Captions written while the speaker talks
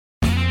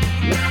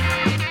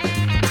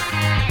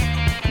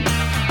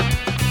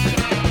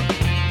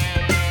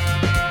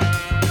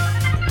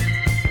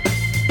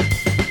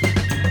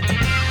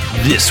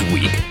This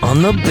week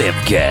on the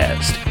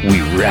Bevcast,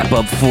 we wrap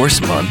up Force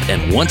Month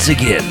and once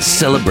again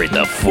celebrate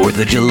the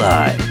 4th of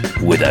July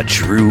with a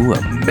true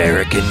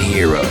American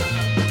hero,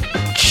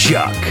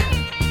 Chuck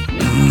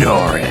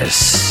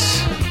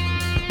Norris.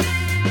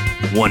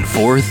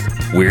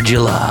 1/4, we're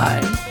July.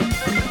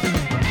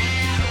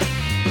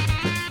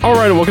 All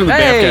right, and welcome to the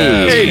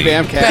Bamcast. Hey,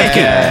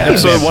 Bamcast.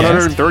 Episode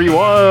 131.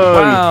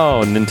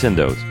 Wow,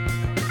 Nintendo's.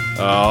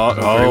 I'm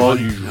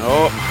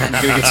going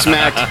to get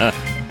smacked.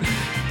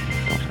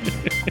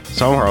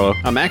 So I'm Harlow.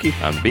 I'm Mackie.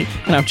 I'm B.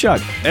 And I'm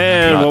Chuck.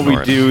 And Not what we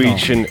Norris. do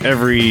each and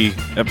every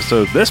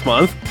episode this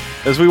month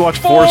is we watch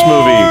Force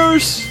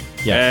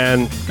movie. Yeah.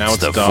 And now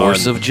It's it's the done.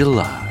 4th of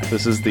July.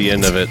 This is the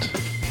end of it.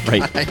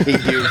 Right. I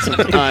hate you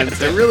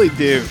sometimes. I really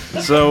do.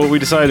 So we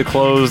decided to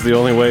close the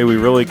only way we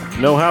really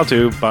know how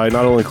to by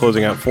not only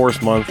closing out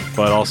Force Month,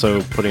 but also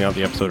putting out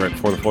the episode right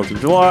before the 4th of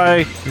July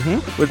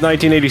with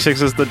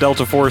 1986's The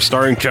Delta Force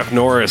starring Chuck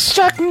Norris.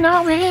 Chuck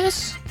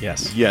Norris.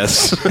 Yes.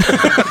 Yes.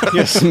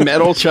 Yes,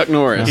 metal Chuck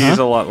Norris. He's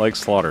a lot like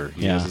Slaughter.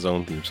 He Yeah. has his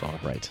own theme song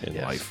Right. in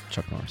Yes. life.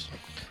 Chuck Norris.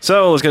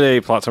 So let's get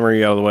a plot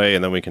summary out of the way,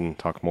 and then we can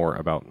talk more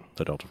about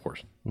the Delta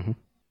Force.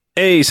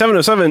 A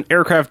 707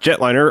 aircraft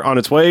jetliner on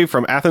its way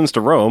from Athens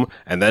to Rome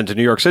and then to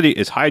New York City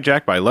is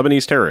hijacked by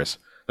Lebanese terrorists.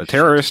 The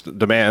terrorists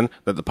demand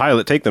that the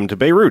pilot take them to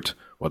Beirut.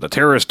 What the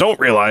terrorists don't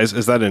realize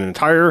is that an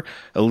entire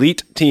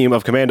elite team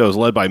of commandos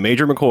led by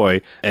Major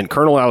McCoy and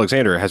Colonel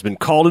Alexander has been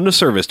called into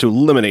service to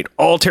eliminate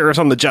all terrorists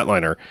on the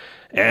jetliner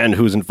and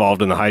who's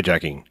involved in the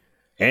hijacking,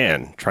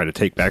 and try to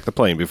take back the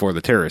plane before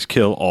the terrorists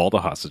kill all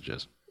the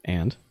hostages.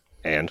 And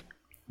And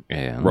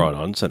And run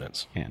on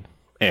sentence. and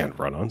And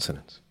run on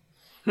sentence.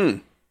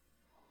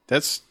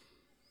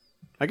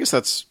 I guess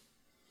that's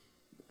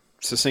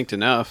succinct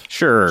enough.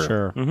 Sure.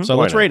 sure. Mm-hmm. So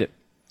Why let's not? rate it.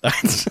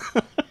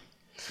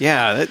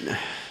 Yeah,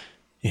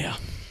 Yeah.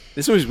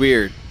 this movie's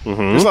weird.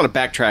 There's a lot of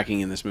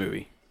backtracking in this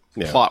movie,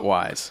 Yeah.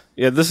 plot-wise.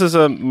 Yeah, this is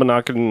a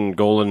Monacan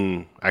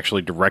Golan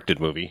actually directed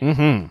movie.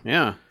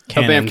 Yeah.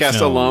 Canon a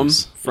Bamcast alum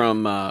Films.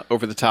 from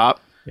Over the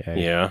Top,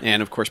 Yeah,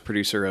 and of course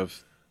producer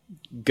of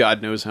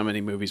God knows how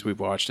many movies we've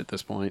watched at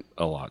this point.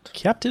 a lot.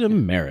 Captain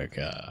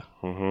America.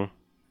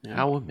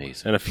 how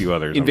amazing. And a few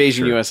others. I'm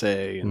Invasion sure.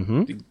 USA,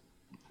 and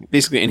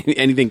basically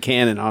anything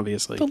canon,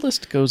 obviously. The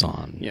list goes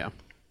on. Yeah.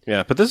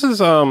 Yeah, but this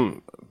is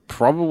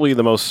probably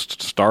the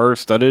most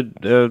star-studded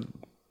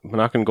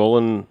Monacan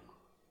Golan,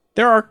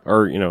 There are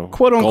or,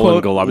 quote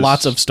unquote Golan Golabis.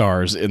 lots of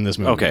stars in this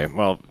movie. Okay,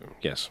 well,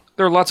 yes.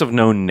 There are lots of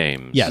known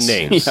names. Yes.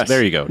 Names. Yes.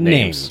 There you go.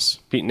 Names.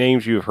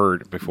 Names you've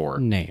heard before.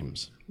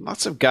 Names.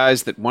 Lots of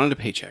guys that wanted a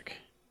paycheck.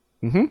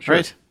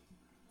 Right?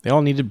 They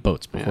all needed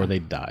boats before they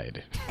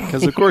died.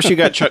 Because, of course, you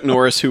got Chuck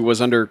Norris, who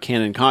was under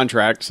canon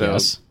contract, so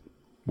Yes.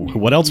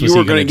 What else was you he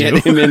were going to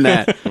get do? him in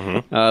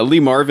that. Lee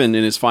Marvin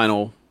in his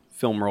final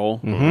film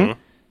role.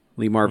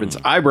 Lee Marvin's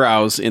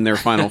eyebrows in their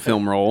final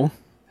film role.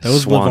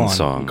 Those live Swan on.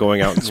 song.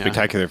 Going out in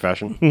spectacular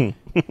fashion.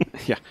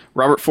 Yeah.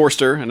 Robert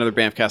Forster, another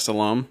Bamcast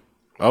alum,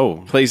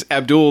 Oh. plays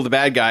Abdul, the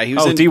bad guy. He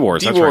was in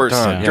D-Wars, that's right. D-Wars,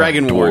 Yeah.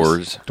 Dragon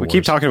Wars. Dwarves. We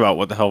keep talking about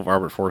what the hell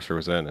Robert Forster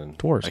was in, and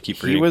Dwarves. I keep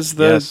He forgetting. was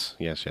the-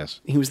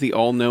 Yes. He was the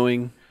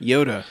all-knowing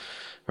Yoda in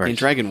Right.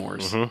 Dragon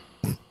Wars.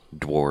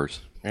 Dwarves.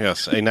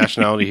 Yes, a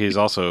nationality he's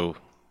also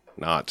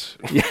not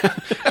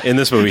in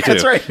this movie, too.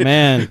 That's right.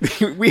 Man,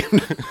 we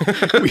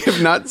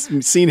have not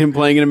seen him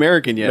playing an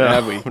American yet,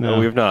 have we? No,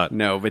 we have not.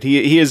 No, but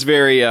he is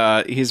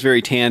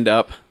very tanned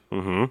up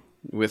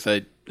with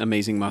a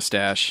amazing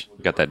mustache.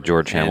 Got that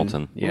George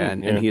Hamilton. Yeah,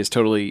 and he is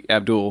totally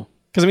Abdul.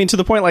 because I mean, to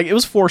the point, like it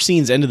was 4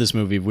 scenes into this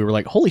movie, we were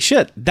like, "Holy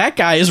shit, that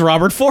guy is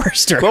Robert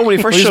Forster." Well, when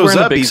he first He's shows wearing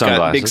the up, big he's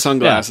got big sunglasses.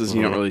 sunglasses. And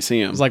you don't really see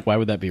him. I was like, "Why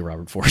would that be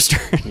Robert Forster?"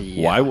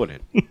 Why would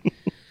it?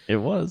 It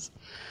was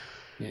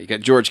Yeah, you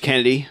got George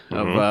Kennedy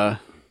of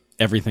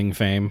everything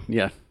fame,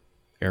 yeah,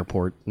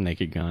 airport,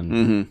 Naked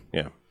Gun.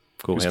 Yeah.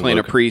 Cool. who's hand playing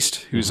look. a priest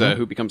who's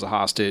who becomes a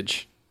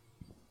hostage.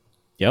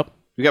 Yep.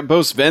 We got Bo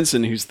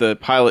Svensson, who's the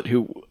pilot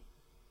who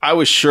I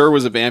was sure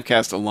was a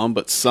Bamcast alum,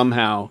 but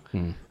somehow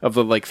of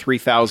the like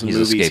 3,000 He's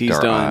movies escaped he's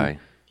our done, eye.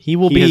 He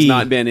will he be has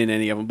not been in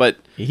any of them. But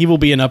He will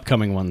be in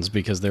upcoming ones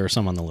because there are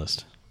some on the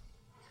list.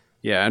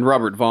 yeah, and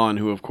Robert Vaughn,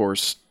 who of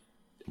course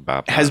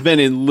Bop. has been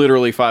in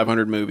literally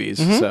 500 movies.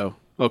 So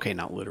okay,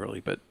 not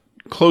literally, but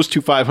close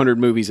to 500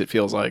 movies. It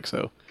feels like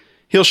so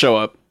he'll show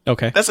up.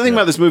 Okay. That's the thing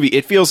about this movie.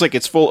 It feels like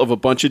it's full of a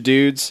bunch of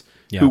dudes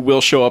Yeah. who will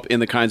show up in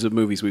the kinds of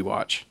movies we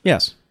watch.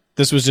 Yes.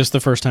 This was just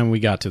the first time we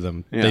got to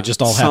them. Yeah. They just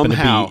all happen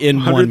Somehow, to be in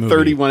one movie.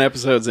 131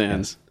 episodes in.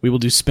 Yes. We will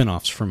do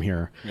spin-offs from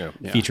here Yeah.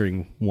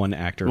 featuring one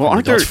actor Well, from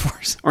aren't the there Delta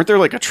Force. aren't there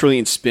like a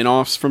trillion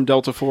spin-offs from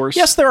Delta Force?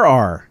 Yes, there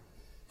are.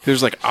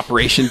 There's like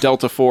Operation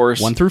Delta Force,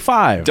 1 through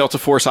 5. Delta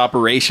Force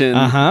Operation,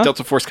 Uh-huh.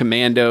 Delta Force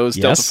Commandos,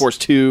 Yes. Delta Force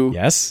 2,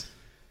 Yes.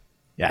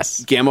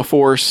 Yes. Gamma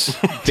Force,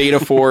 Beta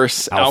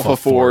Force, Alpha Alpha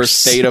Force,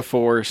 Force. Theta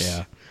Force.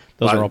 Yeah.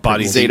 Those are all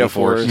Body pretty- Zeta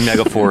Force.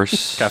 Mega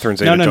Force. Catherine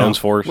Zeta-Jones no.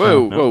 Force.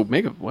 Whoa, whoa,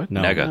 Mega what?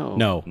 No. Nega.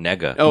 No.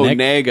 Nega. Oh, Neg-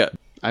 Nega.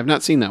 I've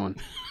not seen that one.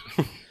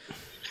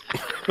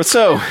 But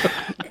so,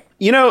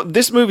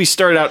 this movie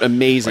started out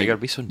amazing. You gotta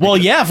be so Well,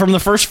 yeah, from the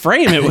first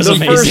frame, it was The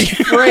amazing.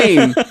 first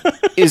frame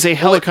is a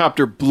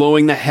helicopter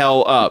blowing the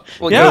hell up.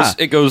 Well, Yeah.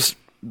 it goes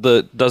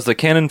does the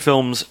Canon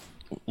Films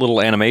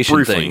little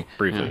animation thing,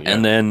 Briefly,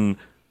 and then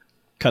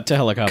Cut to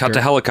helicopter. cut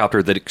to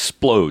helicopter that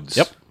explodes.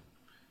 Yep.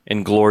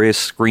 In glorious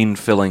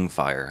screen-filling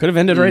fire. Could have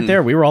ended right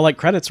there. We were all like,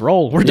 credits,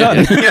 roll. We're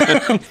done.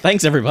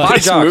 Thanks, everybody. Bye,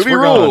 Jocks, movie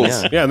we're gone.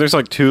 rules. Yeah. Yeah, and there's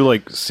like 2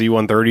 like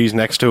C-130s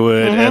next to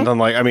it, and then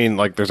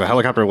like there's a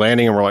helicopter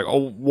landing, and we're like,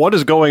 oh, what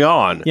is going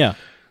on? Yeah.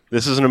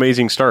 This is an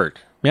amazing start.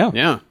 Yeah.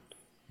 Yeah.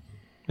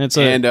 It's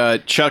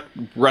And Chuck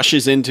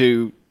rushes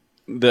into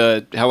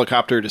the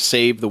helicopter to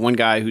save the one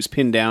guy who's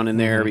pinned down in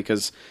there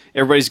because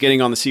everybody's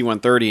getting on the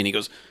C-130, and he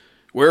goes,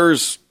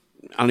 "Where's?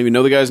 I don't even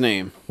know the guy's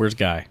name. where's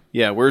Guy?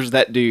 Yeah, where's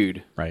that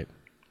dude?" Right.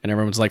 And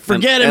everyone's like,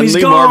 forget him. And He's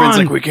Lee gone. Marvin's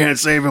like, "We can't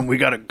save him. We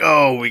gotta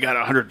go. We got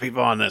 100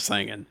 people on this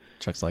thing." And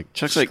Chuck's like,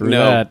 Chuck's screw like,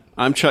 "No, that.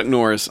 I'm Chuck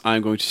Norris.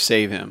 I'm going to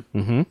save him."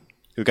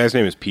 The guy's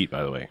name is Pete,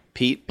 by the way.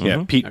 Pete.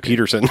 Yeah, Pete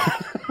Peterson.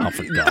 Oh,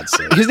 for God's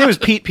sake. His name is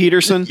Pete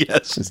Peterson.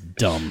 Yes. It's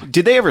dumb.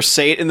 Did they ever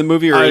say it in the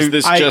movie, or is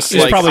this just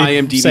it's like probably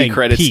IMDb saying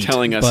credits Pete,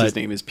 telling us his but-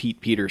 name is Pete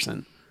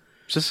Peterson?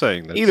 Just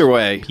saying. That's, Either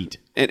way, Pete.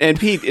 And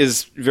Pete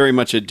is very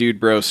much a dude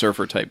bro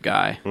surfer type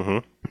guy.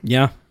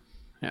 Yeah.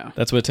 Yeah.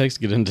 That's what it takes to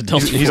get into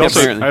Delta He's Force. also.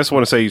 Apparently. I just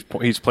want to say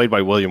he's played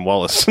by William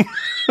Wallace.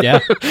 Yeah.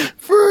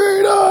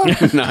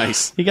 Freedom.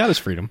 Nice. He got his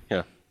freedom.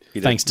 Yeah. He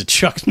did. Thanks to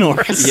Chuck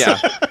Norris. Yeah.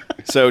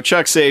 So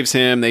Chuck saves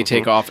him. They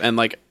take off, and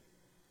like,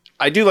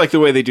 I do like the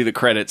way they do the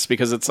credits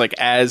because it's like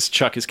as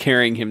Chuck is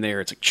carrying him there,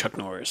 it's like Chuck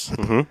Norris,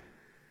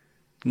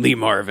 Lee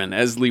Marvin,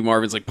 as Lee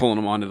Marvin's like pulling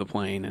him onto the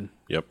plane, and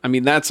Yep. I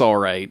mean that's all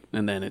right.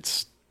 And then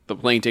it's the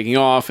plane taking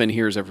off, and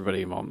here's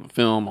everybody involved in the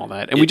film, all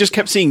that, and we just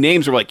kept seeing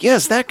names. We're like,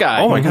 yes, that guy.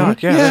 Oh my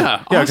God! Yeah, Yeah,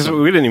 yeah. Because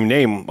awesome. we didn't even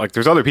name like.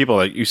 There's other people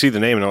that you see the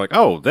name and they're like,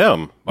 oh,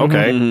 them.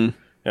 Okay.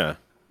 Yeah.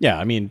 Yeah,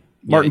 I mean,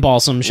 Martin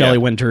Balsam, Shelley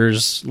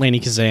Winters, Laney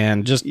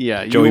Kazan, just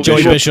Yeah, Joey Joey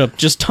Bishop. Bishop,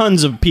 just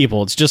tons of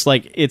people. It's just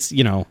like, it's,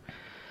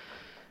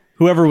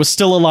 whoever was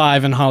still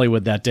alive in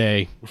Hollywood that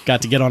day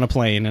got to get on a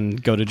plane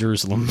and go to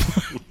Jerusalem.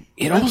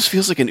 It almost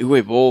feels like an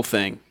Uwe Boll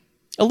thing,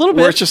 A little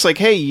where bit. it's just like,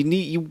 hey,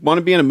 you want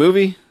to be in a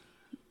movie?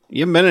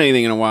 You haven't been in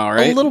anything in a while,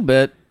 right? A little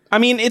bit. I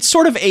mean, it's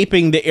sort of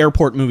aping the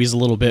airport movies a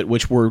little bit,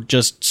 which were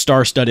just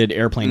star-studded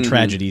airplane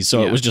tragedies.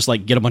 So it was just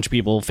like, get a bunch of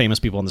people, famous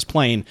people on this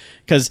plane,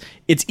 because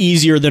it's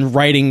easier than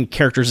writing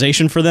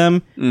characterization for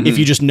them if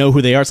you just know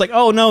who they are. It's like,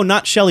 oh, no,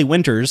 not Shelley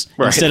Winters,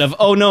 instead of,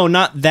 oh, no,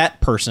 not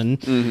that person.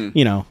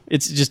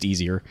 It's just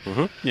easier.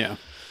 Yeah.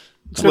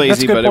 It's That's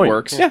lazy, a good but point. it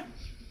works. Yeah.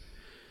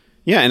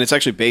 Yeah, and it's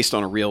actually based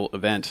on a real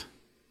event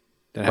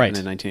that happened Right.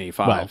 in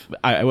 1985. Well,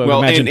 I would Well,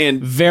 imagine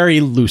and- very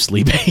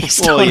loosely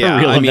based Well, on yeah, a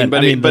real I mean,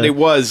 event. but it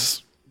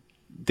was,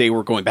 they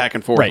were going back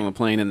and forth Right. on the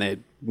plane, and they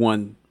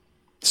one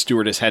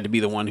stewardess had to be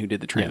the one who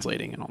did the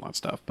translating and all that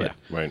stuff. But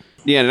Right.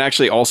 yeah, and it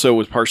actually also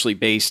was partially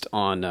based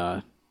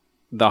on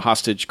the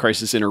hostage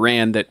crisis in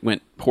Iran that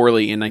went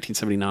poorly in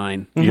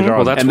 1979.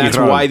 Well, that's And that's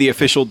Iran. why the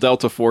official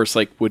Delta Force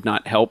would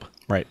not help.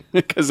 Right.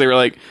 Because they were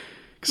like,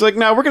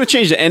 no, we're going to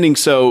change the ending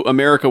so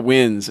America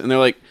wins. And they're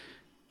like,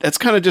 that's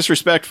kind of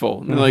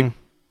disrespectful. And they're like,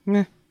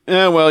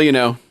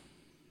 well,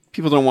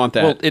 people don't want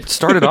that. Well, it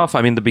started off,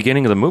 I mean, the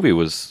beginning of the movie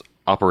was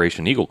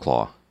Operation Eagle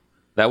Claw.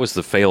 That was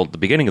the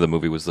beginning of the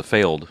movie was the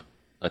failed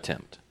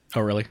attempt.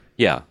 Oh, really?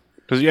 Yeah.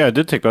 Because it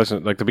did take place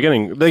in like the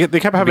beginning. They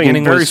kept having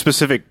beginning very was-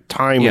 specific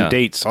time Yeah. and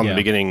dates on Yeah. the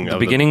beginning. The of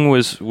beginning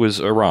was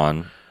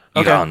Iran.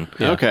 Iran.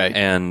 Okay.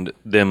 And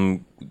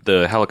then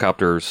the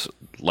helicopters,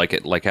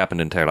 like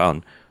happened in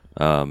Tehran,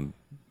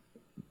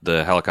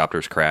 the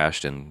helicopters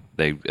crashed and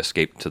they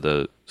escaped to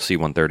the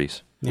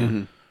C-130s.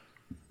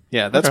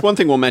 Yeah, that's one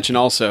thing we'll mention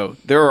also.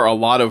 There are a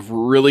lot of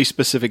really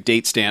specific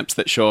date stamps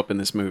that show up in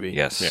this movie.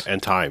 Yes. Yeah,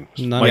 and time.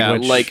 None Yeah,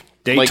 of which, like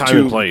Date, like time, to-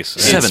 and place.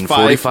 It's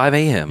 7:45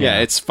 a.m. Yeah,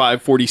 it's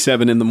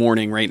 5:47 in the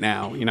morning right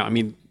now. I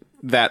mean,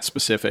 that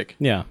specific.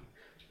 yeah.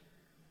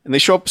 And they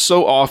show up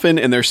so often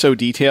and they're so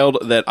detailed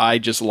that I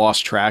just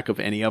lost track of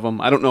any of them.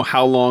 I don't know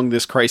how long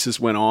this crisis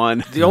went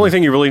on. The only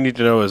thing you really need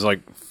to know is like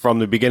from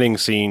the beginning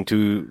scene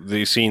to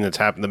the scene that's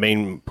happened. The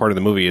main part of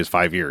the movie is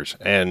 5 years,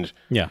 and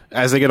Yeah.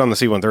 as they get on the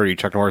C-130,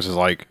 Chuck Norris is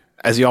like,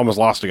 as he almost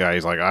lost a guy,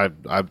 he's like, I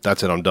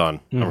that's it, I'm done.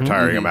 I'm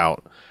retiring. I'm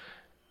out.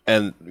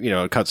 And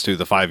it cuts to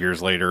the 5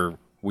 years later.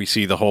 We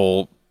see the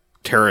whole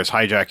terrorist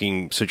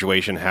hijacking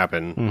situation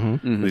happen.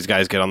 These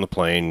guys get on the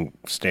plane,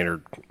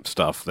 standard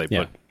stuff. They Yeah.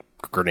 put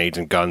grenades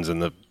and guns in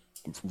the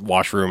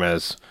washroom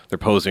as they're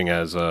posing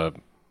as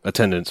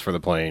attendants for the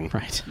plane.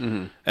 Right.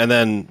 And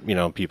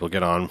then, people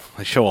get on.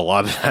 They show a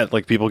lot of that,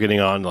 like people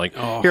getting on, like,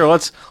 here,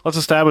 let's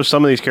establish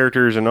some of these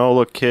characters, and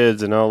look,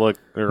 kids, and look,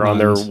 they're on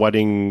their Nuns.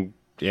 wedding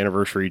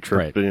anniversary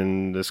trip, Right.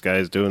 and this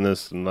guy's doing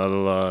this, and blah,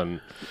 blah, blah. And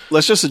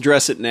Let's just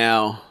address it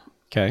now.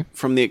 Okay.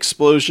 From the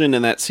explosion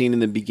and that scene in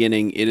the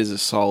beginning, it is a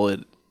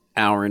solid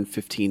hour and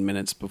 15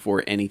 minutes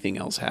before anything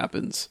else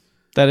happens.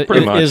 That it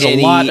much. is a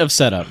Any lot of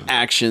setup.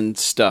 Action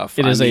stuff.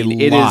 It is it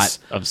a lot is-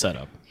 of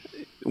setup.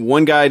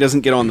 one guy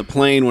doesn't get on the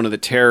plane, one of the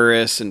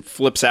terrorists, and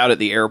flips out at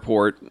the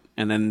airport,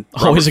 and then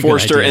Always a Robert good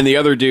Forster idea. and the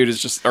other dude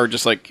are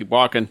just like, keep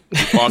walking,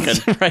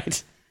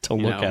 Right. Don't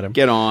you look know, at him.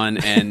 get on,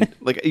 and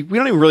like we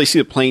don't even really see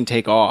the plane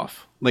take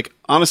off. like,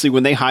 honestly,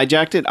 when they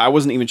hijacked it, I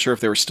wasn't even sure if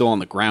they were still on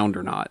the ground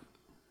or not.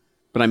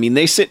 But I mean,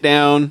 they sit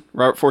down.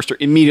 Robert Forster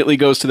immediately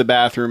goes to the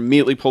bathroom,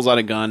 immediately pulls out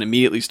a gun,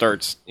 immediately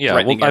starts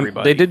threatening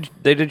everybody.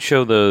 They did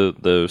show the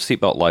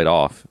seatbelt light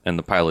off, and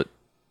the pilot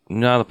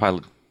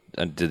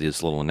did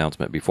his little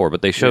announcement before,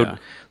 but they showed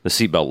the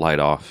seatbelt light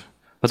off.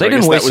 But So they I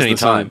guess didn't that waste was any the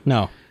sign. time.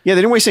 No. Yeah,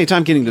 they didn't waste any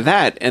time getting to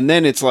that, and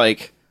then it's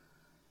like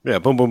Yeah,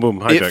 boom, boom, boom.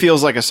 Hijack. it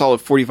feels like a solid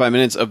 45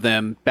 minutes of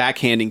them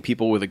backhanding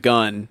people with a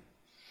gun,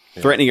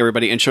 threatening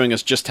everybody, and showing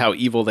us just how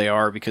evil they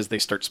are because they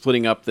start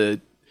splitting up the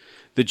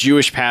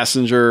Jewish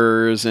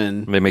passengers,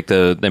 and They make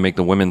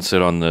the women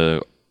sit on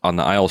the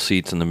aisle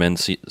seats, and the men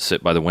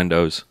sit by the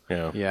windows.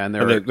 Yeah, and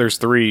there's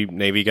 3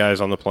 Navy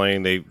guys on the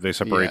plane. They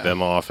separate Yeah.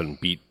 them off and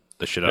beat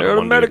the shit out They're of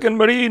one American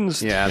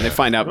Marines. yeah, and they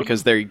find out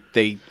because they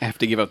have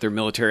to give up their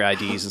military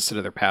IDs instead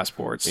of their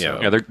passports. So.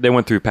 Yeah, they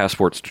went through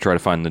passports to try to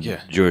find the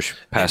Jewish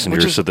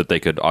passengers is- so that they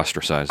could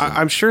ostracize them.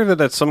 I'm sure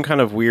that's some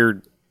kind of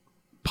weird,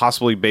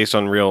 possibly based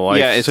on real life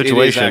Yeah, it is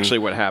situation. actually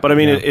what happened. But I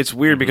mean, it's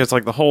weird because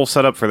like the whole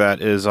setup for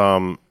that is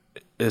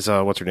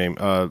what's her name?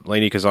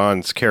 Lainey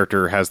Kazan's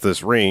character has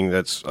this ring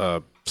that's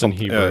in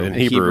Hebrew. in A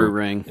Hebrew. Hebrew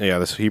ring. Yeah,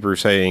 this Hebrew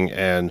saying,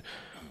 and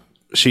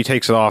she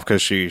takes it off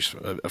because she's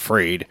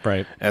afraid.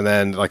 Right. And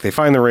then like they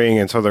find the ring,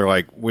 and so they're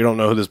like, we don't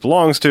know who this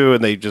belongs to,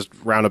 and they just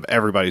round up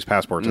everybody's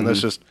passports, and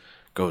this just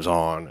goes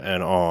on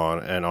and on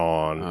and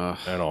on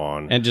and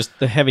on. And just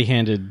the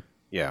heavy-handed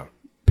Yeah.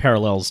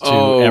 parallels to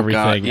Oh,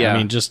 everything. God, yeah. I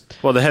mean, just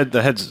Well, the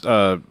head's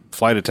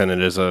flight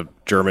attendant is a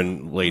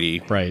German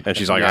lady, Right. And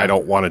she's like, Yeah. I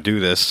don't want to do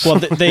this. well,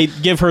 they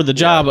give her the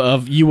job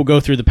of you will go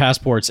through the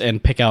passports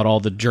and pick out all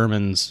the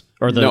Germans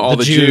or the, No, all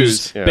the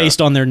Jews Jews.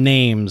 based on their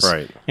names.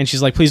 Right. And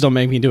she's like, please don't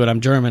make me do it.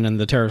 I'm German. And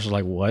the terrorists are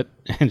like, what?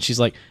 And she's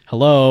like,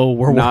 hello,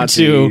 World War II.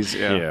 Nazis.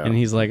 Yeah. Yeah. And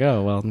he's like,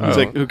 oh, well, no. He's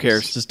like, who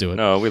cares? Just do it.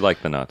 No, we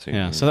like the Nazis.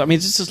 Yeah, so that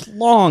means it's this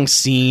long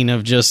scene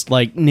of just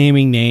like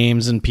naming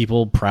names and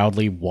people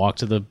proudly walk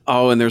to the.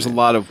 Oh, and there's a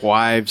lot of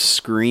wives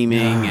screaming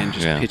and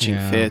just Yeah. pitching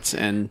Yeah. fits,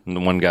 and And the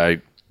one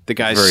guy, the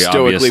guy's very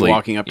stoically obviously-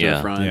 walking up to yeah.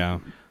 the front. Yeah,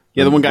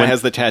 Yeah, the one guy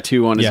has the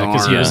tattoo on his yeah, arm.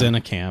 because he was in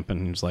a camp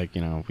and he was like,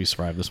 if we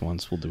survive this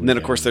once, we'll do it. And then,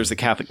 of again. course, there's the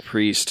Catholic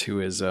priest who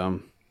is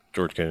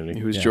George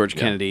Kennedy. George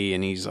Kennedy,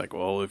 and he's like,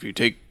 well, if you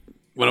take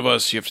one of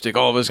us, you have to take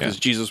all of us because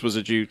Jesus was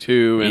a Jew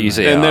too. And, he's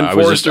and then I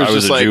was Forrester's a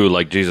just like, Jew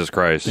like Jesus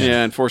Christ.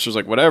 yeah, and Forrester's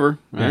like, whatever.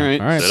 All right,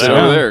 all right, sit sit over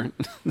down.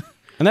 there.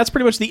 And that's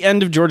pretty much the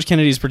end of George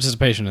Kennedy's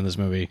participation in this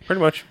movie.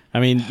 Pretty much. I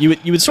mean, you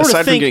would sort Aside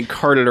of from think. getting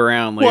carted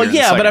around later. Well, in the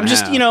yeah, but second I'm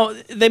just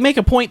half. they make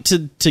a point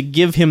to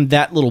give him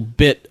that little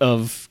bit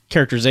of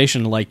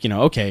characterization, like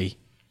okay,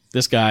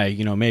 this guy,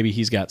 maybe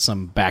he's got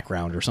some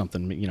background or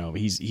something.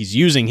 He's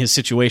using his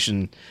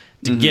situation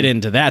to get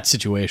into that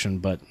situation,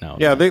 but no.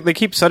 Yeah, they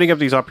keep setting up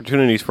these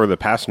opportunities for the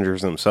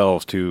passengers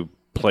themselves to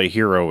play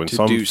hero in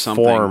some do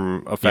something.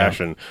 form of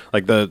fashion.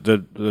 Like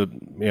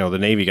the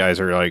Navy guys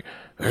are like,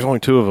 there's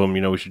only 2 of them,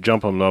 we should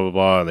jump them, blah blah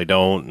blah, and they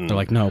don't. And, They're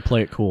like, no,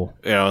 play it cool.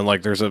 and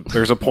like there's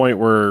a point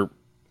where,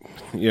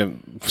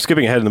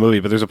 skipping ahead in the movie,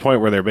 but there's a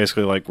point where they're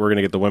basically like, we're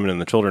gonna get the women and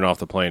the children off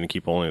the plane and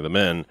keep only the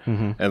men,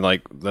 and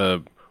like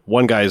the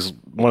one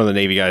of the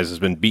Navy guys has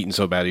been beaten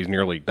so bad he's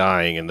nearly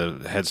dying, and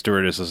the head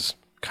stewardess is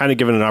kind of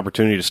given an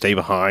opportunity to stay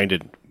behind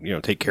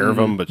and take care of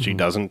him, but she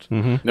doesn't.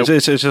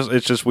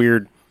 It's just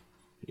weird.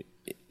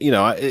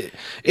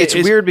 It's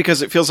weird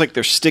because it feels like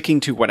they're sticking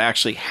to what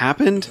actually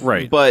happened,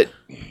 Right. But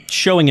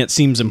Showing it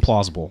seems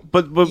implausible.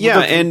 But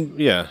Yeah, in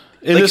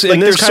there's this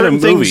kind certain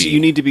of things movie, you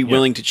need to be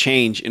willing to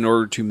change in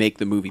order to make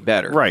the movie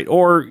better. right?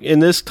 Or in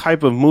this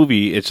type of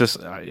movie, it's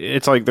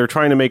like they're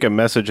trying to make a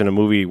message in a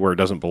movie where it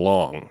doesn't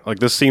belong. Like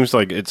this seems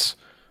like it's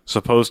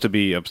supposed to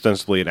be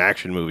ostensibly an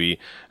action movie,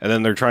 and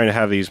then they're trying to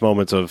have these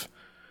moments of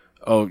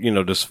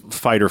just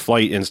fight or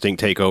flight instinct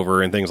take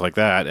over and things like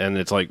that, and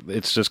it's like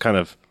it's just kind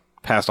of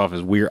passed off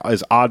as weird,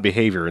 as odd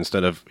behavior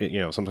instead of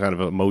some kind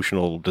of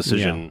emotional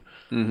decision.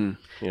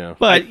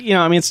 But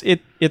I mean,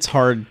 it's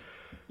hard.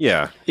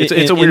 Yeah, it's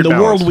in a weird in the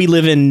balance. world we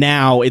live in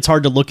now. It's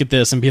hard to look at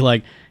this and be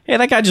like, "Hey,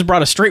 that guy just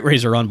brought a straight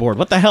razor on board.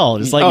 What the hell?"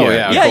 It's like, Oh,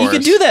 yeah, of you could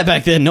course. do that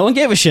back then. No one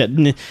gave a shit.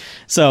 And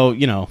so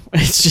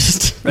it's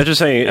just, I'm just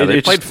saying, Yeah, they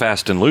it's played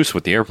fast and loose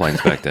with the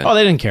airplanes back then. oh,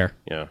 they didn't care.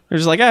 Yeah. They're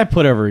just like, I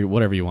put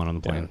whatever you want on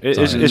the plane. It's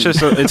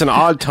just it's an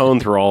odd tone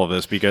through all of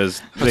this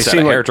because they Is that seem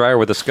a hair like dryer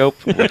with a scope?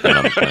 Get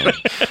on the plane.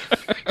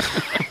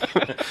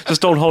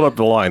 just don't hold up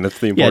the line. That's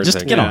the yeah, important just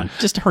thing. get on.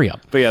 Just hurry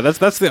up. But yeah, that's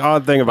the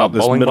odd thing about A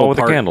this bowling middle ball with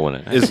a part candle in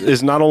it.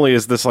 is not only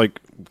is this like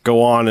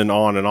go on and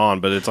on and on,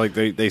 but it's like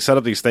they set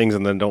up these things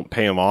and then don't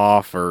pay them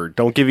off or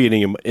don't give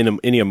you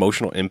any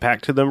emotional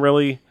impact to them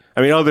really.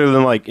 I mean, other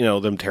than like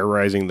them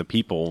terrorizing the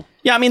people.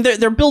 Yeah, I mean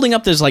they're building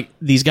up. There's like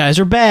these guys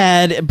are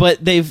bad,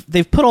 but they've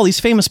put all these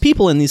famous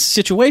people in these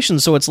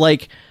situations, so it's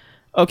like,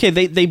 okay,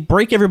 they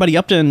break everybody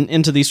up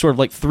into these sort of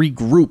like 3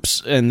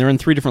 groups, and they're in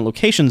 3 different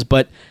locations,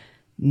 but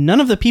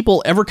none of the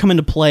people ever come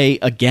into play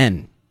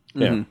again.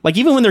 Yeah. Like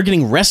even when they're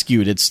getting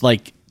rescued, it's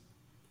like,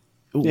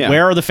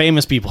 where are the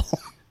famous people?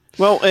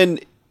 Well, and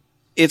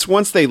it's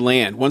once they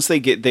land, once they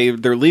get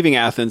they're leaving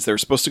Athens, they're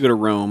supposed to go to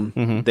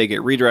Rome. They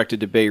get redirected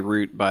to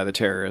Beirut by the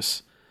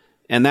terrorists,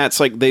 And that's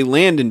like they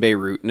land in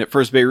Beirut, and at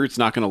first Beirut's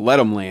not going to let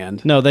them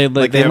land. No, they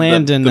Like they have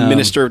land the, in the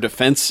Minister of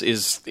Defense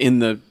is in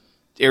the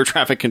air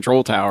traffic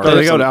control tower. So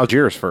they go to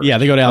Algiers first. Yeah,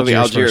 they go to Algiers.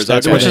 Algiers, First.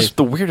 That's okay. where Which they, is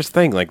the weirdest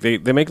thing. Like they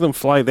make them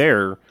fly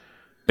there,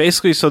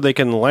 basically so they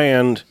can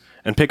land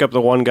and pick up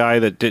the one guy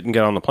that didn't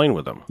get on the plane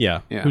with them.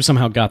 yeah, Yeah. who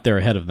somehow got there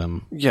ahead of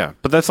them. Yeah,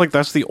 but that's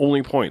the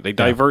only point. They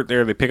divert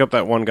there, they pick up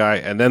that one guy,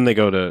 and then they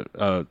go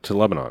to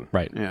Lebanon.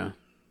 Right. Yeah.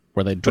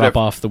 Where they drop if-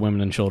 off the women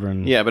and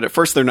children. Yeah, but at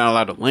first they're not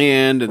allowed to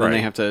land, and then Right.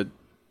 they have to.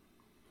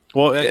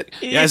 Well,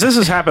 as this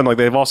has happened, like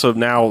they've also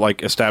now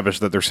like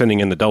established that they're sending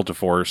in the Delta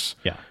Force.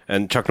 Yeah.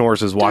 And Chuck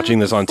Norris is watching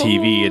this on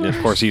TV, and of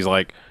course he's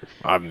like,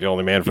 "I'm the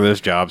only man for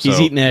this job." So He's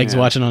eating eggs,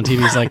 watching on TV.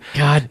 He's like,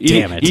 God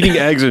damn it. eating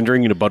eggs and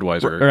drinking a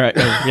Budweiser. Right,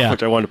 yeah.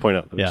 Which I wanted to point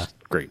out. That was Yeah.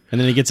 great.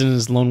 And then he gets in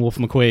his Lone Wolf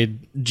McQuade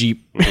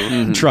Jeep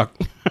truck.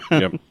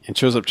 Yep. It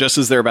shows up just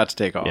as they're about to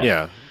take off.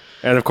 Yeah.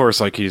 And of course,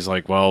 like he's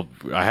like, "Well,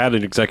 I had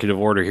an executive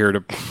order here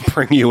to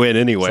bring you in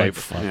anyway." Like,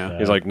 fuck Yeah. that.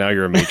 He's like, "Now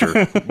you're a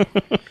major."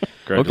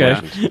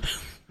 Congratulations.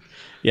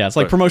 Yeah, it's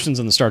like promotions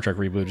in the Star Trek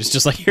reboot. It's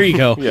just like, here you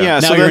go. Yeah, now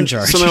so you're then, in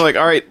charge. So they're like,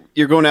 all right,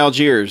 you're going to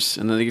Algiers.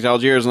 And then they get to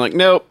Algiers and like,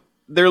 nope,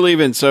 they're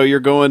leaving. So you're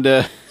going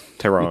to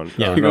Tehran.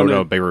 Yeah. No,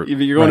 no, Beirut.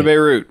 You're going to Right.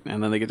 Beirut.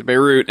 And then they get to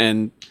Beirut.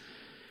 And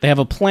They have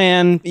a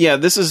plan, yeah,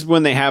 this is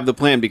when they have the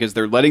plan because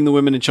they're letting the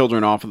women and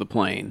children off of the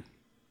plane.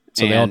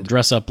 so they all And-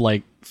 dress up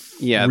like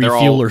Yeah, they're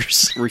all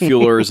refuelers.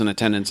 refuelers and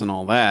attendants and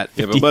all that.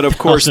 But of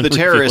course, the 50,000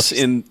 terrorists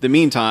refuelers. in the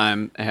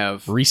meantime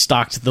have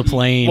Restocked the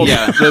plane.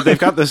 yeah, They've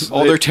got this.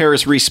 all their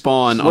terrorists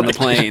respawn on the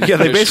plane. Yeah,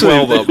 they There's basically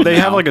 12 of them they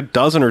have now. like a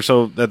dozen or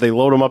so that they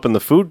load them up in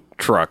the food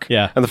truck.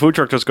 Yeah. and the food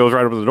truck just goes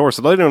right up to the door,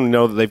 so they don't even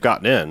know that they've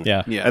gotten in.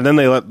 Yeah. Yeah. and then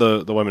they let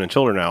the women and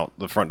children out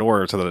the front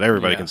door so that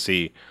everybody Yeah. can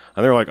see.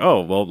 And they're like,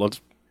 "Oh, well, let's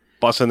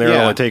bust in there and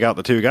Yeah. only take out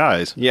the two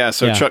guys." Yeah,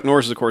 so Yeah. Chuck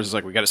Norris, of course, is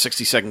like, we got a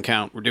 60-second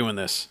count. We're doing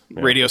this.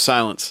 Radio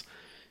silence.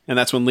 And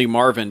that's when Lee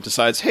Marvin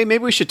decides, hey,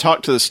 maybe we should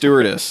talk to the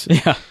stewardess.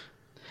 Yeah.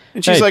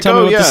 And she's Hey, like, tell me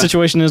oh, what yeah. the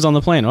situation is on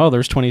the plane. Oh,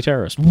 there's 20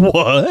 terrorists.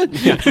 What?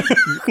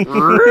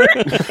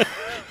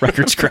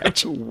 Record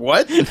scratch.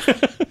 What?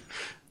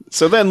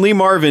 So then Lee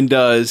Marvin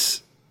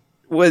does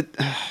what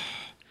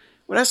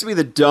has to be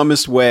the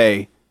dumbest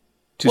way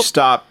to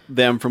stop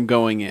them from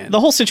going in. The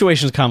whole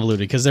situation is convoluted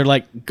because they're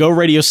like, go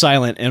radio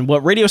silent. And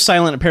what radio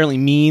silent apparently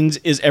means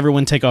is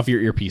everyone take off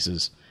your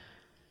earpieces.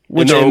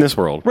 In this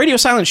world, Radio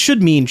silent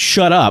should mean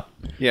shut up.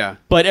 Yeah.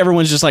 But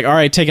everyone's just like, all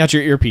right, take out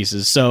your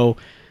earpieces. So,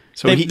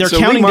 So, they're so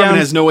counting Lee Marvin down.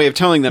 has no way of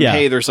telling them, Yeah.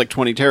 hey, there's like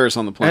 20 terrorists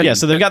on the plane. Yeah,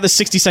 so they've got the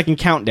 60-second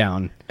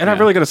countdown. and I'm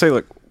really gonna say,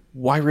 like,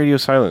 why radio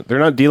silent? They're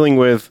not dealing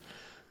with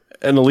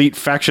an elite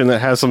faction that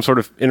has some sort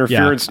of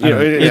interference, Yeah, I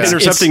don't- it's-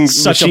 intercepting it's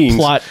such a machines.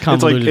 plot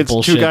convoluted It's like it's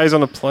bullshit. two guys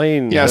on a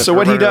plane. Yeah, that so are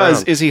what he running does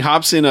around. is he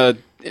hops in a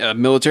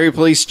military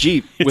police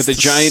jeep with a the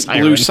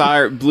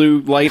giant blue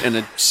light and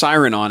a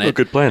siren on it.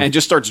 good plan. And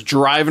just starts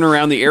driving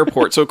around the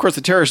airport. So of course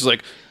the terrorist is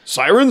like,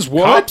 sirens,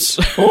 what?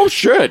 Oh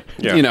shit!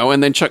 Yeah. You know,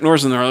 and then Chuck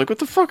Norris and they're like, what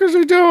the fuck is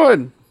he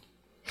doing?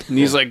 And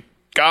he's like,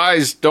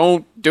 guys,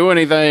 don't do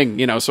anything.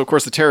 You know, so of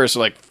course the terrorists are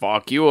like,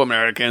 fuck you,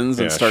 Americans,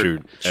 and yeah, start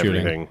shoot shooting.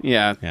 everything.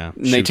 Yeah, Yeah,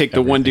 and they shoot take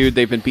the one everything. dude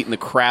they've been beating the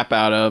crap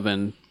out of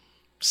and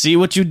See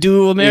what you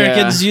do,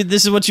 Americans.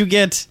 This is what you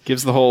get.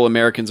 gives the whole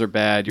Americans are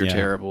bad, you're Yeah,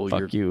 terrible, fuck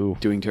you're you.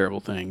 doing terrible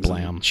things.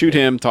 Blam. And shoot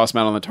him, toss him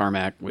out on the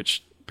tarmac,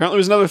 which apparently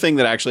was another thing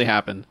that actually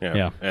happened. Yeah.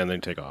 Yeah. and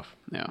then take off.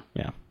 Yeah.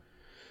 Yeah.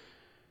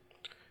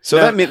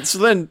 So so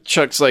then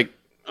Chuck's like,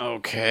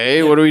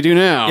 okay, what do we do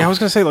now? Yeah, I was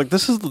gonna say, like,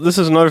 this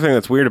is another thing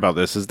that's weird about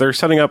this is they're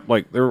setting up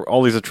like there are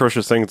all these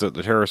atrocious things that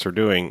the terrorists are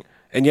doing,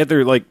 and yet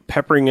they're like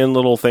peppering in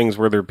little things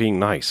where they're being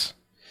nice.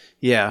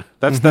 yeah.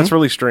 That's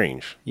really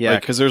strange. Yeah,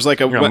 Like, because there's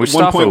like a one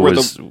Mustafa point where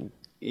was- the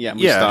yeah,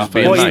 yeah. Mustafa.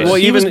 being Well, nice. well,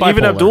 He was even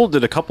bipolar. Abdul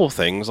did a couple of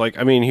things. Like,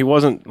 I mean, he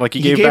wasn't like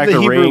he he gave gave back the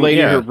a Hebrew ring. lady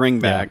yeah. her ring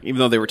back, even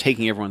though they were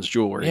taking everyone's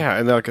jewelry. Yeah,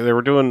 and like they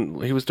were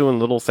doing, he was doing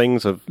little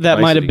things of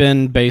That might have nicety.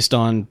 been based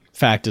on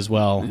fact as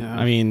well. Yeah.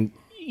 I mean,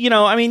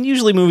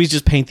 usually movies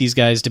just paint these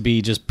guys to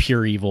be just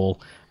pure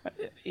evil.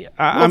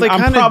 I'm they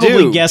kinda probably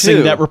do, guessing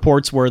too. that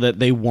reports were that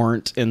they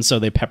weren't, and so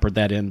they peppered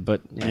that in.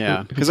 But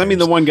Yeah, because I mean,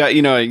 the one guy,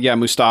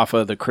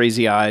 Mustafa, the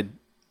crazy-eyed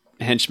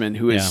henchman,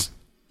 who is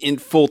in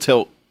full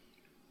tilt,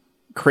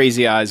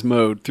 crazy eyes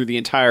mode through the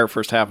entire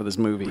first half of this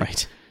movie.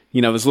 Right.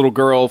 You know, this little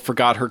girl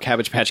forgot her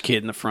Cabbage Patch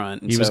Kid in the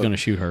front. And he was so- going to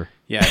shoot her.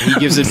 Yeah, he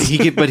gives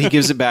it. But he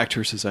gives it back to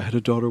her. Says, "I had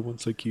a daughter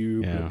once like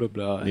you." Yeah. Blah blah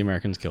blah. The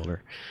Americans killed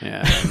her.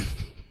 Yeah.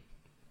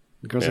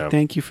 The girl's Yeah. like,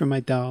 "Thank you for my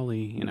dolly."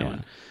 You know. Yeah.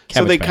 So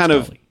Cabbage they Patch kind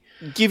of Dolly.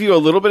 give you a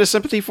little bit of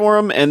sympathy for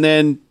him, and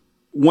then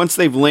once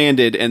they've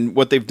landed, and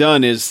what they've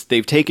done is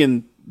they've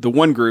taken the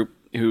one group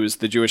who's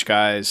the Jewish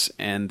guys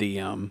and the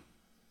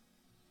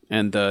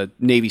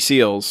Navy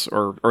SEALs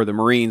or the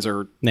Marines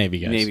or Navy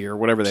guys. Navy or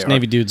whatever they Just are.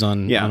 Navy dudes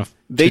on. Yeah, on a,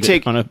 they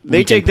take on a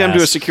they take weekend them to a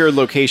pass. secured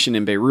location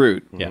in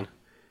Beirut. Yeah.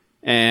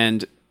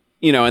 And,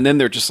 and then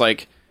they're just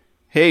like,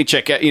 hey,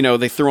 check out,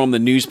 they throw them the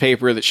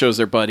newspaper that shows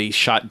their buddy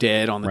shot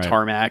dead on the Right.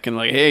 tarmac and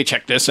like, hey,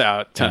 check this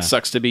out. Yeah.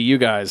 Sucks to be you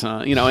guys,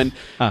 huh? And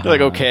they're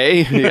like,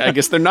 okay, I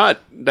guess they're not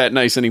that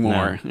nice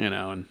anymore,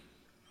 and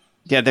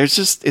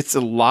it's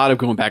a lot of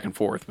going back and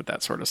forth with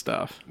that sort of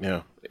stuff.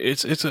 Yeah,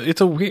 it's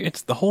a weird.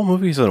 The whole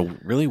movie is a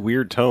really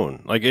weird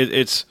tone. Like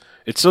it's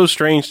so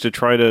strange to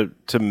try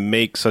to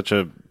make such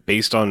a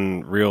based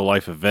on real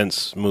life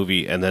events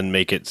movie and then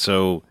make it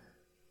so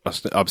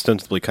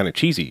ostensibly kind of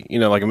cheesy.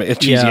 Like a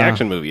cheesy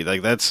action movie.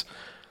 Like that's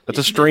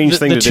a strange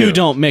thing to do. The two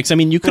don't mix. I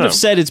mean, you could have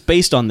said it's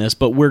based on this,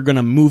 but we're going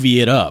to movie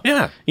it up.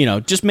 Yeah.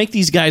 Just make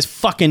these guys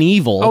fucking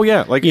evil. Oh,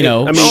 yeah. Like, shoot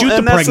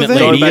the pregnant lady.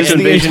 Going back to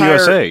Invasion entire-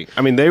 USA.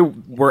 I mean, they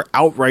were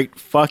outright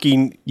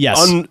fucking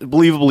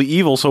unbelievably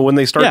evil, so when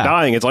they start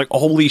dying, it's like,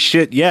 holy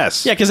shit,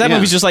 yes. Yeah, because that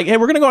movie's just like, hey,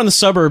 we're going to go in the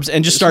suburbs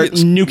and just start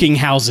nuking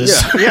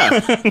houses. Yeah.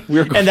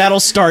 And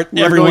that'll start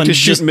We're everyone going to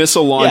shoot just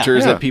missile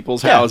launchers at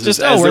people's houses. Just,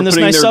 as we're in they're this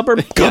putting nice suburb.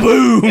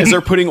 Kaboom! As they're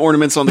putting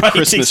ornaments on the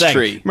Christmas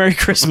exactly. tree. Merry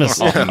Christmas,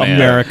 man.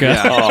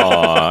 America. Oh,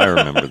 I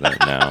remember that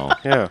now.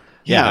 Yeah.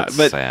 Yeah, That's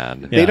but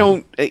sad. they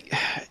don't...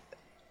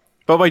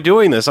 But by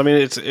doing this, I mean,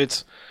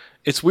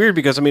 it's weird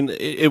because, I mean,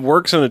 it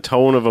works in a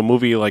tone of a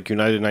movie like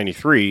United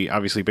 93,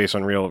 obviously based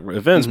on real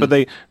events, but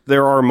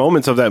there are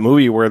moments of that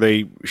movie where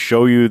they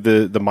show you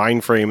the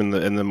mind frame and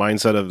the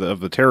mindset of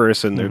the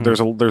terrorists, and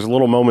there's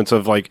little moments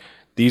of like,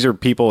 these are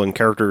people and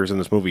characters in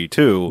this movie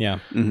too. Yeah.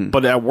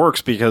 But that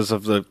works because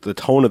of the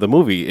tone of the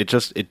movie.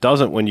 It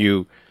doesn't when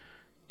you,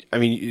 I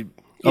mean,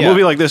 a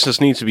movie like this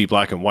just needs to be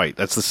black and white.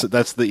 That's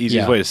the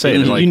easiest way to say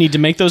it. You need to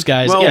make those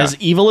guys as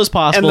evil as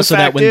possible so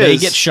that when they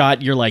get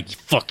shot, you're like,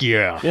 fuck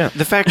yeah. Yeah.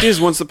 The fact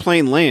is, once the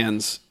plane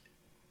lands,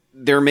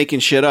 they're making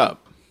shit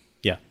up.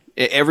 Yeah.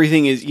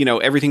 Everything is,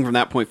 everything from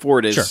that point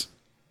forward is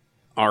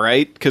all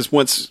right. Because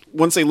once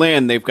they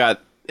land, they've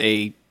got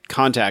a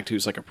contact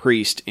who's like a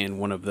priest in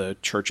one of the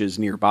churches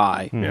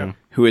nearby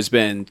who has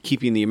been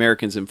keeping the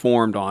Americans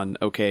informed on,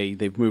 okay,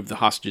 they've moved the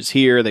hostages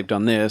here, they've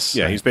done this.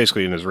 Yeah, he's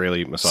basically an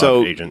Israeli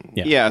Mossad agent.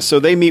 Yeah, so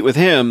they meet with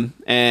him,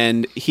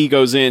 and he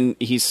goes in,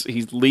 he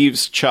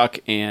leaves Chuck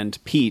and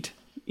Pete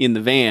in the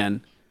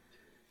van,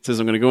 says,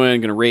 I'm going to go in, I'm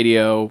going to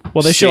radio.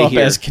 Well, they show stay up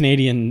here. as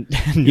Canadian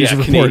news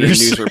reporters. Canadian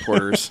news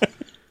reporters.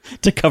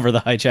 To cover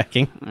the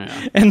hijacking.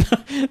 Yeah.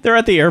 And they're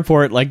at the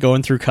airport, like,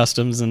 going through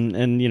customs, and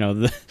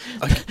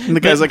the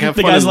guy's like, have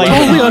the fun guy's in like,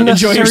 Lebanon.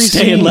 enjoy your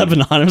stay in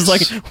Lebanon. I was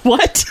like,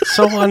 what?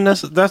 So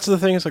unnecessary. That's the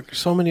thing. It's like, there's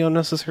so many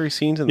unnecessary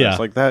scenes in this.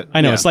 Like that.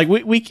 I know. It's like,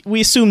 we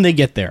assume they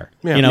get there.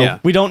 Yeah.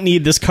 We don't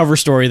need this cover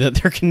story that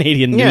they're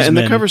Canadian newsmen. Yeah, and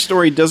the cover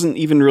story doesn't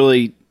even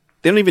really,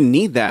 they don't even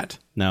need that.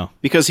 No.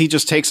 Because he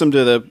just takes them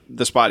to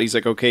the spot. He's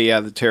like, okay,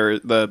 yeah,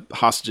 the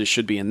hostages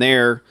should be in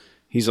there.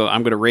 He's like,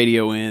 I'm going to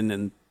radio in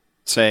and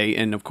say,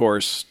 and of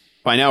course,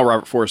 by now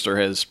Robert Forster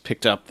has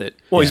picked up that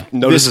he's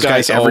noticed this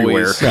guy's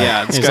everywhere.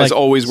 Always, this guy's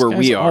always where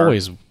we are.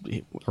 Always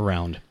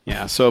around.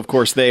 Yeah, so of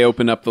course they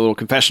open up the little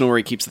confessional where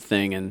he keeps the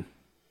thing, and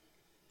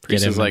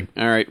Priest is like,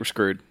 all right, we're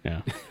screwed.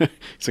 Yeah.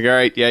 He's like, all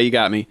right, yeah, you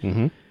got me.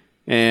 Mm-hmm.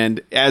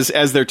 And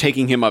as they're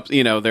taking him up,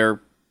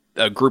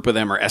 a group of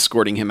them are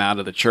escorting him out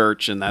of the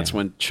church, and that's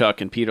when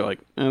Chuck and Pete are like,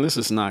 oh, this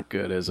is not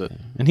good, is it?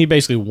 And he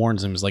basically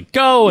warns him, he's like,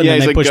 go, and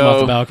then they push him off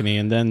the balcony,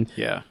 and then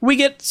we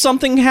get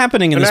something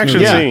happening in an this action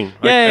movie. scene.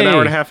 Like an hour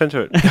and a half into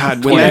it.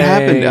 God, when that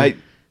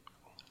happened,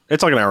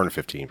 it's like an hour and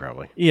 15,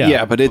 probably.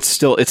 Yeah, but it's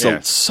still,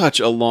 such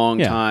a long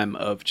time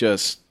of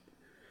just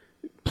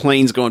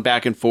planes going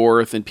back and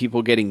forth and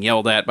people getting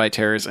yelled at by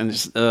terrorists, and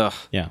just, ugh.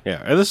 Yeah.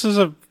 And this is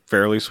a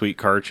fairly sweet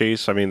car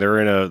chase. I mean,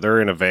 they're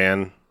in a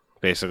van,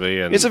 basically,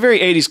 and it's a very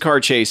 80s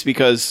car chase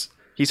because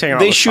he's hanging out.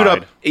 They shoot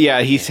up.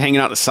 Yeah, he's hanging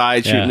out the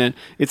side shooting it.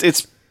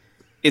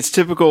 It's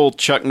typical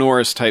Chuck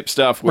Norris type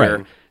stuff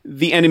where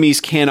the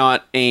enemies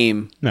cannot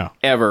aim.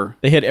 Ever.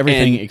 They hit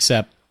everything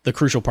except the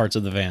crucial parts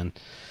of the van.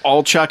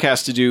 All Chuck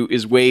has to do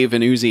is wave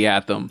an Uzi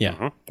at them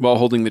while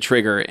holding the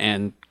trigger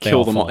and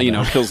kill them all.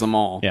 Kills them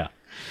all. Yeah.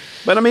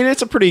 But I mean,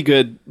 it's a pretty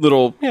good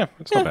little. Yeah,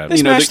 it's not bad. They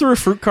smash through a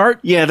fruit cart.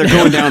 Yeah, they're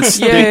going down.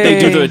 they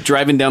do the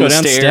driving down the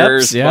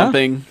stairs, steps,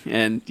 bumping,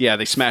 and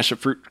they smash a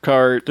fruit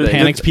cart.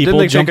 Panicked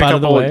people jump out of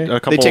the way.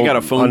 They take out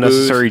a phone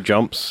unnecessary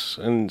jumps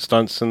and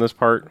stunts in this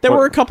part. There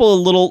were a couple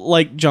of little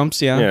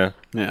jumps. Yeah.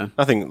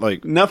 Nothing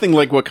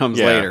like what comes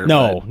later.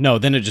 No.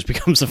 Then it just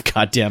becomes a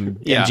goddamn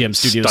MGM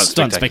Studios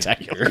stunt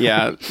spectacular.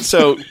 Yeah.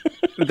 So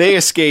they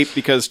escape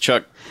because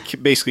Chuck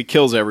basically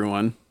kills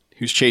everyone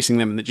who's chasing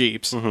them in the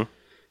jeeps. Mm-hmm.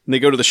 And they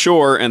go to the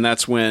shore, and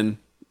that's when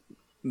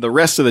the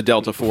rest of the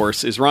Delta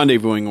Force is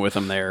rendezvousing with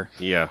them there.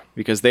 Yeah.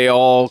 Because they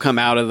all come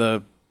out of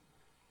the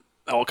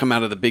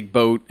big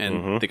boat,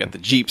 and they got the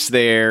jeeps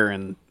there,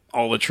 and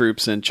all the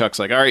troops, and Chuck's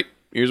like, all right,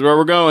 here's where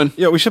we're going.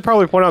 Yeah, we should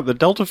probably point out the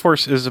Delta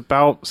Force is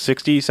about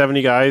 60,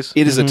 70 guys.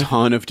 It is a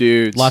ton of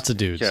dudes. Lots of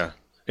dudes. Yeah.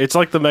 It's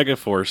like the Mega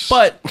Force.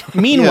 But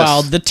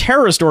meanwhile, the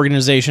terrorist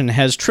organization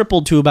has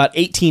tripled to about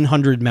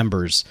 1,800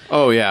 members.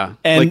 Oh, yeah.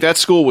 And like that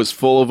school was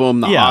full of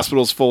them. The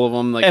hospital's full of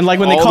them. And like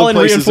when they call in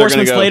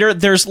reinforcements later,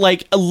 there's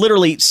like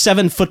literally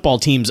 7 football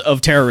teams of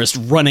terrorists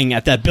running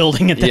at that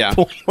building at that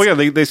point. Well, yeah,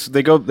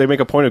 they make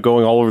a point of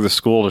going all over the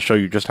school to show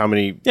you just how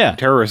many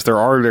terrorists there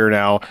are there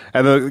now.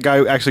 And the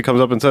guy actually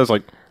comes up and says,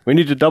 like, we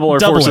need to double our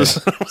forces.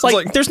 It's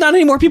like, there's not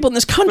any more people in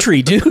this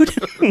country, dude.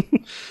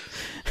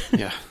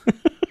 Yeah.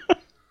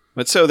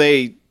 But so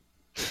they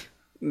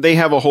they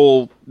have a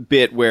whole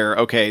bit where,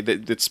 okay,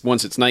 it's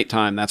once it's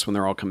nighttime, that's when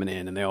they're all coming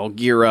in, and they all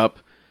gear up.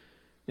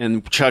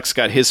 And Chuck's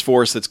got his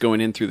force that's going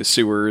in through the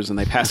sewers, and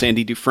they pass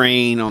Andy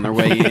Dufresne on their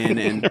way in,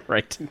 and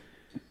Right.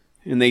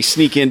 and they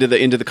sneak into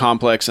the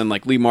complex, and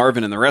like Lee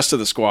Marvin and the rest of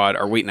the squad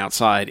are waiting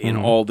outside in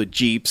all the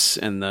Jeeps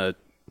and the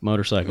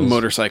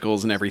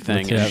Motorcycles. and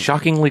everything. Yeah.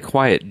 Shockingly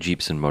quiet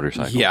Jeeps and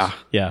motorcycles. Yeah.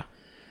 Yeah.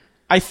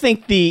 I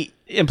think the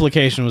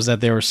implication was that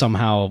they were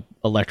somehow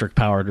electric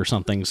powered or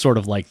something, sort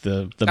of like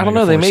the I don't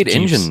know. They Megaforce made Jeeps.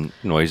 engine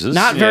noises.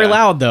 Not very Yeah.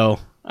 loud, though.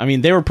 I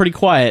mean, they were pretty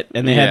quiet,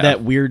 and they Yeah. had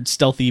that weird,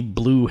 stealthy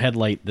blue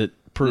headlight that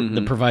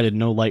provided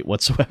no light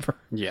whatsoever.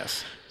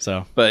 Yes.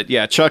 So, But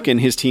yeah, Chuck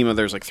and his team,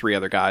 there's like 3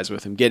 other guys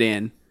with him, get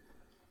in,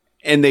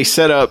 and they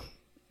set up.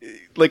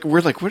 Like,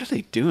 we're like, what are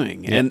they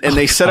doing? And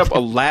they set up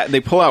they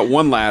pull out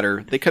one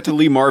ladder. They cut to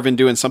Lee Marvin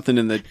doing something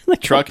in the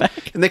truck,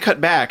 and they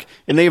cut back,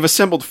 and they have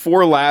assembled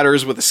 4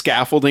 ladders with a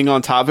scaffolding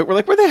on top of it. We're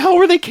like, where the hell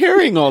were they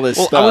carrying all this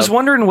stuff? I was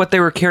wondering what they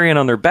were carrying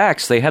on their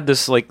backs. They had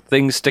this like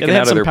thing sticking they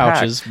had out of some their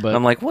pouches, pack. but- And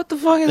I'm like, what the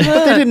fuck is But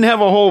they that? didn't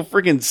have a whole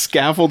freaking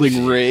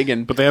scaffolding rig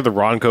and But they had the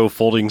Ronco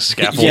folding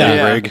scaffolding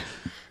Yeah. rig.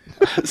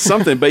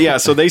 something. But yeah,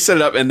 so they set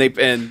it up,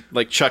 and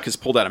like Chuck has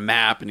pulled out a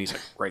map, and he's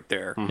like, right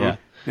there. yeah.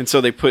 And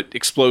so they put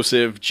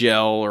explosive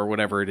gel or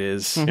whatever it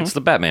is. It's the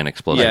Batman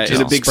explosive. Yeah,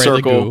 in a big Spray the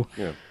circle.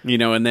 goo. You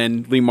know, and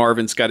then Lee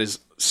Marvin's got his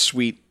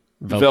sweet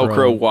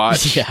Velcro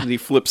watch. Yeah. And he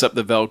flips up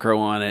the Velcro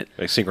on it.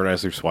 They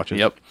synchronize their swatches.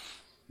 Yep.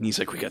 And he's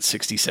like, we got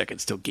 60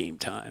 seconds till game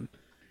time.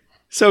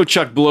 So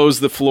Chuck blows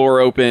the floor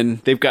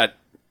open. They've got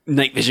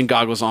night vision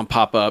goggles on,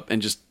 pop up,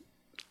 and just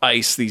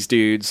ice these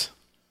dudes.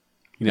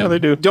 You know, Yeah, they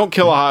do. Don't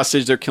kill a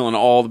hostage. They're killing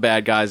all the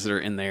bad guys that are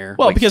in there.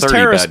 Well, Like because 30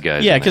 terrorist, bad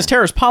guys yeah, in because there.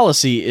 terrorist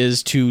policy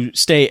is to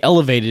stay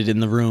elevated in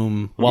the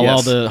room while Yes.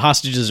 all the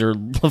hostages are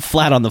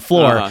flat on the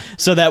floor, Uh-huh.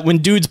 so that when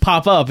dudes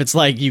pop up, it's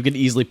like you can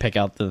easily pick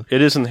out the.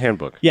 It is in the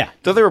handbook. Yeah,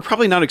 Though they were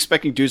probably not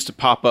expecting dudes to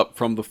pop up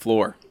from the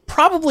floor.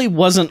 probably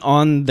wasn't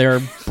on their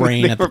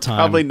brain They at the were time.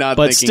 probably not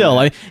but thinking still,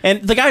 that.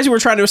 and the guys who were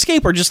trying to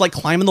escape are just like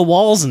climbing the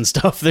walls and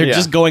stuff. They're Yeah.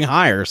 just going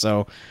higher.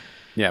 So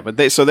Yeah, but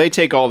they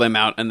take all them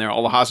out, and they're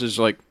all the hostages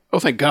are like, oh,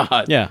 thank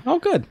God. yeah, oh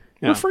good,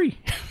 Yeah. we're free.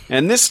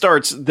 And this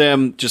starts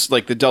them just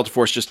like the Delta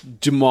Force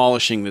just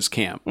demolishing this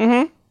camp.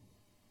 Mm-hmm.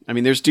 I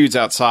mean, there's dudes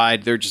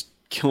outside. They're just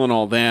killing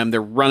all them.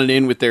 They're running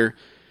in with their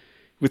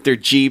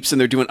Jeeps, and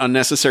they're doing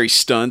unnecessary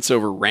stunts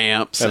over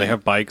ramps. And they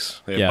have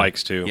bikes. They have Yeah.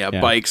 bikes too. yeah,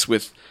 Yeah. bikes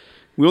with,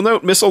 we'll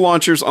note, missile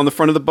launchers on the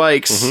front of the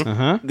bikes.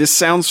 Uh-huh. This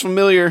sounds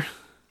familiar.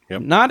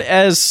 Not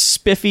as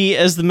spiffy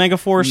as the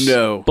Megaforce,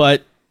 No.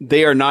 but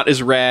They are not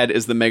as rad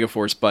as the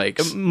Megaforce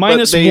bikes.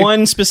 minus But they-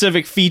 one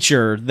specific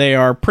feature, they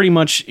are pretty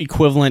much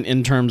equivalent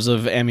in terms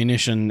of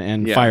ammunition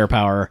and Yeah.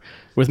 firepower,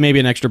 with maybe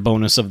an extra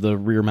bonus of the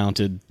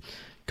rear-mounted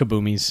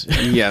kaboomies.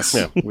 Yes,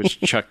 which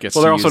Chuck gets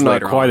Well, to they're use also not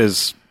later quite on.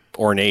 as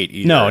ornate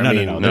either. No, I no,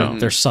 mean, no, no.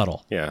 They're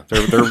subtle. Yeah,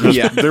 they're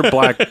Yeah. they're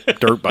black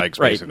dirt bikes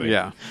Right. basically.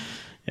 Yeah.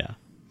 Yeah.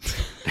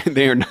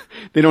 They are.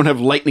 They don't have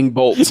lightning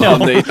bolts on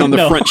the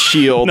no. front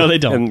shield. No, they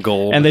don't. And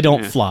gold. And they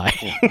don't fly.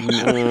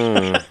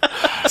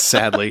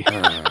 Sadly,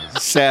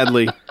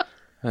 sadly.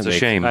 It's a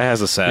shame. I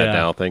has a sad Yeah.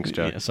 now. Thanks,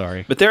 Chuck. Yeah,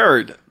 sorry. But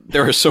there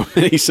are so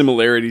many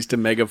similarities to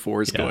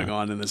Megaforce going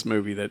on in this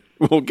movie that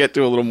we'll get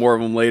to a little more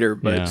of them later.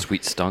 But Yeah.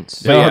 Sweet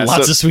stunts. But yeah,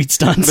 lots so- of sweet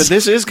stunts. but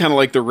this is kind of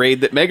like the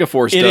raid that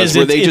Megaforce it does, is.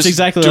 where It's, they it's just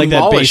exactly like that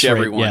demolish base raid.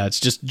 everyone. Yeah, it's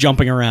just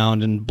jumping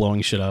around and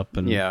blowing shit up.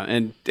 And Yeah,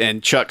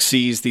 and Chuck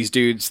sees these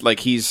dudes like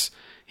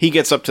he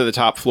gets up to the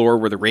top floor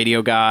where the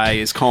radio guy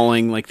is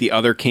calling like the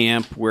other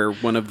camp where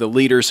one of the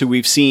leaders who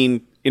we've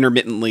seen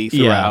intermittently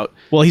throughout.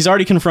 Well, he's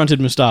already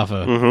confronted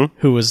Mustafa,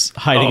 who was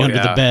hiding Oh, under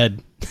yeah. the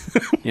bed.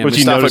 Yeah, Which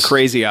he Mustafa noticed-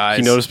 Crazy Eyes.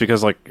 He noticed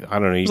because, like, I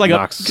don't know, he like a-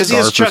 knocks 'cause he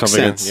has scarf or Chuck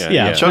something. sense.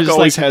 Yeah, Chuck it was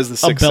always like has the a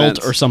sixth belt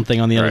sense. or something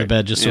on the end of the Right.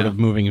 bed, just sort Yeah. of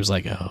moving. He was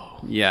like, "Oh,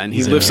 Yeah, and he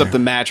He's lifts in up the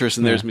mattress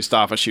and there's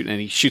Mustafa shooting,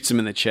 and he shoots him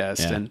in the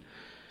chest. Yeah. And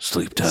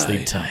Sleep tight.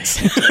 sleep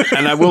tight."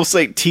 and I will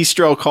say, T.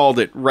 Strel called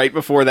it right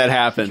before that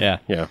happened. Yeah,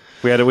 Yeah,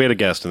 we had a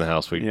guest in the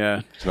house.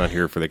 Yeah. He's not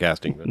here for the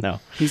casting. But no,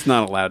 He's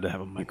not allowed to have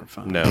a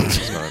microphone. no,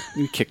 he's not.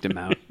 We kicked him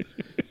out.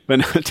 But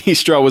T.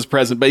 Strel was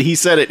present, but he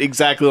said it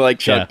exactly like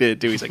Chuck Yeah.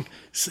 did too. He's like,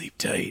 sleep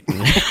tight.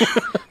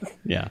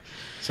 yeah.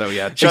 So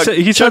yeah, He Chuck, said,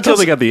 he said Chuck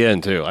something has- at the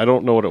end too. I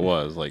don't know what it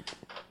was. Like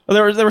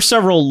Well, there were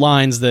several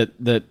lines that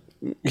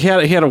he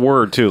had a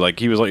word too.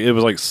 Like it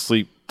was like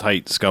sleep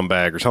tight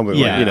scumbag or something.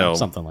 yeah, like, you know,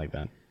 something like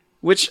that.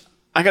 which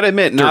I gotta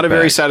admit, not a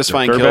very Dirtbag.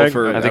 satisfying Dirtbag? kill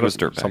for. I think it was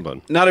dirtbag.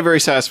 something. Not a very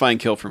satisfying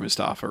kill for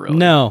Mustafa, really.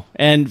 No,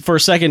 and for a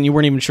second you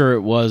weren't even sure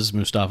it was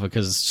Mustafa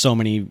because so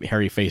many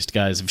hairy-faced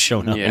guys have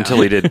shown up. Yeah.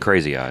 Until he did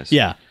Crazy Eyes.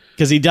 Yeah,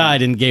 because he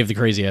died and gave the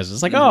crazy eyes.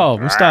 It's like, oh,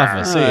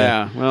 Mustafa, see ya.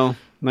 Yeah, well,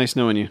 nice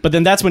knowing you. But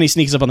then that's when he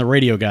sneaks up on the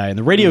radio guy, and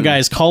the radio guy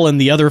is calling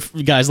the other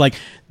guys like,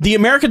 "The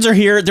Americans are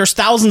here. There's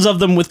thousands of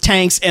them with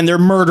tanks, and they're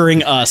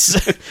murdering us."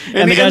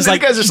 and the guy's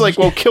like, just like,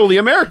 well, kill the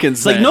Americans.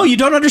 "It's like, then. no, you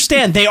don't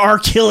understand. They are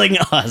killing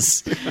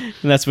us."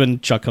 And that's when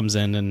Chuck comes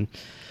in and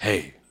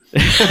Hey,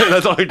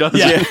 that's all he does.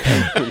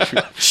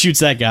 shoots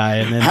that guy,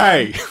 and then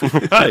Hey,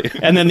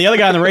 and then the other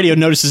guy on the radio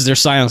notices their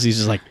silence. He's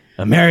just like,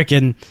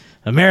 "American,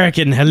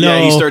 American, hello.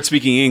 Yeah, he starts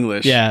speaking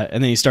English. Yeah,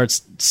 and then he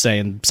starts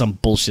saying some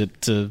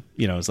bullshit to,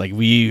 it's like,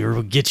 we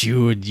will get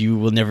you and you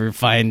will never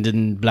find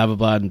and blah, blah,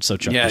 blah. And so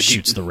Chuck just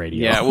shoots the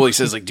radio. Yeah, well, he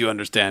says, like, do you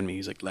understand me?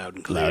 He's like, loud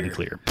and clear. Loud and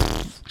clear.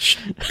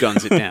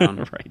 Guns it down.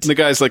 Right. And the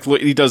guy's like,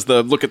 he does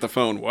the look at the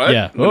phone. What?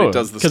 Yeah. And it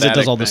does the because it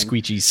does all the thing.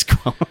 squeegee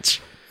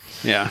squelch.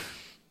 Yeah.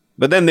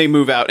 But then they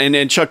move out,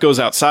 and Chuck goes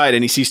outside,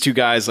 and he sees two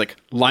guys, like,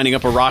 lining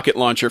up a rocket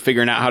launcher,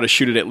 figuring out how to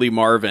shoot it at Lee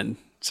Marvin.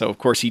 So, of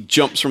course, he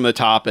jumps from the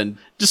top and...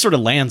 Just sort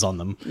of lands on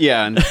them.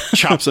 Yeah, and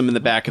chops him in the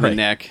back of the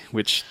neck,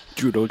 which,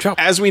 Judo chop.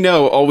 as we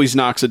know, always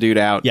knocks a dude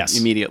out Yes.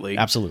 immediately.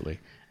 Absolutely.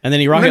 And then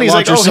he And rocket then he's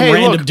like, launches oh, some hey,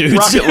 random look, dudes.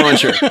 rocket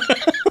launcher.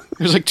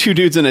 There's like two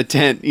dudes in a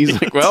tent. He's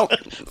like, well,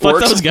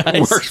 those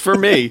guys. Works for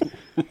me.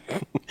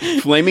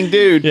 Flaming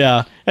dude.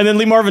 Yeah. And then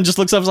Lee Marvin just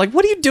looks up and is like,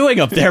 what are you doing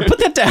up there? Put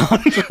that down.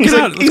 He's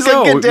like,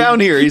 go. get down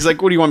here. He's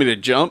like, what do you want me to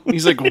jump?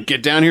 He's like, well,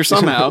 get down here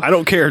somehow. I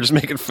don't care. Just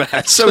make it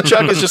fast. So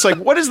Chuck is just like,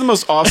 what is the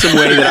most awesome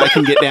way that I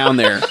can get down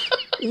there?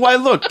 Why,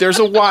 look, there's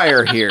a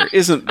wire here,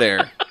 isn't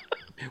there?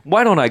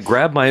 Why don't I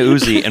grab my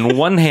Uzi and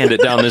one-hand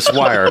it down this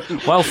wire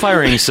while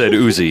firing said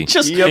Uzi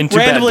Just into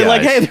randomly bad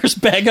like, guys? hey, there's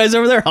bad guys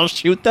over there. I'll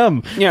shoot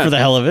them Yeah. for the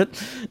hell of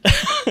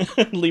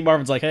it. Lee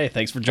Marvin's like, hey,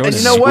 thanks for joining And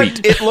us. you know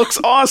what? It looks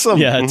awesome.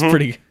 Yeah, it's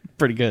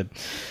pretty good.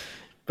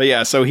 But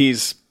yeah, so he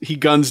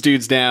guns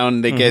dudes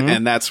down. They get,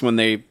 and that's when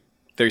they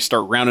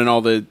start rounding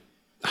all the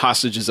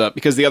hostages up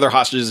because the other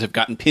hostages have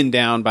gotten pinned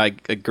down by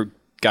a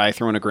guy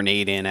throwing a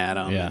grenade in at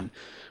them. Yeah. And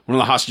one of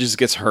the hostages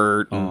gets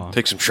hurt. and-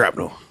 Take some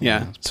shrapnel.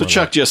 yeah. So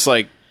Chuck just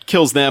like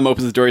kills them,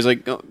 opens the door. He's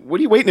like, oh, "What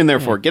are you waiting in there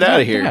for? Get out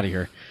of here!" Get out of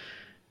here.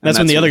 That's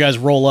when the other guys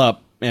roll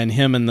up, and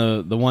him and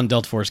the one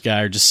Delta Force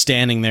guy are just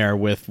standing there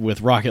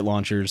with rocket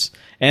launchers.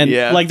 And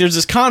Yeah. like, there's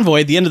this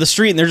convoy at the end of the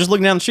street, and they're just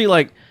looking down the street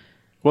like,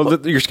 Well,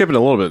 you're skipping a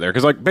little bit there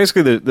because, like,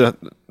 basically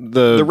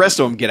The rest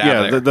of them get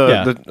out of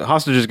there. the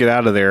hostages get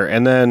out of there,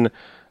 and then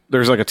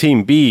there's like a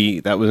team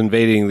B that was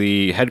invading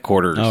the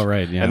headquarters. Oh,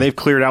 right, yeah. And they've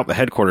cleared out the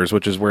headquarters,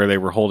 which is where they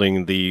were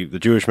holding the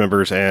Jewish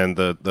members and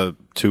the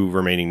two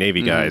remaining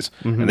Navy guys,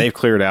 and they've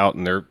cleared out,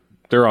 and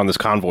they're on this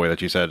convoy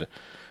that you said.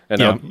 And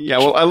Yeah. Yeah,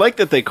 well, I like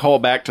that they call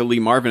back to Lee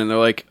Marvin and they're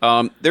like,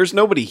 there's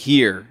nobody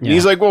here. And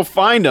he's like, well,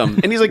 find them.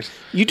 And he's like,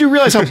 you do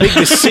realize how big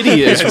this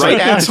city is, right,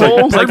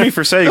 asshole? Pardon me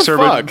for saying, sir,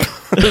 but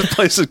fuck? this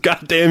place is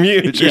goddamn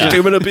huge. Yeah. There's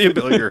too many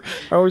people here.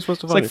 How are we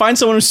supposed to it's find like, find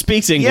someone who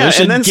speaks English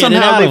Yeah, and then get it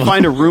somehow out they of 'em.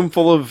 find a room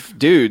full of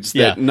dudes that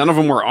Yeah. none of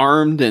them were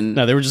armed. And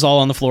No, they were just all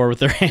on the floor with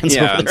their hands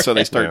yeah, over and their so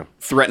they head. start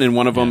threatening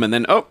one of them. And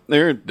then,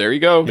 there you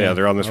go. Yeah,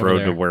 they're on this Over road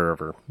there. to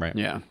wherever. Right.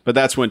 Yeah, but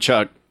that's when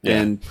Chuck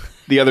and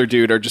the other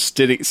dude are just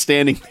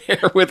standing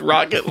there with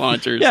rocket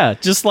launchers. Yeah,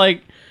 just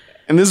like,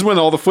 And this is when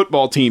all the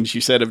football teams,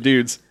 you said, of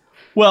dudes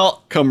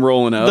well, come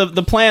rolling up.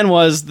 the plan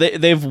was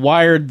they've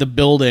wired the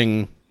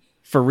building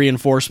for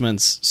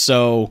reinforcements.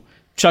 So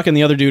Chuck and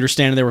the other dude are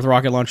standing there with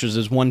rocket launchers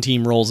as one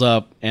team rolls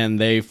up and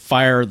they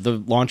fire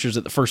the launchers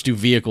at the first two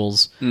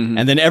vehicles.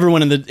 And then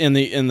everyone in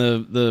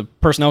the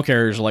personnel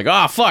carriers are like,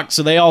 "Ah, fuck."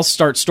 So they all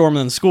start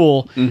storming the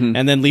school,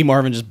 and then Lee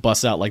Marvin just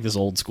busts out like this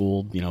old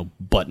school,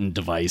 button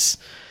device.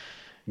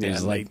 And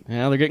he's like,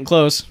 "Yeah, they're getting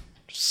close.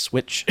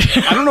 Switch."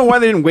 I don't know why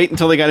they didn't wait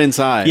until they got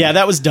inside. Yeah,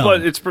 that was dumb.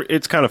 But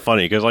it's kind of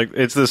funny because, like,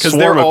 it's this 'Cause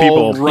swarm they're of people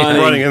all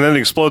running. and then it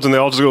explodes and they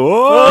all just go,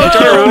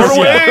 "Oh, run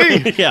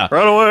away!" yeah.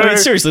 Run away. I mean,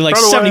 seriously, like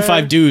Run away.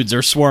 75 dudes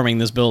are swarming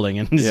this building,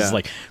 and it's just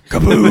like, they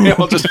kaboom!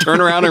 all just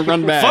turn around and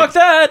run back. Fuck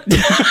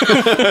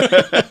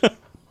that!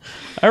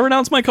 I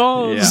renounce my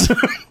cause. Yeah.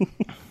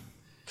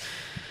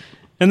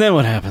 And then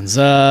what happens?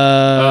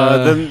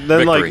 Then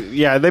Victory.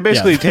 they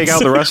basically Yeah. take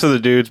out the rest of the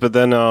dudes, but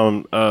then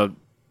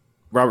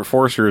Robert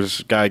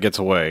Forster's guy gets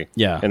away,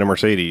 Yeah. in a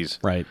Mercedes,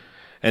 Right.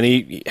 and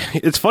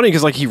it's funny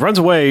because, like, he runs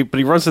away, but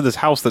he runs to this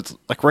house that's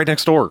like right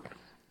next door.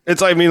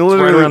 It's, I mean,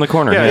 literally around the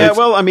corner. Yeah, Yeah, it's-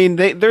 well, I mean,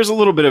 there's a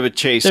little bit of a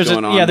chase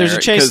going on. there's there,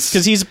 a chase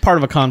because he's part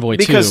of a convoy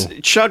because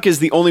too. Chuck is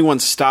the only one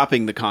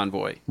stopping the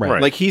convoy.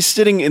 Right. Like he's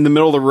sitting in the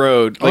middle of the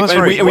road. Like, that's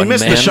and right. we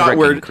missed the One-man shot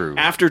where wrecking crew.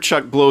 after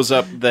Chuck blows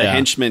up the Yeah.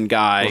 henchman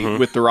guy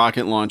with the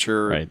rocket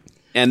launcher, Right.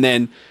 and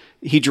then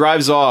he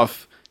drives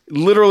off,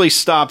 literally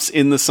stops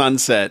in the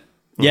sunset,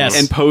 Yes.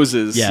 and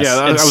poses. Yes. Yeah,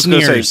 I and was going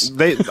to sneers.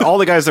 say all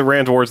the guys that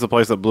ran towards the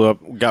place that blew up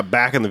got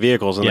back in the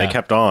vehicles and Yeah. they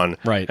kept on.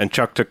 Right. And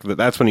Chuck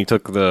that's when he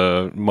took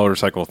the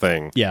motorcycle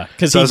thing. Yeah,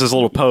 'cause does he- his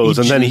little pose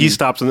he- and then he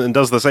stops and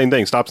does the same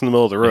thing. Stops in the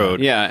middle of the road.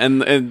 Yeah,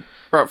 and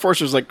Robert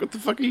Forster's like, "What the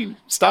fuck are you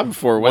stopping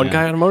for?" One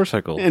guy on a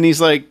motorcycle. and he's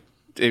like,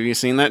 "Have you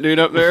seen that dude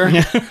up there?"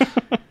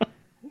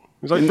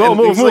 He's like, And "Go,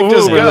 move, he's move, like,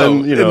 just move." go.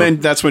 And then, And then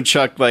that's when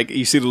Chuck, like,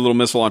 you see the little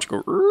missile launch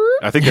go.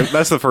 I think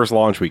that's the first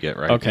launch we get,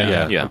 right? Okay.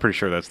 Yeah. I'm pretty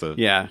sure that's the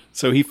Yeah.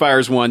 So he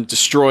fires one,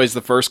 destroys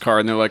the first car,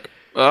 and they're like,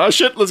 "Oh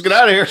shit, let's get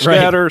out of here!"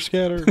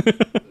 scatter.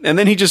 And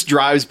then he just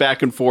drives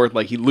back and forth,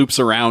 like he loops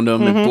around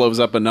them and blows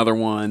up another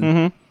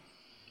one.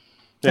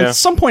 Yeah. At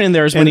some point in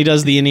there is when he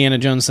does the Indiana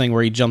Jones thing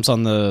where he jumps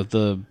on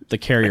the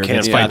carrier. Can't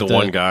that's find got the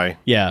one guy.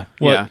 Yeah.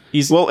 Yeah.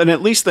 He's Well, and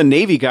at least the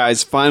Navy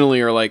guys finally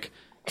are like,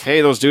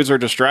 "Hey, those dudes are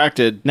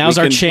distracted. Now's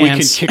We our can-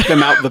 chance." We can kick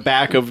them out the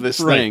back of this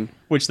Right. thing."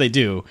 which they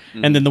do,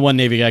 and then the one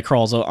Navy guy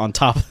crawls on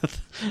top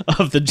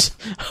of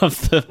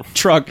the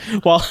truck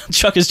while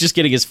Chuck is just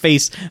getting his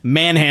face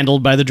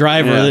manhandled by the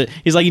driver. Yeah.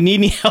 He's like, "You need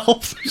any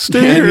help?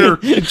 Stay here."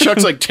 And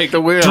Chuck's like, "Take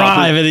the wheel."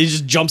 Drive," and he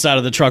just jumps out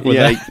of the truck with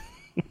Yeah, that.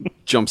 he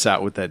jumps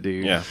out with that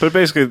dude. Yeah, but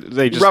basically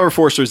they just Robert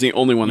Forster's the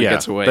only one that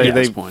gets away. They at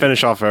this point.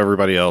 finish off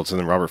everybody else, and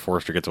then Robert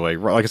Forster gets away.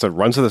 Like I said,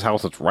 runs to this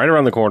house that's right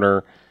around the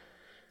corner.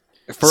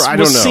 I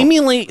don't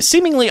know.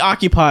 Seemingly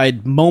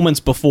occupied moments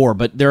before,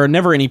 but there are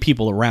never any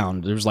people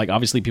around. There's like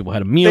obviously people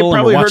had a meal. They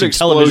probably and were heard watching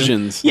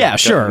television. explosions. Yeah,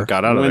 sure.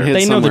 Got out of When there. hit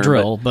They know the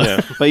somewhere,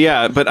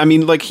 drill, but I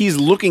mean, like he's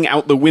looking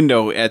out the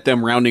window at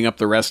them rounding up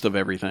the rest of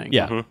everything.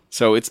 yeah,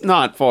 So it's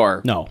not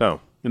far. no. No,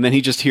 And then he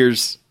just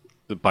hears.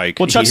 the bike.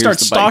 Well, Chuck hears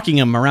starts the bike. stalking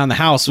him around the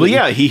house. Well,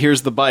 yeah, he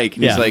hears the bike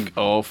and Yeah. he's like,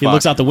 "Oh, fuck." He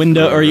looks out the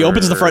window, or he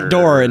opens the front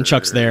door, and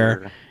Chuck's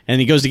there. And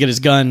he goes to get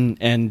his gun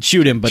and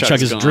shoot him, but Chuck's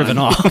Chuck is gone. driven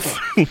off.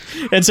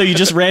 And so you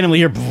just randomly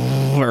hear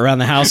around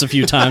the house a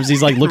few times.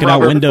 He's like looking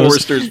Robert out windows.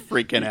 Forster's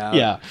freaking out.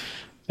 Yeah.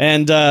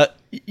 And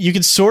you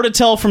can sort of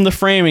tell from the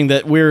framing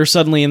that we're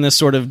suddenly in this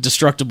sort of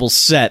destructible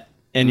set.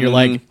 And you're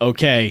like,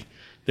 okay,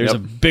 there's Yep. a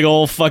big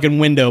old fucking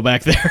window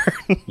back there.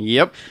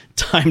 Yep.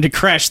 Time to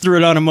crash through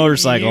it on a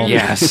motorcycle.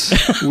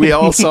 Yes. We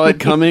all saw it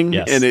coming,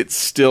 Yes. and it's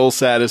still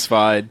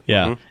satisfied.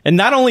 Yeah. And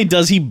not only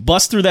does he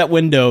bust through that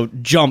window,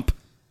 jump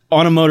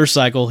on a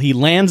motorcycle, he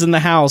lands in the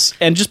house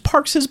and just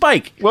parks his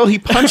bike. Well, he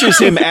punches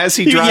him as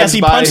he drives yes,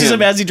 he by punches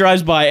him as he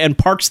drives by and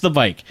parks the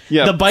bike.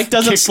 Yeah. The bike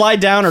doesn't Kick- slide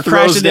down or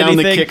crash throws into down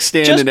the anything.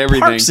 kickstand just and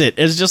everything. parks it.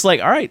 It's just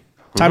like, all right,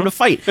 time to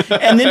fight.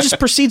 And then just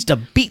proceeds to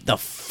beat the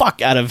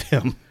fuck out of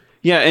him.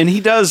 Yeah, and he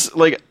does,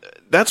 like,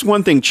 that's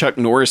one thing Chuck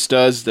Norris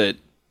does that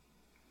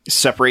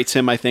separates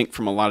him, I think,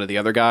 from a lot of the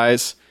other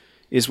guys,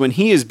 is when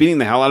he is beating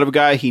the hell out of a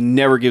guy, he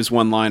never gives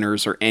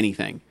one-liners or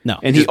anything. No.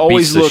 And he Just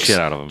always beats the looks shit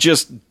out of him.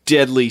 just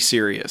deadly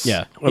serious.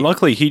 Yeah. Well,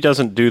 luckily he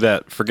doesn't do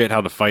that. Forget how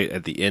to fight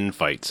at the end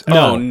fights.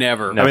 No,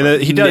 never. I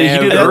mean, he does. He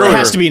did it Never. That earlier.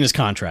 has to be in his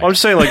contract. I'm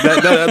just saying, like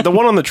that. The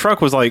one on the truck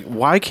was like,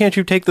 why can't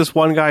you take this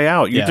one guy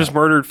out? You Yeah. just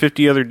murdered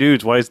 50 other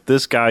dudes. Why is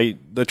this guy,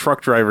 the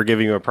truck driver,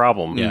 giving you a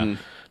problem? Yeah.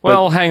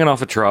 Well, hanging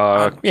off a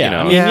truck. Yeah, You know.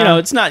 I mean, you know,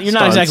 it's not. You're not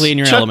Stunts. exactly in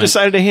your Chuck element.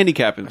 decided to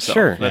handicap himself.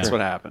 Sure. That's Yeah.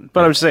 what happened.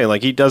 But I'm just saying,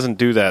 like, he doesn't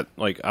do that.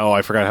 Like, oh,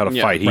 I forgot how to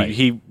Yeah, fight. right.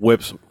 He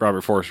whips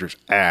Robert Forster's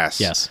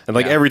ass. Yes. And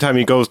like Yeah. every time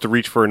he goes to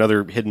reach for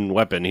another hidden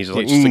weapon, he's just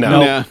like, just like,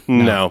 no, nah.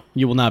 no.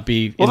 You will not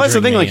be. Well, that's the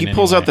injuring thing. me Like, he in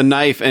pulls any out way. the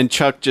knife, and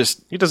Chuck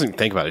just... He doesn't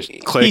think about it.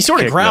 Just click, He sort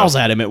of kick, growls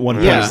no. at him at one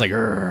point. Yeah. He's like,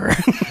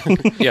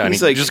 "Grr." Yeah, and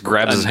He's he like, just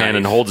grabs a his hand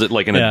and knife. holds it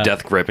like in Yeah. a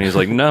death grip, and he's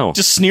like, "No,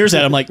 just sneers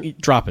at him like,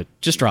 "Drop it,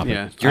 just drop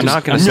Yeah. it. you're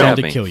not going I'm to going stab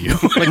to me." kill you."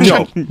 Like,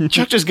 no.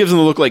 Chuck just gives him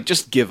the look like,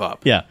 just give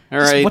up. Yeah. All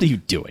Just, right. what are you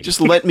doing? Just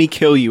let me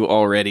kill you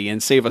already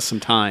and save us some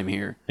time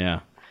here.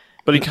 yeah.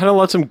 But he kind of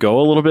lets him go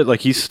a little bit.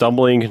 Like he's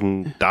stumbling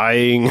and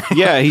dying.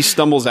 Yeah, he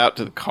stumbles out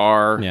to the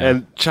car. Yeah.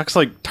 And Chuck's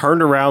like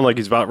turned around like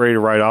he's about ready to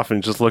ride off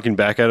and just looking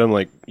back at him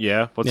like,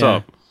 yeah, what's Yeah.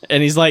 up?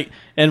 And he's like,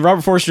 and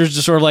Robert Forster's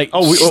just sort of like,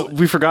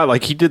 We forgot,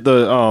 like he did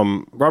the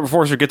Robert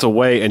Forster gets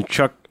away and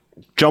Chuck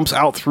jumps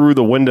out through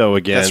the window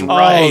again. That's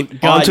right. Oh,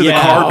 God, Onto the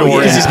yeah. car door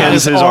Because and he's got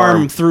uses his his arm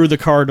arm. through the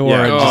car door.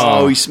 Yeah. And just,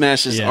 Oh, he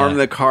smashed his Yeah. arm in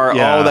the car.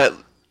 Yeah.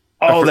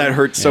 That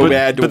hurts so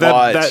bad to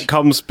watch. That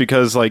comes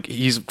because like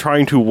he's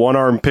trying to one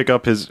arm pick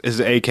up his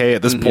AK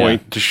at this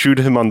point to shoot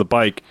him on the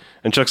bike,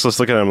 and Chuck's just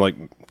looking at him like,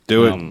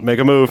 "Do it, make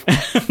a move,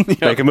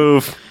 make a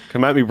move,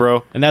 come at me,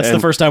 bro." and that's the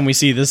first time we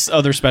see this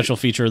other special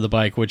feature of the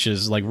bike, which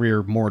is like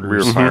rear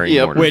mortars. Rear firing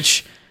Yep. mortars.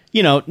 Which,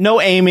 you know,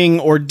 no aiming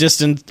or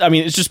distance. I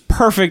mean, it's just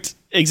perfect.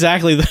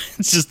 Exactly.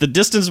 It's just the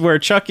distance where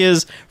Chuck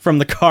is from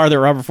the car that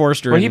Robert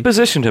Forster. Well, he and-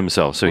 positioned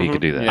himself so he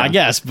could do that. I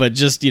guess, but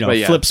just, you know, But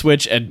yeah. flip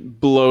switch and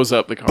blows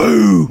up the car.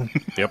 Boom.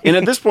 Yep. And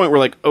at this point, we're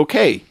like,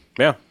 okay,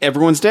 Yeah,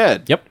 everyone's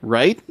dead. Yep.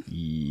 Right?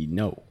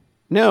 no.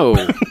 No.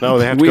 no,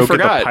 they have to We go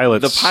forgot. get the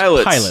pilots. The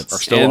pilots Pilots are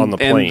still and, on the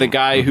plane. And the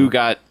guy who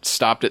got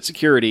stopped at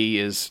security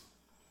is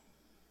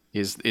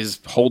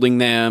holding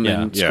them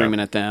Yeah. and Yeah. screaming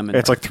at them. And,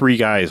 It's like three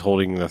guys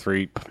holding the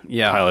three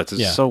Yeah. pilots.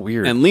 It's Yeah. so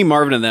weird. and Lee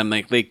Marvin and them,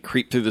 like, they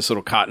creep through this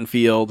little cotton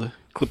field,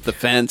 clip the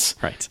fence,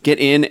 Right. get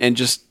in and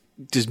just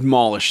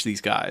demolish these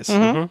guys.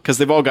 Because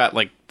they've all got,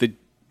 like, the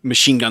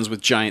machine guns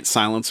with giant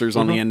silencers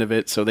on the end of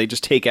it. So they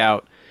just take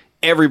out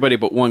everybody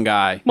but one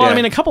guy. Well, Yeah. I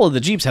mean, a couple of the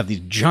Jeeps have these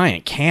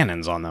giant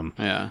cannons on them.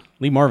 Yeah.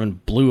 Lee Marvin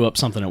blew up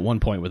something at one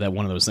point with that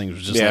one of those things.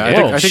 Was just yeah, like,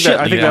 I oh, think shit,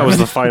 that yeah. was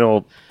the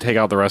final take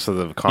out the rest of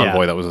the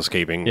convoy Yeah. that was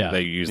escaping. Yeah.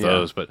 They used Yeah.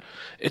 those, but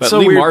it's But so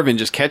Lee weird. Marvin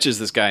just catches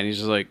this guy and he's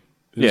just like,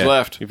 who's Yeah.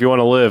 left? If you want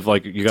to live,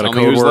 like you got Tell a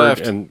me code who's word,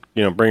 left. and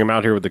bring him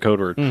out here with the code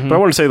word. But I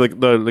want to say, like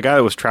the guy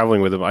that was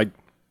traveling with him,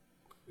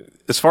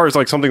 as far as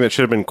like something that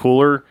should have been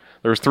cooler,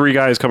 there was three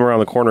guys coming around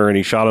the corner and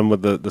he shot him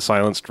with the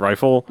silenced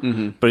rifle,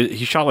 but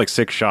he shot like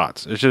 6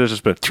 shots. It should have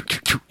just been,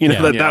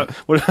 Yeah.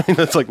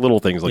 that's like little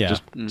things like Yeah,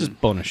 just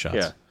bonus shots.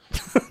 yeah.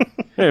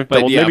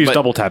 Maybe he's but-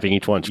 double tapping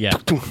each one. Yeah.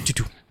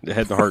 The head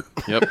and the heart.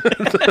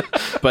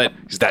 Yep. But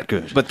He's that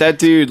good. But that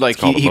dude, like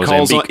called he a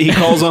calls on Mozambique. he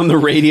calls on the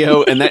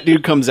radio, and that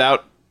dude comes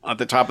out at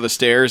the top of the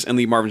stairs, and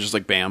Lee Marvin's just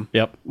like, bam,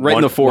 Yep. right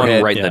in the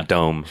forehead. Right in Yeah. the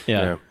dome.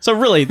 Yeah. Yeah. So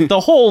really, the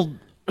whole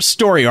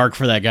story arc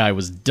for that guy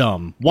was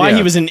dumb. Why Yeah.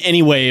 he was in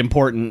any way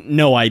important,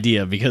 no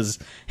idea, because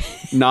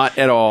Not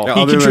at all.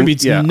 He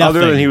contributes nothing.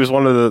 Other than he was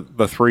one of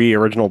the 3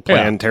 original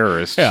planned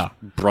terrorists, Yeah.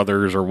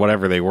 brothers or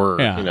whatever they were.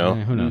 yeah, You know,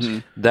 who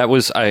knows? That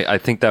was, I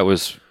think that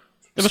was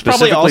It was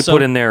probably specifically also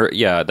put in there.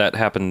 Yeah, that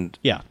happened.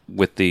 Yeah.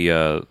 with the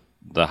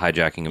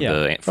hijacking of Yeah.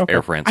 the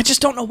Air France. I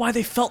just don't know why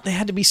they felt they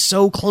had to be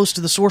so close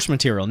to the source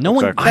material. No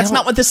one. Exactly. That's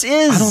not what this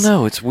is. I don't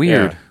know. It's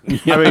weird.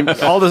 I mean,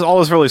 all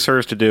this really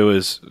serves to do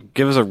is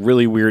give us a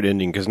really weird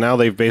ending because now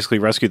they've basically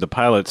rescued the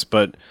pilots,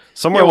 but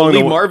somewhere Yeah, well, along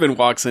Lee the Marvin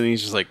walks in and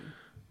he's just like,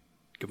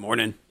 "Good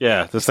morning."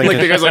 this thing. Like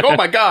the guy's like, "Oh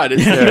my god,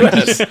 it's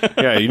the US."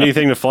 yeah, you need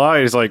anything to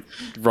fly? He's like,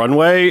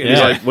 runway, and he's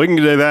Yeah. like, we can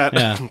do that.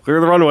 Yeah. Clear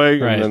the runway,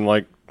 Right. and then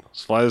like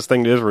fly this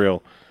thing to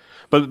Israel.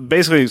 But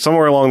basically,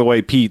 somewhere along the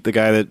way, Pete, the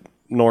guy that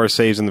Norris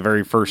saves in the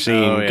very first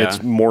scene, Oh, yeah.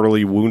 gets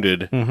mortally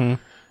wounded. Mm-hmm.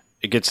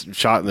 It gets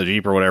shot in the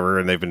Jeep or whatever,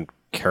 and they've been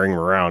carrying him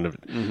around.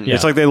 Yeah.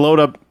 It's like they load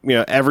up.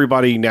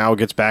 Everybody now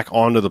gets back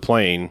onto the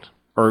plane,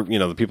 or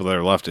the people that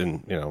are left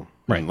in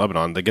in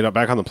Lebanon. They get up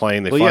back on the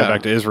plane. They fly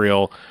back to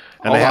Israel,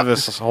 and they have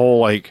this whole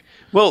like.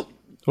 Well,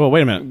 Well,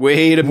 wait a minute.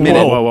 wait a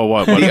minute.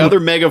 Whoa. The other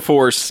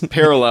Megaforce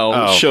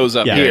parallel shows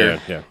up yeah,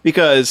 here yeah.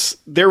 because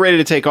they're ready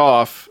to take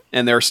off,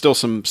 and there are still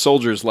some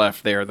soldiers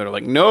left there that are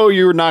like, "No,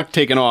 you're not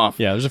taking off."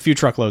 Yeah, there's a few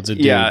truckloads of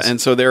dudes. Yeah, and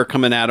so they're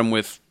coming at him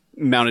with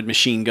mounted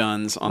machine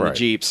guns on the Right.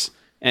 Jeeps,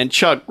 and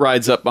Chuck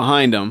rides up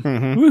behind him.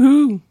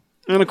 Woohoo!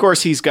 And of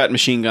course, he's got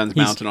machine guns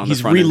mounted on the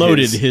he's front. of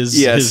reloaded his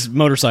yes.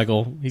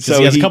 motorcycle because So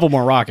he has a he- couple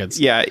more rockets.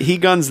 Yeah, he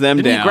guns them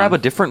Didn't down. he grab a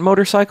different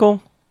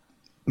motorcycle?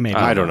 Maybe.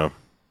 I don't know.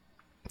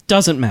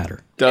 Doesn't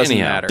matter. Doesn't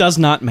Anyhow. matter. Does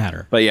not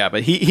matter. But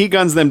he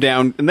guns them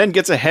down and then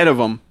gets ahead of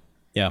them.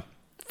 Yeah.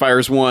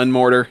 Fires one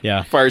mortar.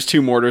 Yeah. Fires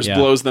 2 mortars. Yeah.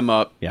 Blows them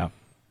up. Yeah.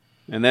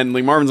 And then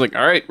Lee Marvin's like,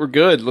 "All right, we're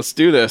good. Let's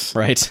do this."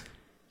 Right.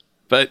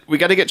 But we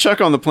got to get Chuck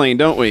on the plane,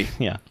 don't we?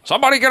 Yeah.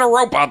 Somebody get a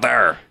rope out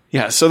there.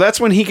 Yeah. So that's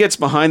when he gets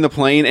behind the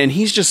plane, and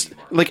he's just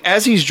like,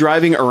 as he's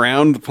driving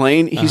around the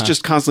plane, he's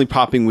just constantly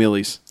popping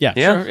wheelies. Yeah.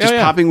 Yeah. Sure. Just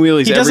popping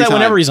wheelies. He does every that time.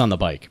 whenever he's on the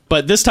bike,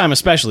 but this time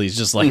especially, he's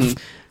just like,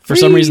 for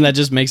some reason, that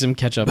just makes him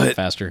catch up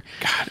faster.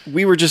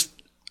 We were just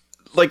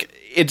like,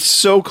 it's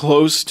so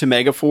close to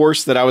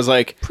Megaforce that I was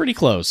like, Pretty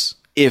close.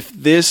 if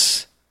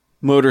this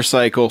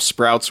motorcycle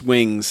sprouts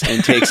wings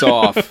and takes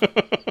off,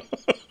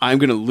 I'm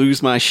gonna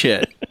lose my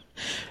shit.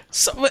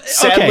 So,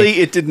 Sadly,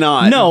 it did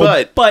not. No,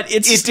 but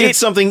it did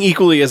something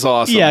equally as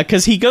awesome. Yeah,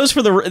 because he goes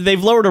for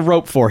they've lowered a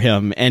rope for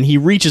him, and he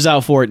reaches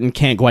out for it and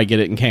can't quite get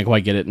it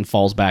and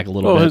falls back a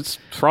little Well, bit. his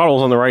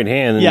throttle's on the right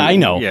hand. And, Yeah, I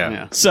know.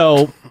 Yeah.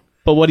 So,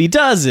 but what he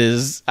does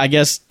is, I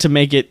guess, to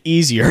make it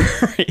easier,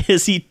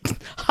 is he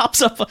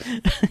hops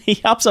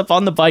up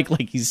on the bike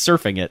like he's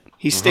surfing it,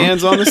 He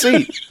stands on the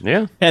seat.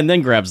 Yeah. and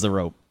then grabs the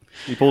rope.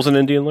 He pulls an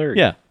Indian Larry.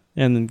 Yeah,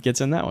 and then gets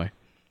in that way.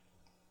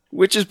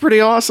 Which is pretty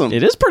awesome.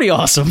 It is pretty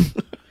awesome.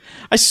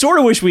 I sort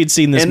of wish we'd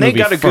seen this And they movie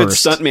got a good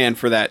first. stuntman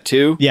for that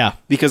too. Yeah.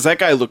 Because that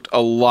guy looked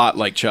a lot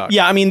like Chuck.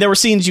 Yeah, I mean, there were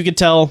scenes you could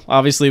tell.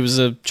 Obviously, it was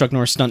a Chuck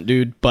Norris stunt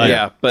dude, but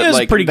Yeah, but it was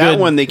like pretty that good.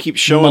 one, they keep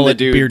showing mullet,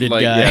 the dude bearded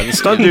like, guy. Yeah, The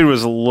stunt dude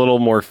was a little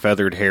more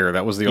feathered hair.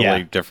 That was the Yeah.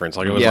 only difference.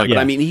 Like it was yeah, like, but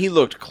I mean, he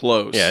looked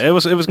close. yeah, it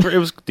was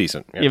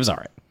decent. Yeah. It was all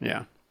right.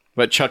 yeah.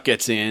 But Chuck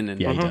gets in,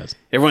 and Yeah, he does.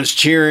 everyone's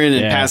cheering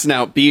and Yeah. passing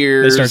out They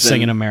beers. start and-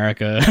 singing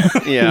America,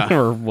 Yeah.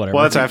 or whatever.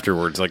 Well, that's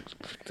afterwards. Like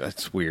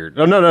that's weird.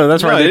 Oh no,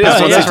 that's right. it They is.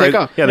 pass out, Yeah, that's they right. take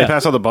off. Yeah, they Yeah.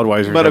 pass out the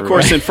Budweisers. But of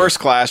course, everywhere. in first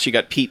class, you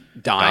got Pete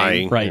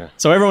dying. Dying. right. Yeah.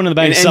 So everyone in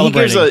the And, back is and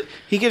celebrating.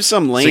 he gives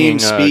some lame Singing,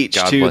 speech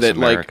God too Bless that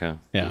America.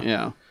 like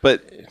yeah.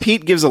 But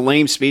Pete gives a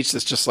lame speech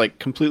that's just like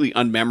completely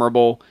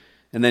unmemorable,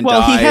 and then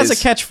Well, dies. he has a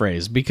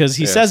catchphase because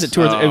he says it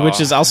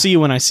which is "I'll see you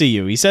when I see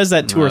you." He says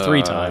that 2 or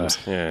 3 times,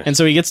 yeah. and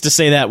so he gets to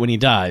say that when he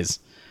dies.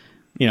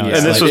 You know, Yeah. it's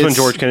And this like- was when it's-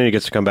 George Kennedy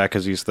gets to come back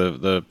because he's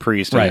the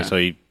priest, Right. and so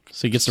he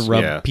so he gets to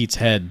rub Yeah. Pete's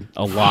head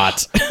a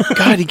lot,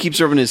 God, he keeps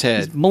rubbing his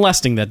head.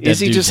 molesting that dead Is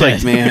he dude's just head.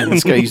 like, man,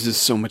 this guy uses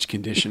so much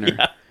conditioner.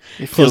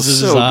 It feels Closes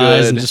so his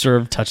eyes good. and just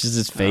sort of touches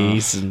his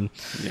face and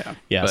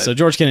yeah. But so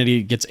George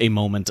Kennedy gets a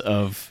moment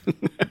of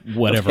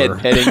whatever.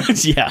 head-petting.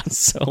 Yeah.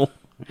 So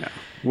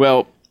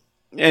Well,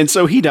 and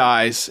so he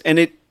dies,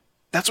 and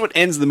that's what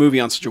ends the movie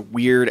on such a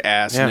weird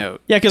ass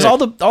note. yeah, because all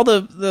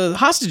the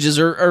hostages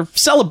are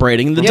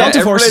celebrating. The Yeah,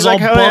 Delta Force is all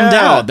everybody's like, bummed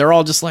 "Hell yeah." out. They're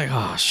all just like,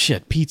 "Oh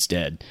shit, Pete's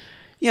dead."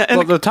 Yeah, and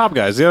well, the top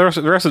guys, the rest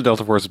of the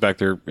Delta Force is back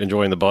there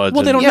enjoying the buds.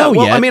 Well, they and- don't yeah, know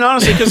well, yet. I mean,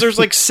 honestly, because there's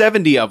like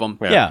 70 of them.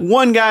 Yeah.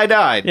 One guy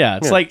died. Yeah,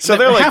 it's like So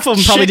they're like, half of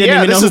them probably "Shit, didn't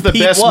even this know is who the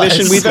Pete best was.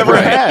 mission we've ever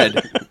Right. had.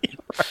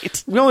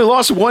 Right. We only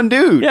lost one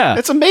dude. Yeah,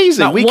 it's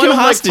amazing. Not We one killed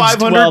like hostage.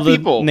 500 well, the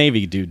people.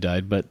 Navy dude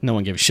died, but no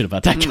one gave a shit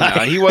about that guy.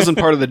 No, he wasn't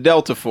part of the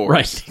Delta Force.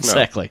 Right,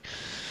 exactly.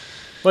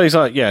 Well, he's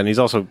not. Yeah, and he's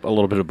also a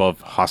little bit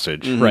above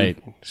hostage. Right.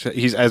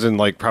 He's as in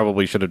like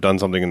probably should have done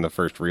something in the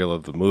first reel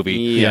of the movie.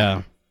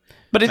 Yeah.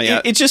 But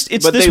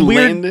it's But this they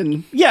weird, land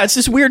and- it's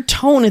this weird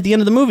tone at the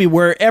end of the movie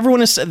where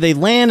they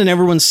land and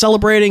everyone's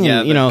celebrating,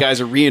 Yeah, and the guys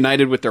are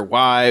reunited with their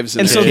wives,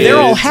 and their so they're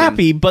all kids,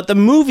 happy. But the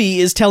movie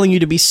is telling you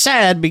to be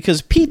sad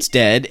because Pete's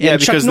dead, Yeah,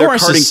 and Chuck because they're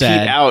Norris carting is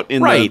sad. Pete out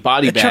in the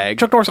body bag.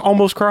 Chuck Norris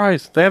almost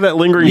cries. They have that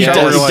lingering Yeah, shot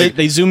where does. like,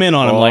 They zoom in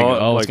on him like,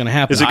 oh, what's going to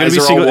happen? Is it going Eyes to be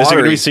are all single? Is it going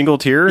to watery. be single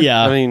tear?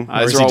 Yeah, I mean, or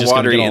eyes is are he all just gonna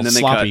watery, get all and then they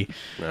sloppy?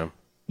 yeah.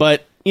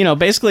 But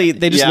basically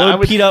they just Yeah, I load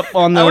would- Pete up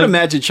on the. I would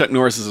imagine Chuck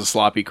Norris is a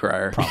sloppy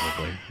crier.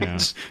 Probably. Yeah.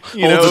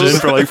 You holds it in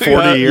for like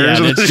 40 years. Yeah,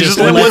 and it's just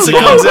And lets once it it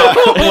go. comes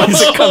out,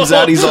 once it comes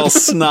out, he's all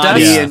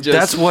snotty That's, and just.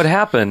 that's what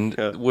happened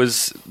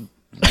was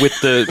with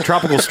the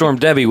tropical storm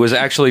Debbie was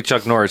actually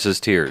Chuck Norris's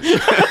tears.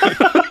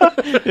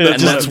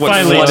 And that's what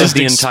finally flooded just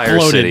the entire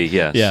exploded. city.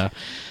 Yes. Yeah.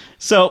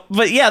 So,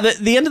 but yeah,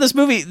 the end of this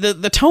movie,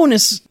 the tone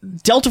is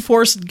Delta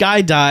Force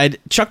guy died.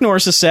 Chuck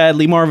Norris is sad.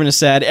 Lee Marvin is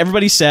sad.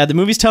 Everybody's sad. The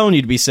movie's telling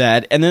you to be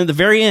sad. And then at the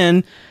very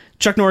end,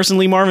 Chuck Norris and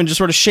Lee Marvin just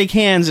sort of shake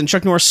hands, and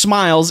Chuck Norris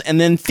smiles, and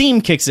then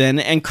theme kicks in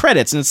and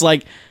credits, and it's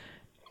like,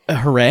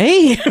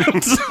 hooray!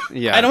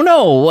 Yeah. I don't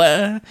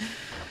know.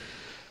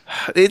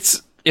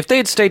 It's If they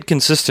had stayed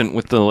consistent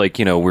with the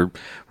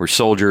we're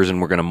soldiers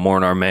and we're going to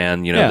mourn our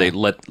man, Yeah. they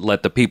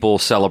let the people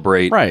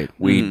celebrate. Right.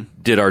 We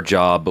did our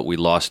job, but we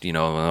lost.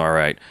 All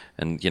right,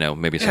 and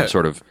maybe some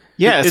sort of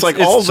it's like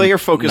it's all some they are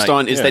focused night-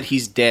 on is yeah. that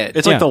he's dead.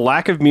 It's Yeah. like the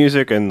lack of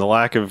music and the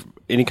lack of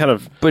any kind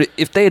of. But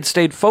if they had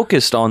stayed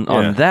focused on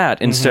Yeah.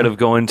 that instead of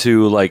going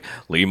to like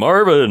Lee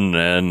Marvin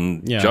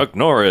and Yeah. Chuck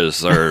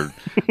Norris, or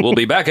we'll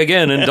be back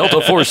again in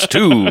Delta Force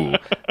 2,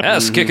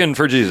 ass kicking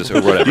for Jesus,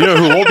 or whatever. You know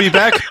who won't be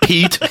back?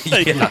 Pete.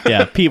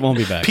 Yeah, Pete won't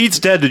be back. Pete's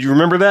dead. Did you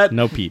remember that?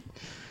 No Pete.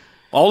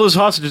 All those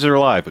hostages are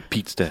alive, but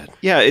Pete's dead.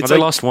 yeah, Well, it's they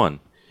like, lost one.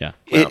 Yeah.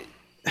 to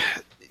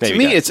Maybe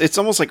me, not. it's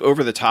almost like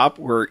over the top,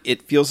 where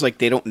it feels like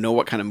they don't know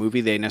what kind of movie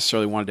they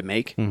necessarily wanted to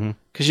make.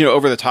 Because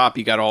over the top,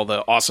 you got all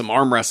the awesome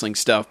arm wrestling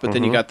stuff, but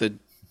then you got the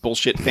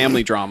bullshit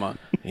family drama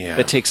Yeah.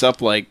 that takes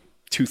up like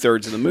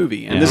 2/3 of the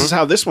movie. And this is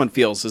how this one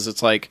feels: is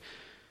it's like,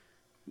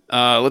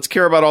 let's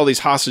care about all these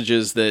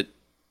hostages that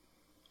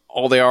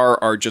all they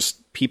are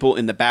just people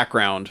in the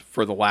background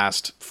for the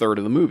last third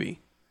of the movie,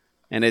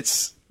 and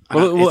it's.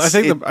 Well, I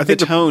think the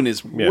tone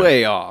is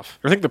way off.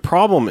 I think the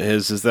problem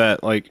is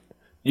that like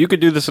you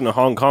could do this in a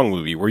Hong Kong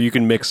movie where you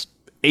can mix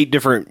 8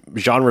 different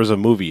genres of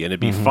movie and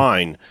it'd be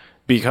fine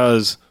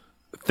because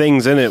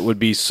things in it would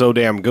be so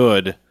damn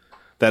good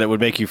that it would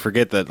make you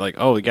forget that like,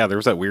 oh yeah,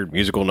 there's that weird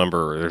musical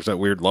number or there's that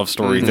weird love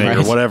story thing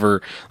or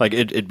whatever. Like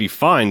it'd be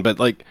fine, but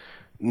like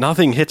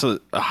nothing hits a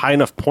high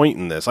enough point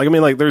in this. Like I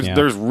mean, like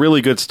there's really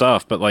good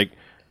stuff, but like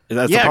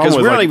that's the Yeah, problem because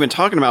with we're like, not even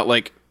talking about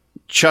like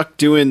Chuck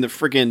doing the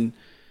friggin'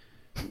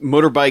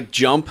 motorbike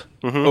jump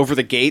over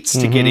the gates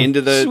to get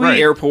into the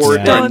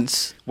airport Yeah.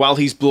 and while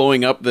he's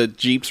blowing up the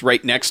Jeeps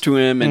right next to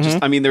him and just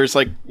I mean there's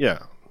like yeah.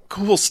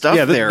 cool stuff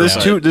Yeah, there. this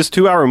but-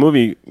 2-hour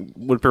movie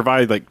would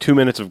provide like 2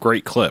 minutes of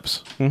great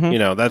clips.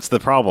 That's the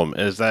problem.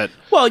 Is that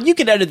Well, you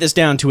could edit this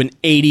down to an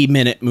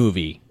 80-minute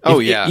movie. Oh,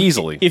 If- yeah.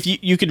 easily? If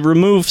you could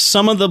remove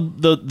some of the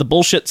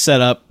bullshit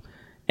setup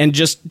and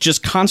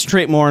just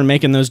concentrate more on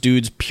making those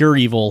dudes pure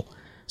evil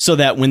so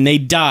that when they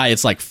die,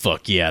 it's like,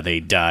 fuck yeah, they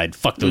died.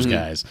 Fuck those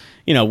guys.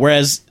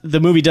 Whereas the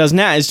movie does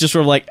now is just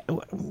sort of like,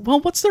 well,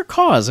 what's their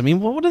cause? I mean,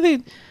 what are they...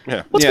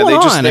 Yeah. What's yeah, going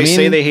they just on? they I mean,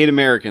 say they hate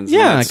Americans. and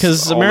yeah, that's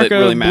because all that America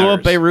really blew up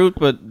matters. Beirut,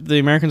 but the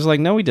Americans are like,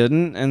 no, we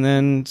didn't. And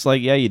then it's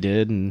like, yeah, you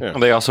did. And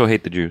They also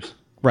hate the Jews.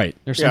 right,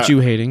 there's some Yeah. Jew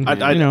hating.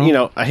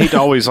 I hate to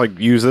always like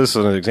use this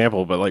as an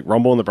example, but like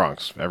Rumble in the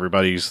Bronx,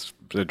 everybody's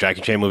the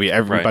Jackie Chan movie,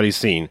 everybody's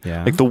seen.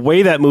 Yeah. Like the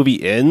way that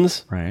movie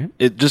ends, Right.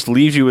 it just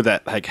leaves you with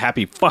that like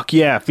happy fuck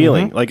yeah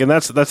feeling. Like, and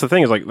that's the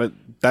thing is like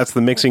that's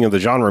the mixing of the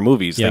genre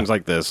movies, Yeah. things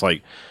like this.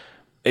 Like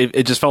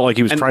it just felt like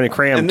he was trying to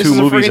cram and this 2 is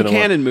a movies friggin' in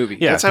canon one. movie.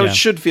 Yeah. That's how Yeah. it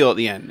should feel at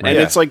the end. And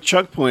Yeah. it's like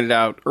Chuck pointed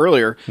out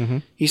earlier.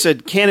 He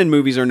said canon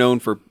movies are known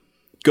for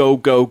go,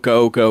 go,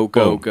 go, go,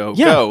 go, go,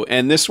 Yeah. go.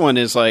 And this one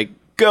is like,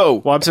 go.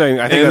 Well, I'm saying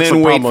I think and that's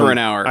then the wait problem. for an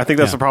hour. I think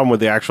that's the problem with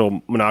the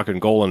actual Monaco and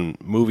Golan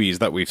movies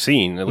that we've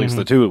seen, at least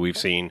the 2 that we've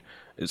seen.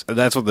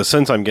 That's what the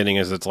sense I'm getting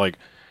is it's like,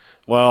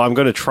 well, I'm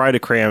going to try to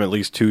cram at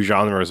least 2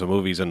 genres of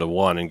movies into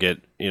one and get,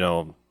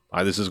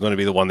 this is going to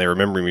be the one they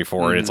remember me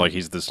for. And it's like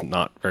he's this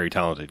not very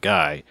talented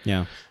guy.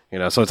 Yeah.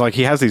 So it's like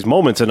he has these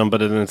moments in him, but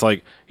then it's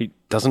like he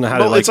doesn't know how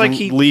to Well, it's like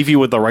he- leave you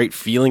with the right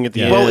feeling at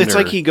the end. Well, it's or-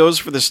 like he goes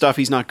for the stuff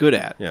he's not good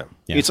at. Yeah.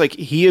 It's like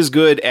he is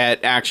good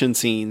at action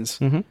scenes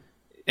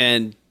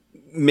and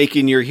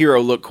making your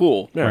hero look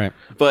cool. Right.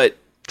 But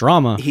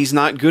Drama. he's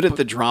not good at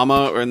the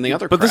drama or in the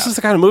other But this is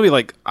the kind of movie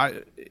like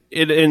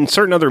in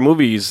certain other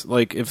movies,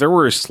 like if there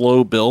were a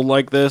slow build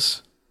like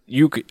this,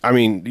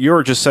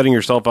 you're just setting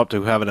yourself up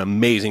to have an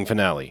amazing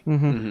finale.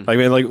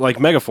 Like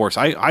Megaforce,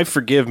 I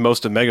forgive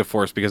most of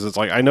Megaforce because it's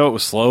like I know it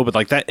was slow, but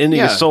like that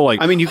ending is so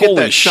like I mean, you get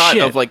holy that shot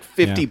shit. of like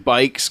 50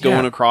 bikes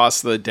going Yeah.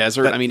 across the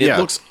desert. That- I mean, it yeah.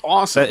 looks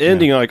awesome. That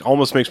ending like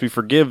almost makes me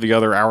forgive the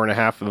other hour and a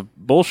half of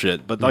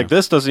bullshit. But like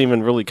this doesn't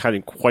even really kind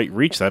of quite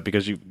reach that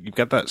because you've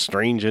got that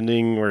strange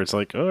ending where it's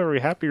like, oh, are we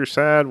happy or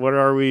sad? What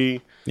are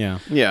we? Yeah.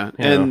 Yeah,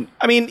 and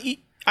I mean,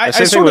 I same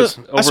thing sort was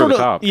of, Over the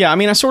Top. Yeah, I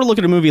mean, I sort of look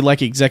at a movie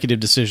like Executive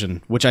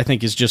Decision, which I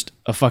think is just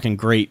a fucking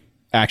great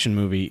action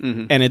movie,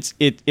 and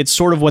it's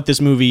sort of what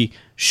this movie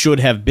should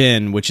have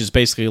been, which is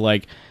basically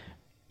like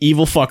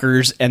evil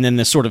fuckers, and then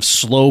this sort of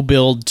slow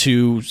build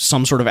to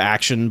some sort of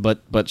action,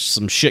 but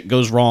some shit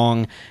goes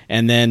wrong,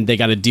 and then they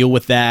got to deal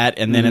with that,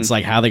 and then it's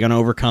like, how are they going to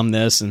overcome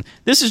this? And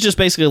this is just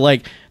basically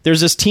like,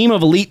 there's this team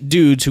of elite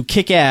dudes who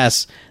kick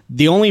ass.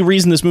 The only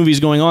reason this movie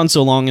is going on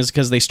so long is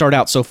because they start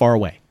out so far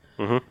away.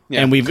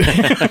 And we've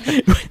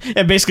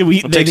and basically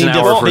they takes an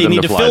hour for them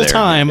need to to fly fill there.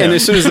 time. And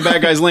as soon as the bad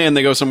guys land,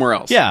 they go somewhere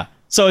else. Yeah.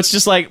 So it's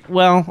just like,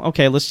 well,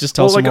 okay, let's just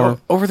tell some more.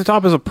 Over the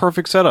Top is a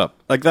perfect setup.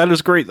 Like that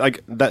is great.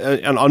 Like that,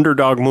 an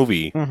underdog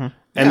movie, and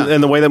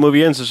the way that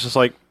movie ends is just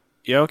like,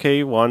 yeah, okay,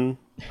 you won.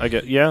 I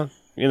get, yeah,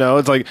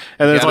 it's like,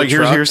 and then it's Got a like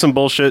truck. here's some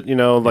bullshit,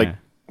 like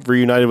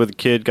reunited with a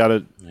kid, got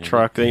a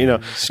truck.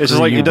 It's just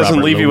like you, it doesn't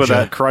Robert leave you with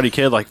Loggia. that Karate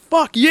Kid. Like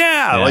fuck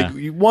yeah, like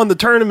you won the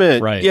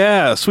tournament, Right.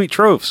 Yeah, sweet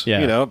trophies.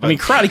 Yeah. But, I mean,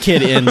 Karate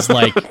Kid ends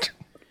like,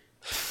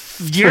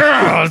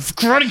 yeah,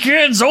 Karate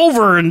Kid's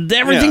over and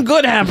everything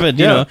good happened.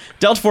 You know,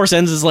 Delta Force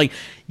ends is like,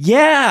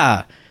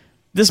 yeah,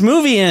 this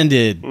movie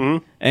ended.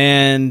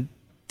 And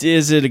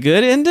is it a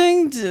good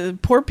ending?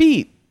 Poor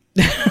Pete.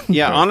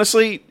 Yeah,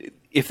 honestly,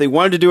 if they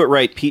wanted to do it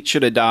right, Pete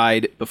should have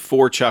died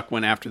before Chuck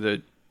went after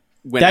the.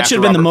 That should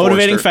have been the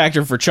motivating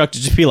factor for Chuck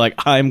to just be like,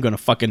 I'm going to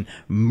fucking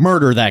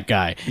murder that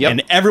guy. Yep.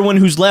 And everyone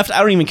who's left, I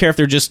don't even care if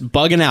they're just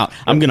bugging out.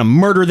 I'm going to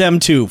murder them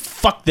too.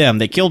 Fuck them.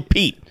 They killed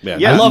Pete.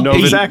 Yeah, I love no,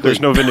 Pete. exactly.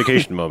 There's no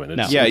vindication moment. It's,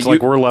 No. Yeah, it's you-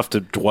 like we're left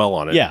to dwell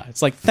on it. Yeah,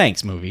 it's like,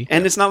 thanks, movie.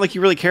 And it's not like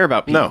you really care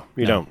about Pete. No,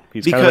 you don't.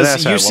 He's kind of an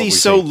Because asshat, you what see we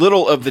so see.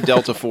 little of the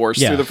Delta Force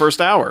Yeah. through the first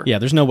hour. Yeah,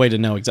 there's no way to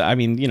know exactly. I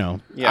mean, Yeah.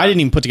 I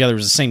didn't even put together it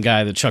was the same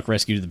guy that Chuck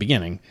rescued at the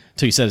beginning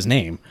until he said his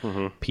name,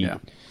 Pete. Yeah.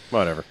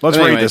 Whatever. Let's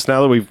But rate anyway. this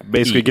now that we've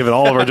basically given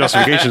all of our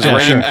justifications.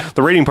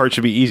 The rating part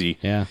should be easy.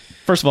 Yeah.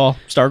 First of all,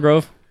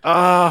 Stargrove.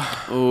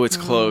 Oh, it's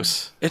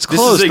close. It's This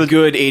close. is a The-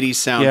 good 80s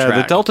soundtrack.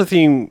 Yeah,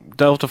 the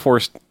Delta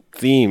Force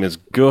theme is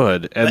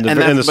good, and the And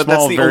that's- the but that's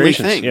small the only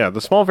variations. thing. Yeah,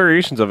 the small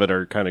variations of it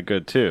are kind of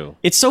good too.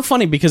 It's so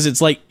funny because it's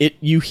like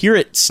you hear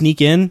it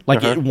sneak in,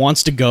 like it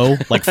wants to go,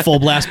 like full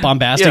blast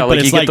bombastic, Yeah, but like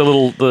it's you like get the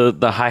little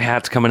the hi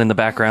hats coming in the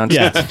background.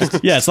 yeah,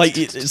 yeah. It's like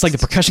the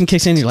percussion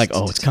kicks in. You're like,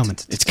 oh, it's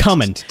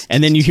coming,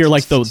 and then you hear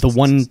like the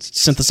one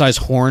synthesized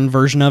horn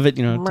version of it.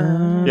 Yeah,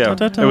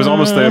 it was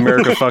almost the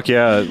America Fuck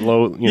Yeah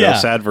low,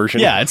 sad version.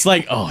 Yeah, it's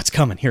like, oh, it's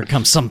coming. Here it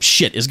comes. Some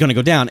shit is going to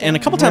go down. And a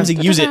couple times they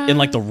use it in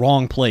like the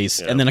wrong place,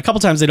 and then a couple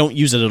times they don't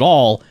use it at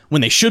all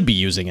when they should be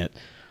using it.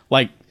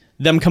 Like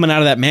them coming out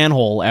of that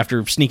manhole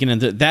after sneaking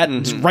into that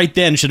right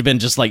then should have been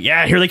just like,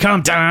 yeah, here they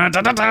come. Da,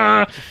 da, da,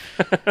 da.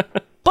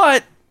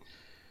 But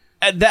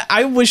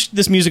I wish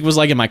this music was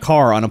like in my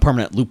car on a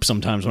permanent loop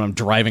sometimes when I'm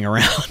driving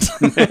around.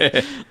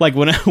 Like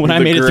when I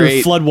made it through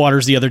great-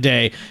 floodwaters the other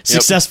day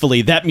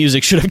successfully, that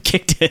music should have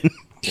kicked in.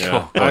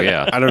 Yeah. Oh,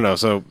 yeah. I don't know.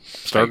 So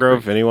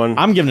Stargrove, anyone?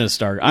 I'm giving it a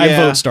star. I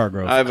Yeah, vote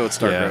Stargrove. I vote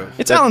Stargrove. Yeah.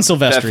 It's Alan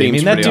Silvestri. I theme's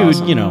mean, that pretty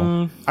dude,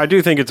 awesome. I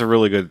do think it's a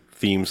really good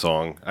theme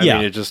song. I Yeah.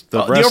 mean, it just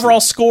the rest-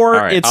 overall score,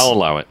 All right, it's I'll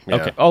allow it.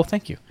 okay. Oh,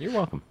 thank you. You're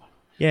welcome.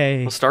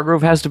 Yay. Well,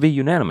 Stargrove has to be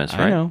unanimous,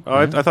 right? I know. Oh,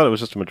 I thought it was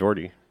just a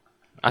majority.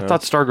 I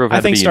thought Stargrove had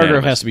I think to be Stargrove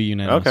unanimous. has to be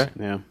unanimous. Okay.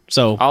 Yeah.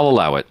 So, I'll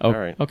allow it. oh,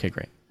 right. okay,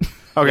 great.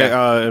 Okay.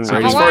 Yeah. And So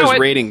ratings- as far Allow as it.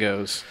 rating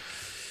goes,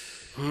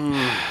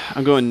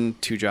 I'm going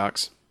 2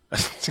 jocks.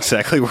 that's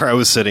exactly where I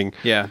was sitting.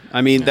 Yeah, I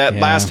mean that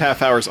Yeah. last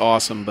half hour is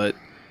awesome, but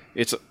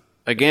it's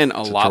again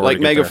a lot chore like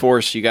to get there.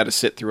 Megaforce. You got to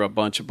sit through a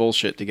bunch of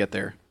bullshit to get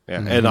there.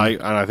 Yeah, and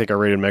I think I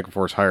rated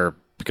Megaforce higher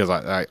because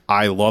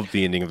I loved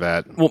the ending of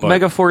that. Well, but-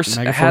 Megaforce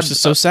had Megaforce is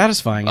so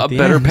satisfying. a at the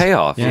better end.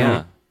 payoff.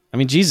 Yeah. I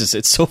mean, Jesus,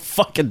 it's so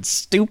fucking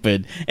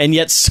stupid and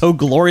yet so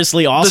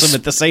gloriously awesome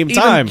at the same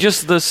Even time.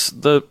 just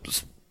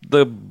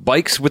the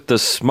bikes with the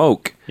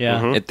smoke.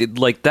 Yeah.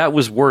 Like that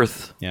was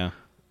worth Yeah.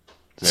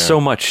 so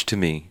much to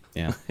me.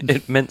 Yeah.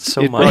 It meant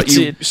so It much. brought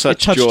you It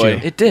such touched joy. you.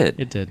 It did.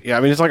 It did. Yeah, I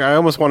mean, it's like I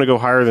almost want to go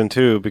higher than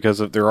 2 because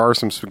there are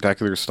some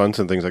spectacular stunts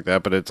and things like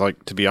that. But it's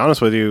like, to be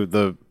honest with you,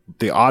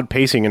 the odd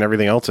pacing and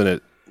everything else in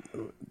it,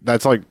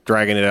 that's like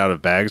dragging it out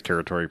of Bags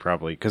territory,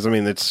 probably. Because I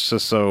mean, it's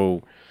just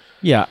so.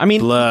 Yeah, I mean,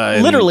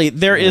 Blood. literally,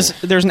 there's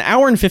an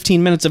hour and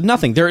 15 minutes of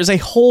nothing. There is a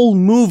whole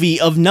movie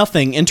of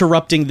nothing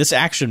interrupting this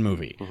action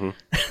movie.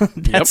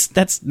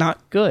 That's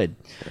not good.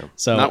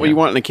 So Not what you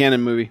want in a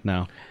canon movie.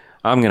 No.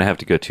 I'm gonna have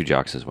to go 2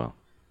 jocks as well.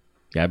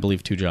 Yeah, I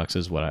believe 2 jocks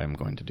is what I'm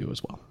going to do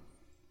as well.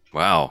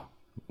 Wow.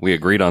 We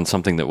agreed on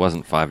something that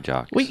wasn't 5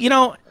 jocks.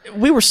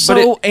 We were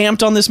so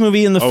amped on this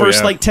movie in the first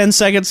yeah. like 10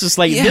 seconds. It's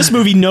like this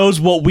movie knows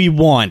what we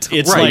want.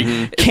 It's Right.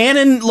 like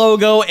cannon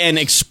logo and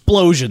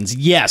explosions.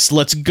 Yes,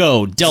 let's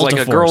go. It's Delta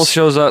like a Force. girl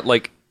shows up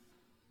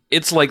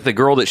it's like the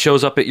girl that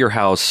shows up at your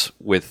house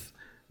with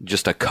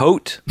just a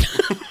coat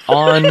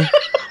on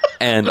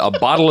and a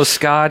bottle of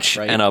scotch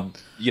and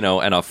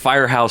a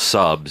Firehouse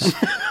subs.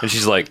 And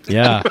she's like,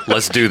 Yeah.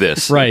 let's do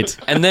this. Right.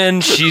 And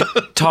then she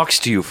talks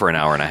to you for an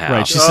hour and a half.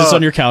 Right, she sits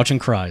on your couch and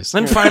cries.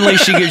 Then finally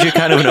she gives you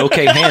kind of an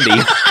okay handy.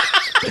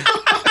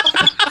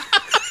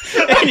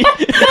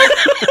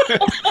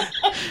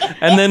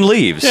 and then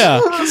leaves. Yeah.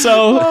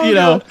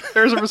 So,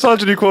 There's a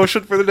misogyny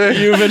quotient for the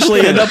day. you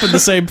eventually end up in the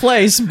same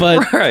place,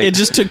 but Right. it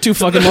just took too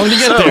fucking long to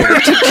get there.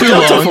 It took too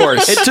long.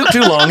 It took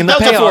too long, and the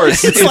Delta payoff.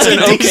 Force. It's It's an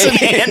like okay. decent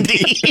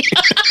handy.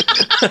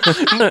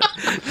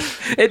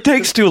 It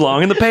takes too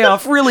long, and the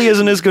payoff really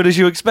isn't as good as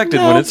you expected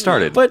when it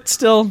started. But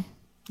still,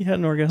 you had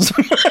an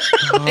orgasm.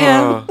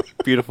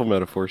 Beautiful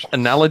metaphors.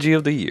 Analogy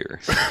of the year.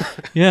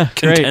 Yeah,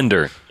 great.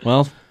 Contender.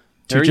 Well,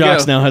 There Two we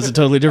Jocks go. now has a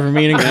totally different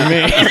meaning for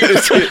me. We're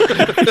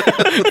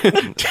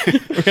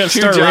gonna Two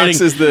start Jocks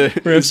rating. is the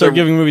We're gonna start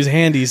giving movies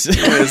handies.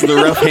 is the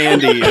rough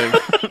handy of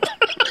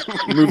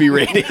movie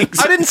ratings.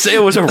 I didn't say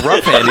it was a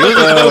rough handy. It was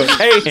an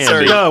okay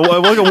handy. Yeah,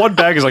 one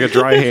bag is like a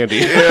dry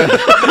handy.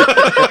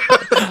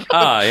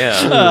 Ah, yeah.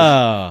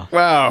 Oh,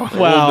 Wow.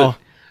 wow.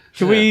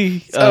 Can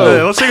we?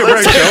 Let's take a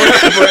break,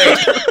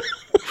 shall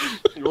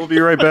we? We'll be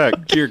right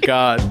back. Dear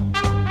God.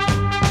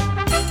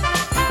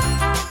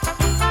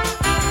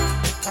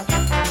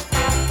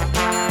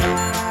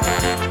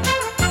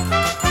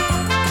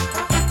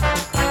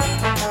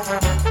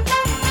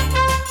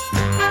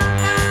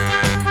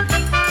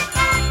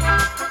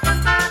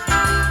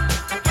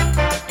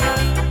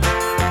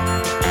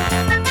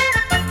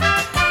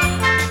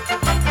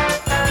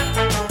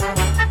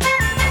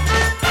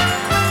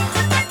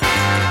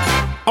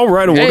 All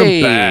right, and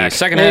welcome back.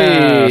 Second half of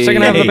the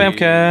Hey.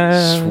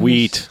 Bamcast.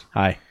 Sweet.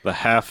 Hi. The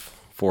half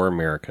for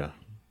America.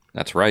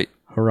 That's right.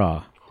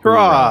 Hurrah.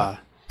 Hurrah.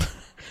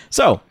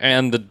 So,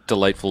 And the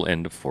delightful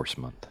end of Force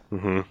Month.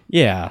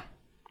 yeah.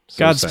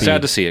 Godspeed.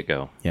 Sad to see it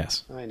go.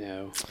 Yes. I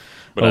know.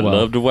 But Oh, I'd well.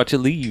 love to watch it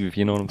leave,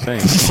 you know what I'm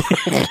saying?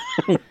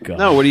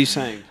 No, what are you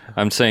saying?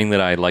 I'm saying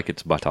that I like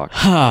its buttock.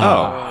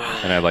 Oh.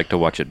 And I like to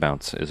watch it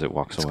bounce as it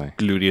walks away.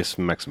 Gluteus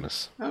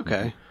Maximus.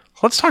 Okay.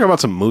 Let's talk about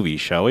some movies,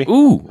 shall we?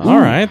 Ooh. All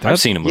right. I've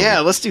seen a movie.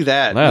 Yeah, let's do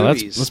that. Yeah,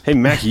 Movies. Hey,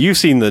 Mac, you've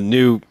seen the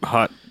new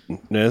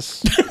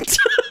hotness,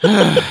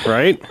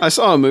 right? I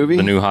saw a movie.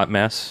 The new hot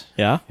mess.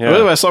 Yeah. By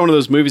the way, I saw one of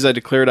those movies I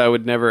declared I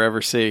would never ever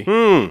see.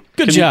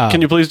 Good job.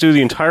 Can you please do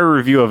the entire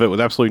review of it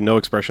with absolutely no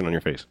expression on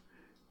your face?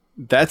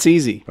 That's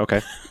easy.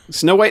 Okay.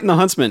 Snow White and the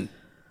Huntsman,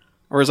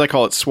 or as I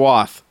call it,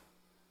 Swath.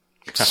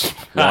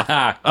 I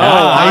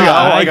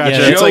got get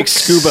you. it. It's like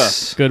scuba.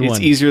 Good It's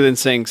one. easier than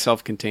saying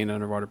self-contained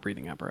underwater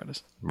breathing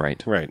apparatus.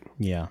 Right. Right.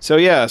 Yeah. So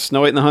yeah, Snow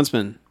White and the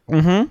Huntsman.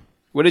 Mm-hmm.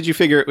 What did you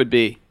figure it would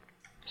be?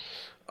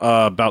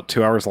 About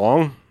 2 hours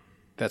long.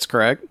 That's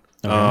correct.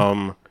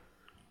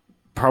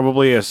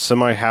 Probably a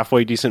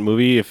semi-halfway decent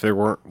movie if there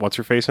weren't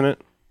what's-her-face in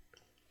it.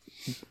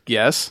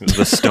 Yes.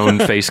 The stone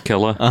face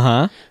killer.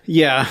 Uh-huh.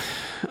 Yeah.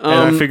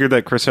 And I figured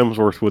that Chris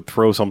Hemsworth would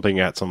throw something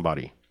at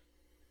somebody.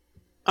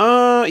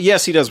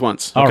 Yes, he does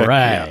once. All Okay,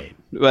 right.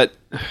 But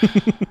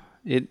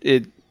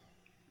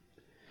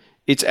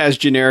it's as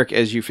generic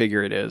as you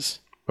figure it is.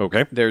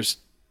 Okay.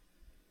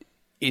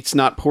 It's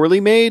not poorly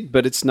made,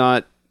 but it's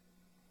not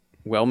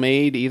well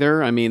made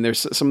either. I mean,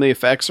 there's some of the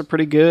effects are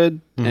pretty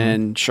good,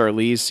 and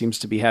Charlize seems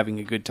to be having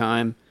a good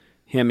time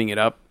hamming it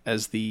up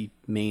as the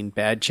main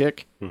bad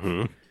chick.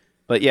 Mm-hmm.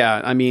 But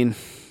yeah, I mean,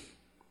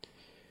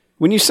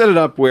 when you set it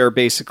up where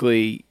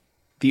basically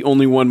the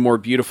only one more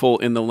beautiful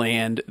in the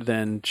land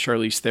than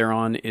Charlize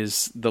Theron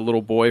is the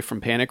little boy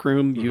from Panic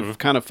Room, you've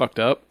kind of fucked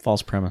up.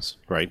 False premise.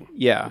 Right.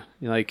 Yeah,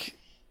 like,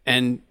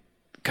 and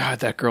God,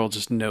 that girl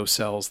just no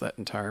sells that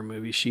entire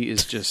movie. She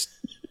is just,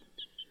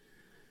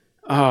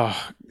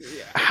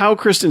 how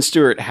Kristen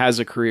Stewart has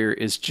a career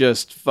is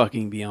just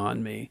fucking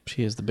beyond me.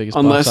 She is the biggest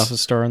Unless- box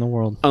office star in the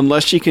world.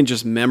 Unless she can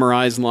just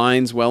memorize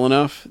lines well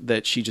enough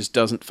that she just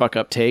doesn't fuck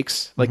up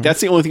takes. Like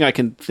that's the only thing I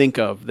can think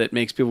of that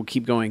makes people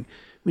keep going,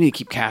 we need to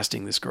keep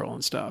casting this girl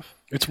and stuff.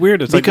 It's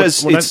weird. It's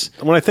Because like it's-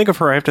 when I think of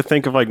her, I have to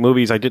think of like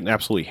movies I didn't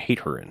absolutely hate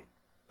her in.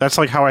 That's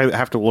like how I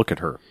have to look at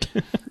her.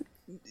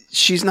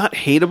 She's not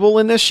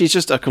hateable in this. She's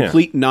just a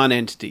complete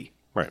non-entity.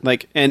 Right.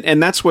 Like,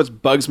 and that's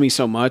what bugs me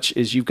so much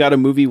is you've got a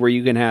movie where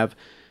you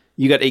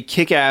got a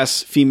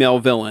kick-ass female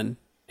villain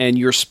and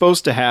you're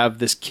supposed to have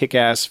this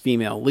kick-ass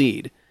female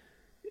lead,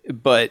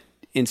 but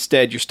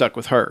instead you're stuck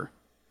with her.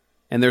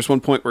 And there's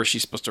one point where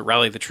she's supposed to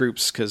rally the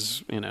troops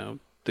because,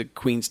 the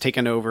queen's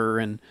taken over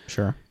and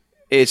Sure.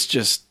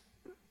 it's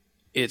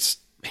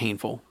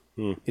painful.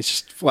 It's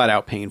just flat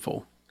out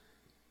painful.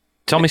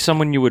 Tell me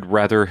someone you would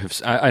rather have.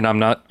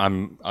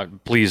 And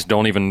please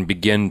don't even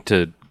begin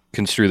to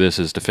construe this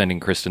as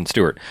defending Kristen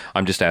Stewart.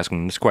 I'm just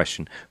asking this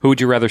question: who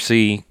would you rather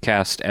see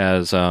cast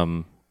as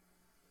Snow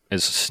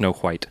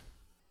White?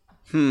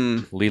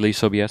 Lily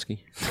Sobieski.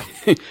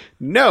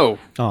 No.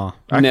 Oh,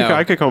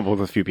 I could come up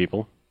with a few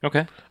people.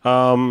 Okay.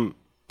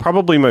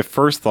 Probably my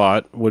first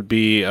thought would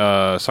be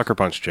Sucker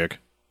Punch chick.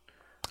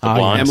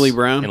 Blonde. Emily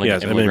Brown?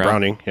 Yes, Emily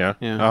Browning. Yeah.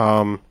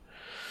 Yeah.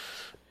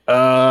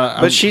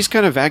 But she's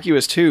kind of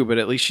vacuous too, but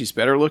at least she's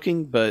better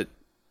looking. But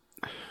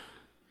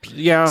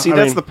Yeah. see, I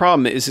that's mean, the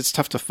problem is it's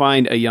tough to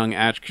find a young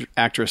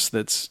actress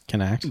that's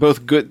can act.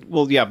 both good.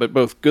 Well, yeah, but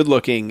both good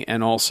looking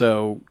and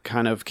also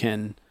kind of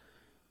can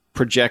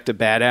project a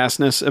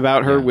badassness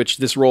about her, which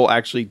this role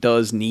actually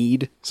does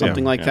need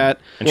something like that.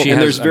 And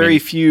There's very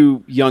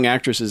few young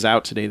actresses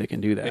out today that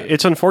can do that.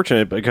 It's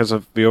unfortunate because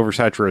of the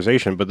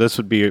oversaturation, but this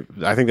would be,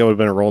 I think that would have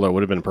been a role that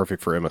would have been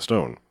perfect for Emma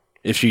Stone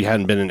if she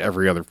hadn't been in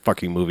every other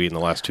fucking movie in the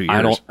last 2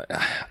 years.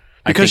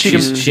 Because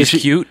she's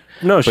cute.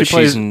 No, she but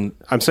plays. she's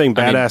I'm saying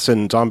badass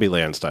in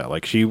Zombieland style.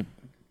 Like she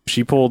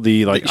pulled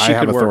the like She I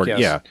have could work,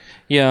 authority. yes.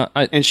 Yeah,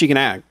 And she can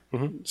act.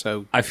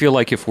 So I feel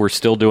like if we're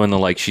still doing the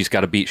like she's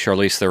got to beat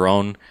Charlize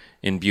Theron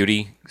in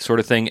beauty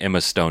sort of thing,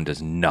 Emma Stone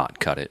does not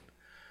cut it.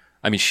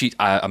 I mean,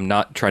 I'm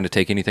not trying to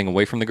take anything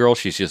away from the girl.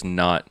 She's just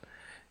not.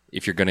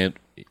 If you're gonna,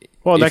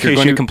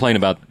 complain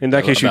about, in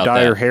that case, you about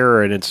dye that. her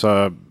hair, and it's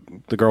the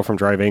girl from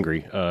Drive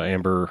Angry,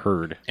 Amber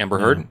Heard. Amber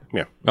Heard.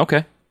 Yeah,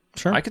 Okay,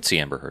 Sure. I could see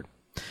Amber Heard.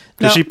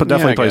 because she yeah,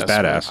 definitely I plays guess,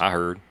 badass. I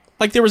heard.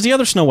 Like there was the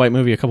other Snow White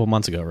movie a couple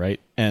months ago, right?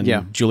 And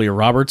Yeah. Julia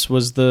Roberts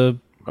was the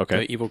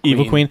Okay, the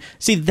evil Queen.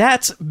 See,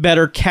 that's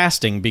better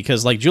casting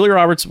because like Julia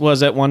Roberts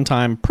was at one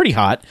time pretty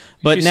hot,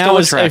 but She's now still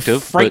is attractive, a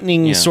but,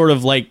 frightening yeah. sort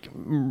of like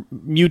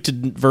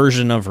muted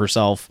version of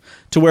herself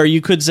to where you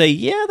could say,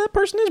 yeah, that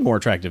person is more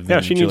attractive than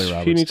yeah, she Julia needs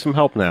Roberts. she needs some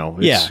help now.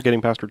 It's Yeah.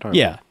 getting past her time.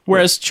 Yeah.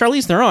 Whereas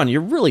Charlize Theron, you're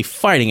really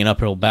fighting an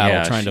uphill battle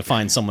Yeah, trying to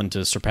find someone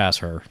to surpass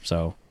her.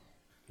 So,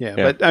 Yeah,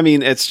 Yeah. but I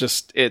mean, it's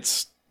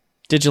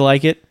did you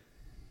like it?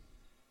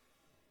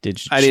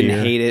 Did you? I didn't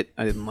cheer? hate it.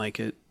 I didn't like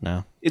it.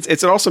 No.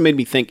 It also made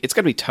me think it's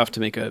got to be tough to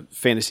make a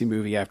fantasy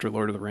movie after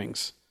Lord of the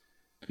Rings.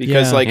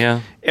 Because Yeah.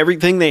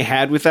 everything they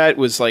had with that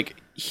was like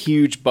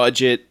huge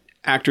budget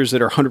actors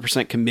that are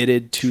 100%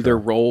 committed to their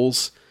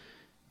roles.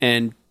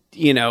 And,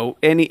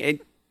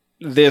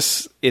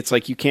 it's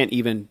like you can't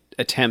even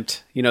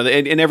attempt,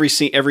 in every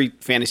scene, every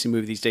fantasy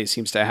movie these days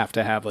seems to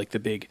have like the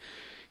big,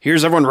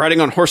 here's everyone riding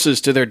on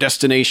horses to their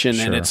destination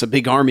and it's a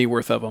big army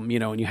worth of them,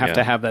 and you have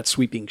to have that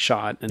sweeping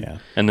shot. And,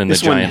 And then the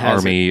this one giant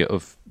has army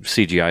of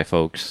CGI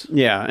folks.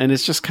 Yeah, and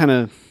it's just kind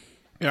of...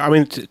 I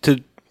mean,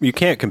 you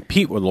can't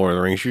compete with Lord of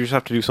the Rings. You just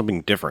have to do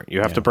something different.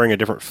 You have to bring a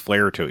different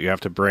flair to it. You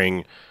have to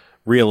bring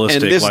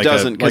realistic. And this like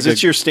doesn't, because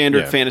it's your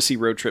standard yeah. fantasy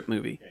road trip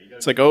movie.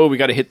 It's like, oh, we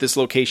got to hit this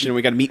location,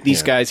 we got to meet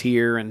these guys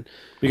here, and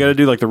You got to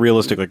do like the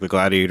realistic, like the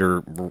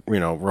gladiator,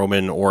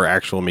 Roman or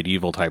actual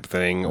medieval type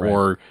thing,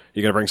 or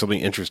you got to bring something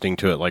interesting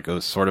to it, like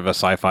a sort of a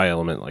sci-fi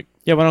element. Like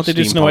Yeah, why don't they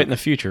do Snow steampunk. White in the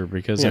future?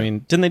 Because, I mean,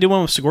 didn't they do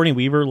one with Sigourney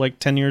Weaver like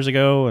 10 years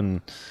ago?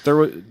 And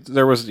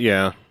There was,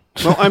 yeah.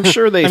 well, I'm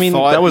sure they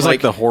thought That was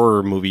like the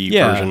horror movie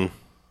Yeah. version.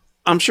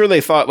 I'm sure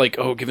they thought like,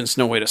 oh, giving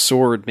Snow White a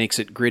sword makes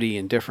it gritty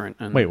and different.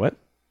 And Wait, what?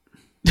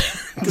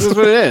 this is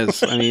what it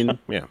is. I mean,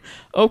 Yeah.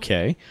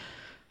 Okay.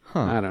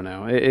 I don't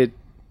know.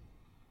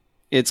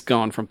 It's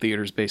gone from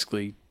theaters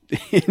basically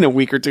in a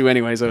week or two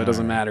anyway, so it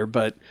doesn't matter.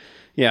 But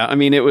yeah, I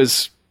mean, it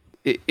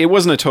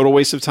wasn't a total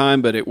waste of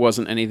time, but it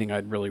wasn't anything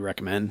I'd really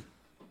recommend.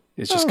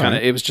 It's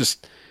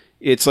just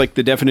it's like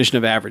the definition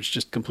of average,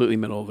 just completely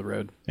middle of the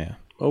road. Yeah.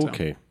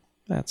 Okay.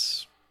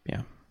 That's,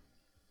 yeah.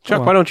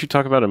 Chuck, why don't you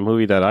talk about a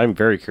movie that I'm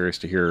very curious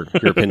to hear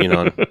your opinion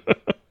on?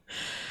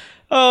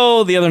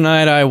 Oh, the other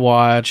night I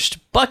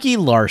watched Bucky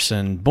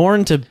Larson,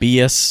 Born to Be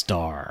a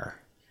Star.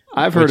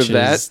 I've heard which of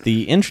that. is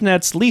the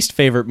internet's least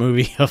favorite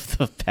movie of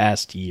the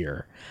past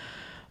year.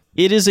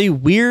 It is a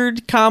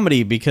weird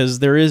comedy because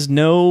there is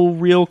no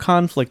real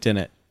conflict in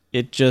it.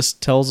 It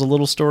just tells a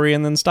little story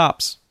and then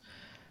stops.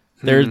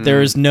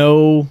 There is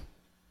no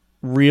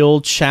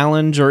real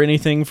challenge or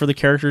anything for the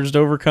characters to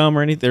overcome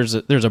or anything.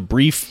 There's a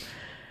brief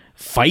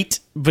fight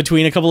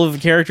between a couple of the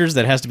characters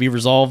that has to be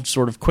resolved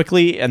sort of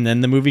quickly, and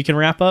then the movie can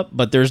wrap up.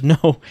 But there's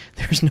no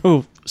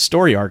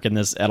story arc in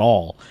this at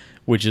all,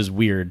 which is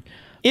weird.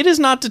 It is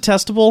not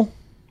detestable.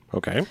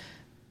 Okay.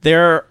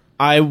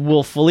 I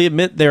will fully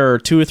admit there are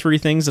 2 or 3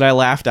 things that I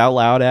laughed out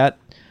loud at.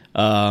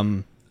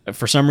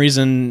 For some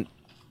reason,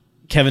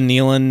 Kevin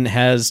Nealon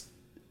has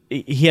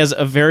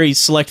a very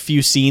select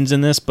few scenes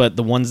in this, but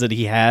the ones that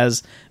he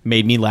has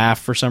made me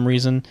laugh for some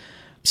reason.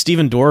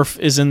 Steven Dorff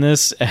is in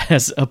this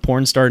as a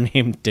porn star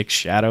named Dick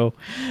Shadow.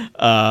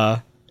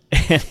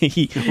 And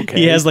he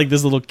has like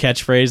this little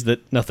catchphrase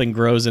that nothing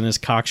grows in his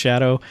cock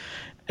shadow.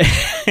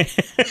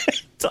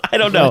 I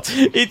don't know.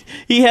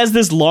 He has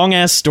this long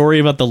ass story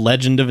about the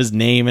legend of his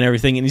name and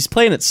everything, and he's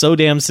playing it so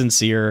damn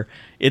sincere.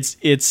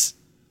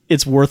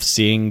 It's worth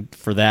seeing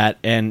for that,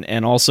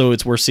 and also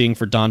it's worth seeing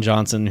for Don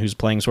Johnson, who's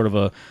playing sort of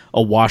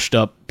a washed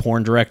up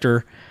porn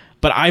director.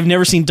 But I've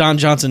never seen Don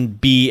Johnson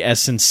be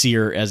as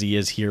sincere as he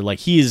is here. Like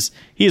he is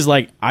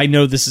like, I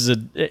know this is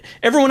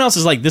everyone else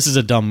is like, this is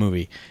a dumb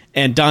movie,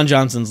 and Don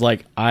Johnson's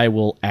like, I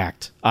will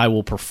act, I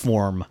will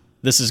perform.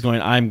 This is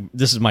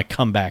my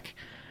comeback.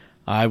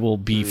 I will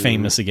be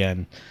famous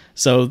again.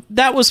 So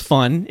that was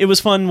fun. It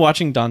was fun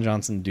watching Don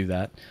Johnson do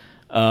that.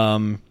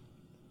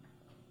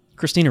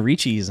 Christina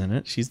Ricci is in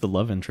it. She's the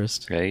love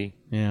interest. Okay.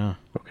 Yeah.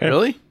 Okay.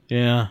 Really?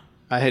 Yeah.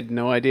 I had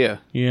no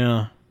idea.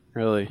 Yeah.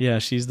 Really? Yeah,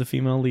 she's the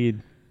female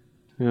lead.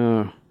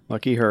 Oh,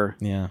 lucky her.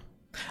 Yeah.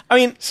 I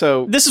mean,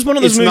 So this is one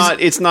of those movies.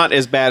 It's not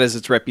as bad as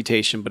its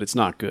reputation, but it's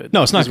not good.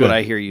 No, it's not is good. what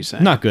I hear you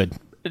saying. Not good.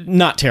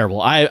 Not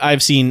terrible.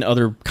 I've seen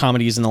other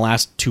comedies in the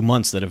last 2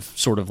 months that have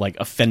sort of like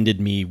offended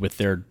me with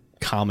their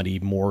comedy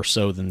more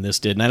so than this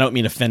did. And I don't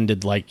mean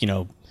offended like,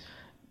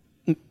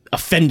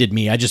 offended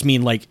me. I just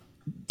mean like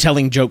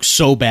telling jokes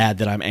so bad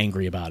that I'm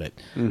angry about it.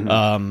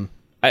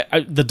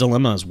 The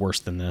Dilemma is worse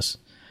than this.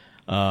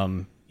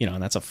 And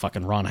that's a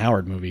fucking Ron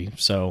Howard movie.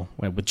 So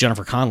with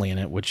Jennifer Connelly in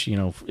it, which,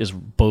 is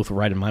both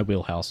right in my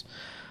wheelhouse.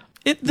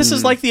 This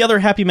is like the other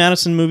Happy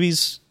Madison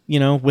movies,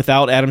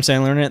 without Adam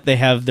Sandler in it. They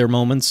have their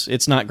moments.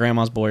 It's not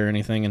Grandma's Boy or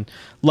anything. And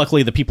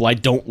luckily the people I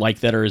don't like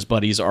that are his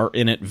buddies are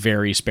in it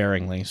very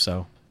sparingly.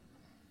 So,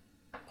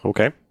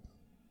 Okay.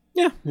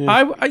 yeah.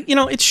 I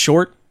it's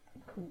short.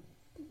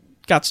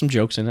 Got some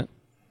jokes in it.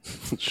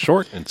 It's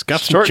short and it's got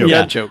some Short and jokes.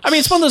 got jokes. I mean,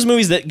 it's one of those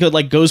movies that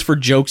goes for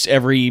jokes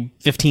every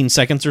 15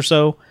 seconds or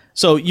so.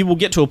 So you will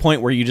get to a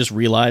point where you just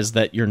realize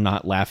that you're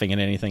not laughing at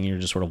anything. You're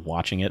just sort of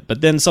watching it.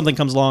 But then something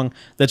comes along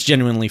that's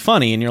genuinely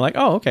funny, and you're like,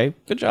 oh, okay,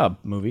 good job,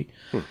 movie.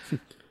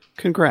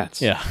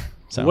 Congrats. Yeah.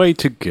 So, Way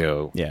to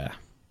go. yeah.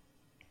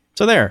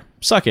 So there.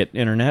 Suck it,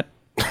 Internet.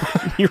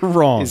 You're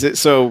wrong. Is it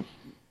so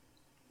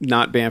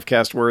not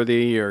Banffcast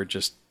worthy, or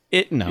just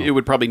No. it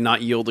would probably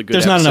not yield a good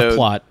There's not episode? enough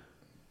plot.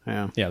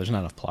 Yeah. Yeah, there's not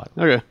enough plot.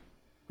 Okay.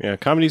 Yeah,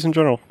 comedies in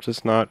general,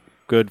 just not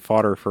good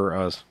fodder for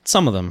us.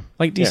 Some of them,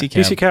 like DC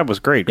Cab. DC Cab was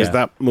great because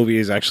Yeah. that movie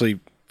is actually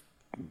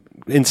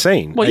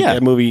insane. Well, Like, yeah.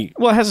 that movie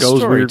Well, it has a goes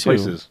story, weird too.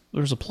 places.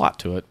 There's a plot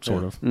to it,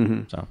 sort of.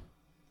 So,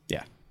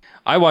 yeah.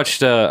 I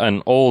watched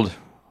an old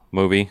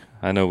movie.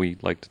 I know we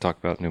like to talk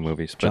about new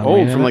movies, but John Oh,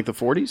 Wayne from in like the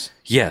 40s?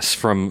 yes,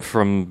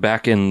 from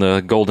back in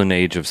the golden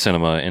age of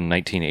cinema in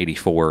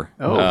 1984.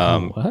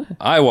 What?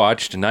 I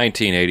watched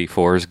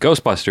 1984's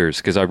Ghostbusters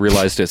because I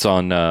realized it's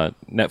on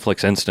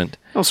Netflix Instant.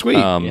 Oh, sweet.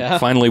 Yeah.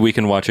 Finally, we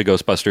can watch a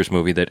Ghostbusters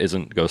movie that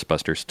isn't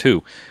Ghostbusters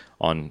 2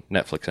 on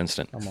Netflix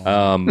Instant.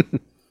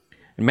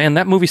 Man,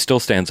 that movie still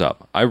stands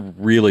up.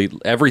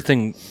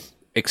 Everything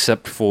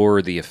except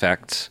for the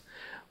effects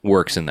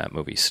works in that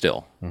movie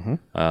still.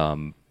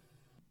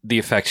 The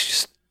effects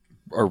just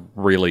are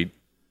really,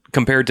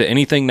 compared to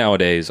anything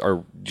nowadays,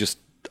 are just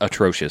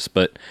atrocious.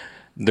 But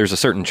there's a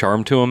certain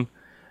charm to them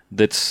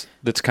that's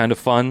kind of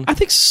fun. I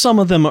think some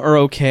of them are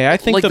okay. I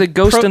think Like the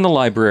ghost in the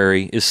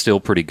library is still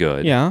pretty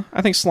good. Yeah,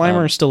 I think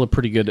Slimer is still a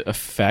pretty good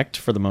effect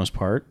for the most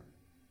part.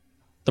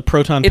 The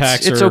proton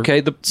packs it's are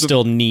okay.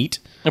 still neat.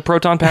 The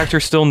proton packs are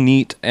still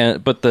neat,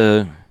 but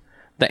the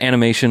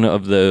animation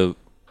of the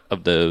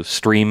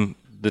stream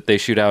that they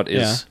shoot out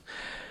is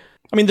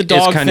I mean, the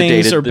dog kinda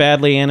things dated. are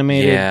badly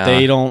animated. Yeah,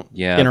 They don't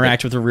yeah,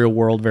 interact with the real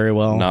world very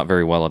well. not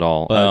very well at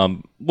all. But-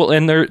 Well,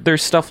 and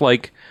there's stuff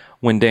like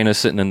when Dana's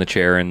sitting in the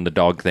chair and the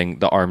dog thing,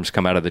 the arms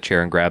come out of the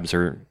chair and grab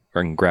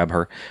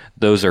her.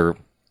 Those are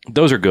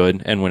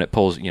good. And when it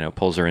pulls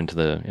her into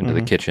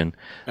the kitchen,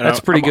 that's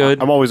pretty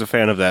good. I'm always a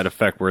fan of that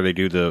effect where they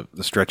do the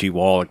stretchy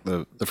wall, like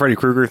the Freddy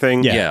Krueger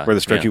thing, Yeah. where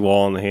the stretchy Yeah.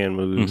 wall and the hand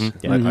moves.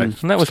 And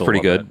that was still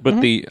pretty love good.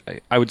 that.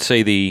 But I would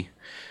say the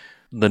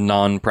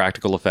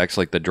non-practical effects,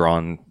 like the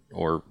drawn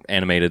or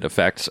animated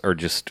effects, are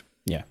just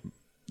Yeah,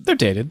 they're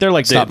dated. They're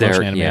like stop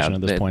motion animation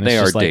at this point. They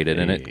It's are just like, dated,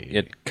 and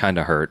it kind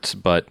of hurts.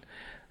 But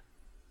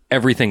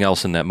everything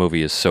else in that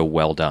movie is so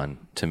well done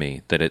to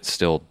me that it's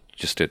still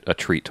just a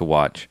treat to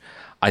watch.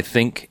 I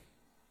think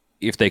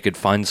if they could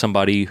find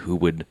somebody who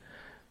would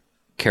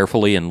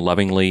carefully and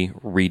lovingly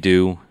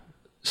redo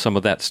some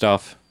of that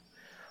stuff,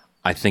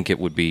 I think it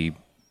would be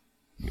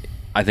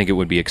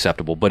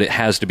acceptable. But it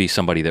has to be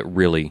somebody that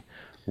really,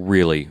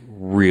 really,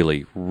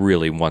 really,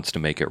 really wants to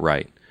make it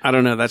right. I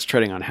don't know. That's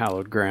treading on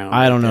hallowed ground.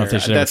 I don't know right if they there.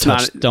 should ever That's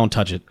touch. not. Don't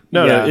touch it.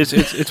 No, Yeah.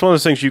 it's one of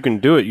those things you can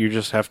do it. You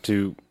just have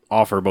to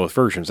offer both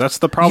versions. That's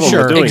the problem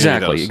Sure. with doing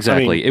Exactly. those.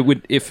 Exactly. I mean, It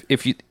would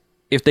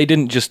if they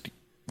didn't just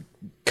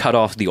cut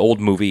off the old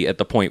movie at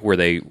the point where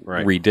they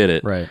redid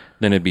it, Right.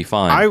 then it'd be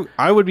fine.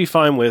 I would be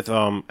fine with,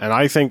 and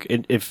I think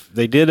if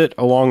they did it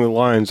along the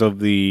lines of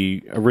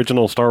the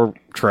original Star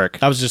Trek,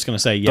 I was just going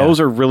to say, yeah. those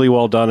are really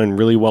well done and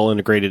really well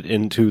integrated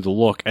into the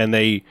look, and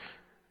they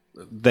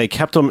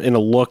kept them in a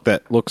look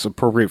that looks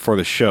appropriate for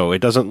the show. It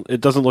doesn't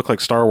look like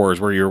Star Wars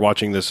where you're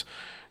watching this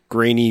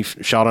grainy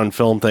shot on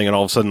film thing, and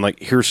all of a sudden, like,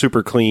 here's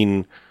super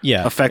clean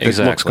effect that looks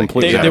exactly.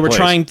 completely. They out of were place.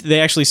 trying. They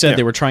actually said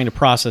they were trying to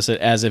process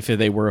it as if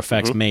they were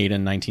effects made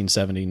in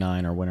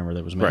 1979 or whenever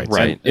that was made. Right.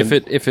 right.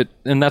 If it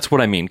and that's what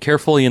I mean.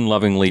 Carefully and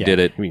lovingly did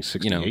it. You mean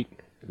 68?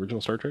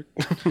 Original Star Trek?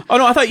 Oh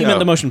no, I thought you meant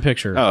the motion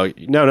picture. Oh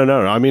no!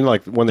 I mean,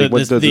 like when they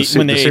went to the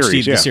when they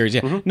series, HD'd the series.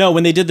 Yeah. No,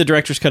 when they did the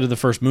director's cut of the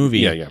first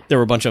movie, Yeah. there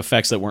were a bunch of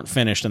effects that weren't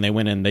finished, and they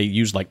went in. They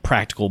used like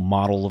practical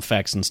model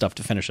effects and stuff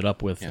to finish it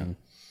up with. And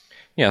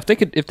Yeah, if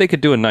they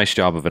could do a nice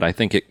job of it, I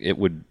think it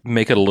would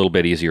make it a little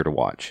bit easier to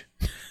watch,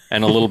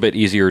 and a little bit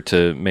easier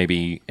to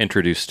maybe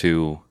introduce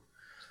to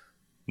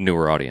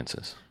newer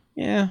audiences.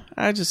 yeah,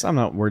 I'm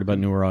not worried about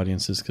newer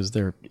audiences because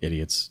they're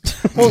idiots.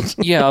 Well,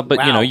 yeah, but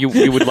you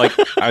would like.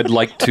 I'd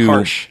like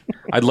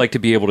to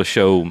be able to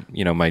show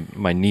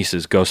my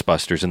nieces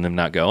Ghostbusters and them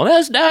not go,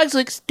 those dogs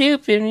look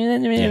stupid,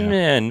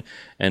 and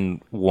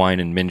whine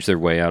and minge their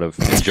way out of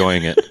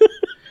enjoying it.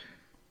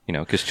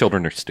 Because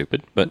children are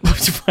stupid. But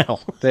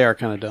well, They are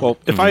kind of dumb. Well,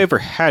 if I ever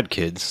had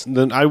kids,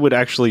 then I would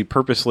actually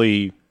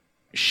purposely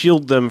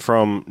shield them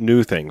from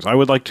new things. I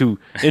would like to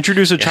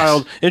introduce a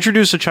child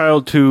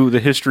to the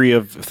history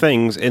of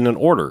things in an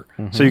order.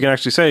 So you can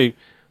actually say,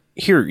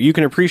 here, you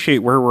can appreciate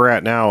where we're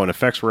at now and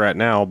effects we're at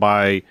now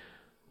by,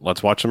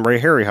 let's watch some Ray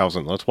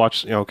Harryhausen. Let's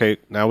watch, okay,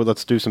 now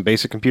let's do some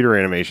basic computer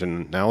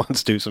animation. Now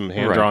let's do some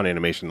hand-drawn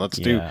animation. Let's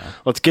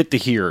get to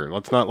here.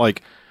 Let's not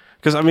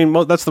because I mean,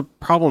 that's the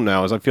problem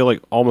now is I feel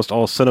like almost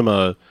all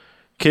cinema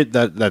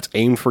that's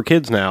aimed for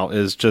kids now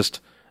is just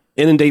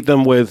inundate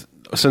them with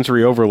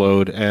sensory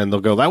overload and they'll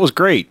go, that was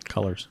great.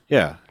 Colors.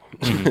 Yeah.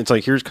 It's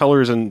like, here's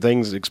colors and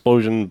things,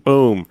 explosion,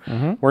 boom.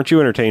 Weren't you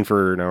entertained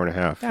for an hour and a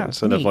half? Yeah,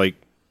 Instead of I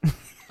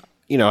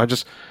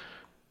just...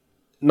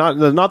 Not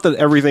that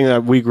everything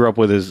that we grew up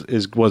with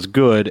was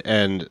good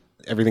and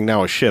everything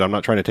now is shit. I'm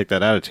not trying to take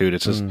that attitude.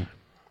 It's just...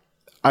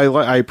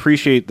 I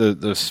appreciate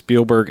the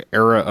Spielberg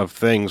era of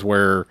things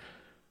where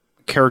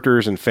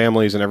characters and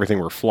families and everything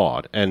were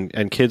flawed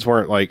and kids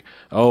weren't like,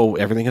 oh,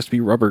 everything has to be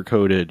rubber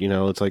coated,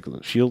 it's like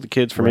shield the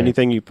kids from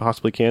anything you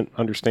possibly can't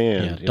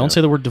understand. Don't say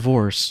the word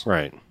divorce.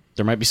 Right.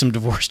 There might be some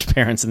divorced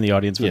parents in the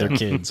audience with their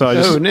kids. So I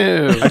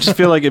I just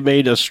feel like it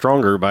made us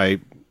stronger by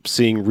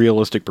seeing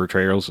realistic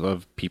portrayals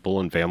of people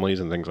and families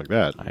and things like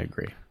that. I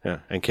agree. Yeah.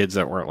 And kids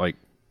that weren't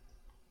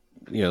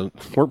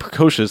weren't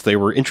precocious, they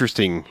were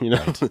interesting,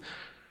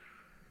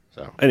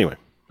 So anyway,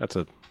 that's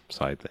a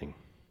side thing.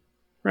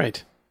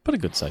 Right. But a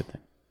good side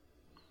thing.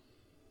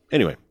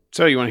 Anyway.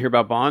 So you want to hear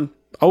about Bond?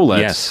 Oh,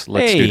 Let's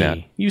do that.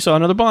 You saw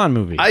another Bond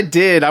movie. I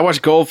did. I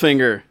watched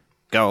Goldfinger.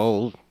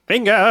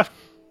 Goldfinger.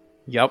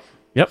 Yep.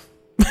 Yep.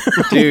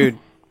 Dude,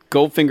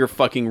 Goldfinger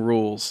fucking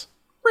rules.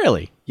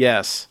 Really?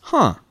 Yes.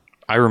 Huh.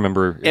 I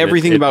remember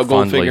Everything about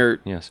fondly.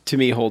 Goldfinger to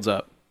me holds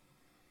up.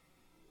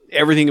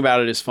 Everything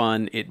about it is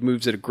fun. It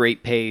moves at a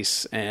great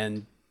pace,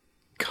 and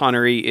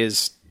Connery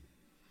is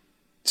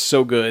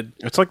so good.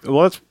 It's like,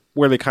 that's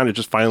where they kind of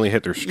just finally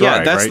hit their stride.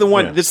 Yeah, that's right? the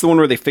one. Yeah. That's the one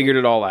where they figured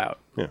it all out.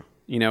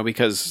 Yeah.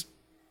 Because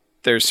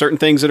there's certain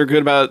things that are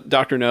good about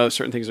Dr. No,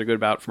 certain things that are good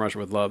about From Russia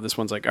with Love. This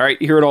one's like, all right,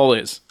 here it all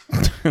is.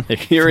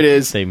 Here it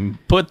is. They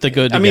put the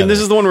good together. I mean, this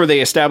is the one where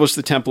they established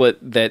the template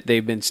that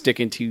they've been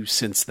sticking to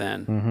since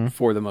then,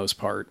 for the most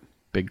part.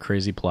 Big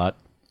crazy plot.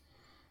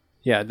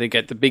 Yeah, they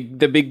get the big,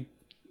 the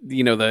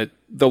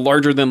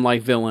larger than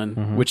life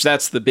villain, which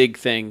that's the big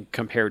thing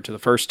compared to the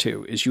first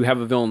two, is you have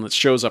a villain that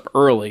shows up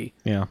early.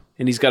 Yeah.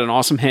 And he's got an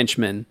awesome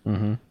henchman,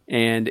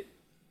 and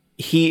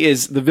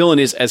the villain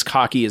is as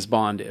cocky as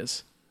Bond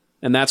is.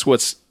 And that's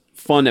what's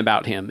fun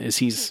about him, is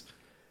he's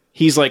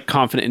like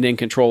confident and in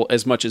control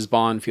as much as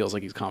Bond feels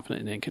like he's confident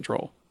and in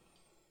control.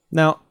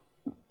 Now,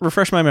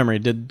 refresh my memory.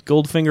 Did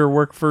Goldfinger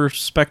work for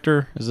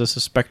Spectre? Is this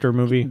a Spectre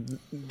movie?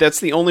 That's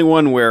the only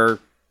one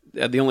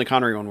the only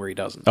Connery one where he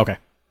doesn't. Okay.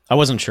 I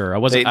wasn't sure. I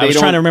was They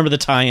trying to remember the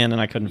tie-in, and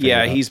I couldn't figure it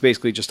out. Yeah, he's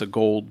basically just a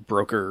gold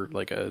broker,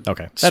 like a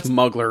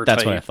smuggler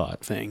that's type what I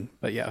thought. thing.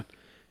 But yeah.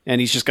 And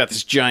he's just got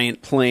this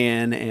giant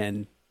plan,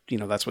 and,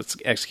 that's what's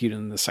executed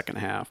in the second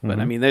half. But,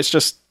 I mean, it's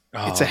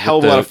a hell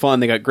of a lot of fun.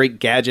 They got great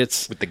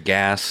gadgets. With the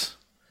gas.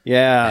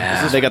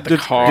 Yeah. They got the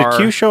car. Did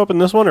Q show up in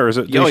this one, or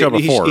did he show up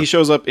before? He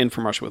shows up in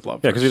From Russia with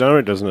Love. Yeah, because he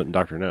doesn't in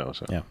Dr. No.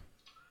 So. Yeah.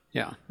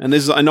 Yeah.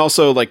 And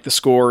also, like, the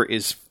score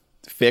is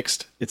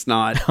fixed. It's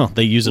not... Oh,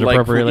 they use it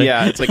appropriately?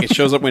 Yeah, it's like it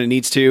shows up when it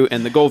needs to.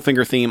 And the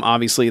Goldfinger theme,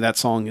 obviously, that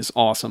song is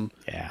awesome.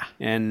 Yeah.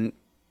 And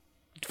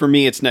for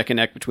me, it's neck and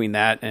neck between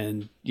that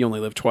and You Only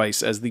Live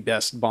Twice as the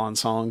best Bond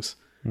songs.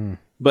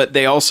 But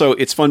they also...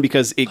 It's fun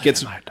because it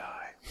gets... I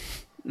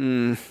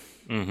die.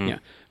 Yeah.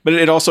 But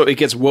it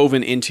gets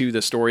woven into the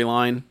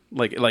storyline,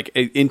 like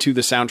into the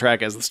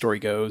soundtrack as the story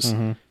goes.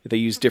 They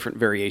use different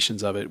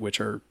variations of it,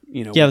 which are,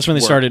 Yeah, that's when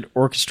they started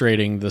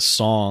orchestrating the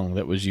song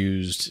that was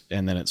used,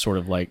 and then it's sort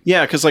of like...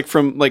 Yeah, because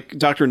from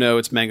Dr. No,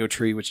 it's Mango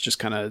Tree, which just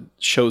kind of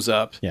shows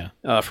up. Yeah.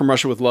 From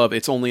Russia with Love,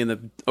 it's only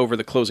over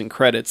the closing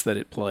credits that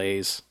it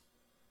plays.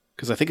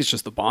 Because I think it's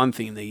just the Bond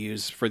theme they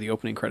use for the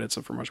opening credits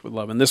of From Russia with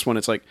Love. And this one,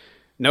 it's like,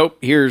 nope,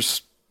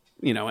 here's...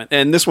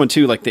 and this one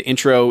too, like the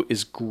intro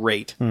is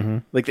great.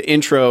 Like the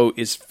intro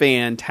is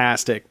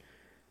fantastic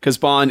because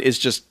Bond is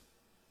just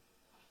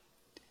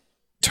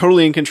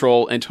totally in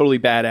control and totally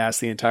badass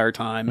the entire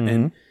time.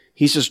 And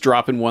he's just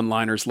dropping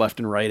one-liners left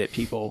and right at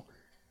people.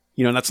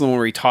 And that's the one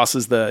where he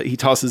tosses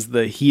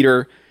the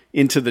heater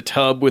into the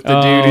tub with the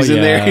dude who's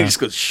in there. And he just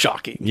goes,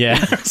 shocking. Yeah.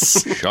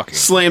 Shocking.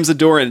 Slams the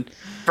door and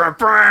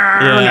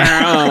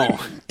Yeah.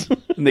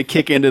 and they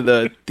kick into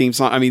the theme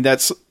song. I mean,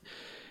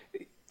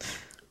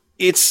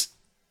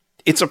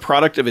 it's a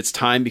product of its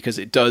time because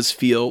it does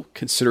feel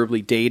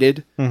considerably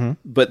dated,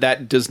 but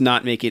that does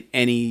not make it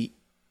any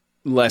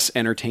less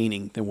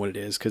entertaining than what it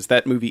is, because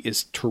that movie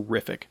is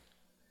terrific.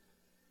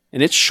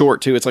 And it's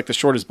short, too. It's like the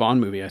shortest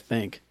Bond movie, I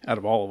think, out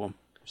of all of them.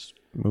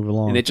 Move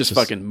along. And it just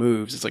fucking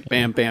moves. It's like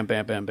bam, bam,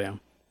 bam, bam, bam.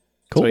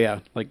 Cool.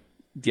 So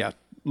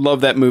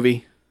love that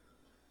movie.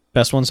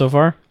 Best one so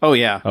far? Oh,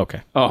 yeah.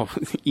 Okay. Oh,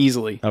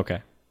 easily.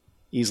 Okay.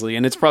 Easily.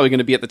 And it's probably going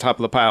to be at the top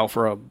of the pile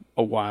for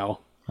a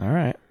while. All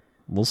right.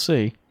 We'll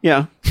see.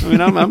 Yeah. I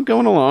mean, I'm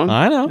going along.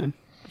 I know.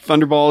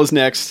 Thunderball is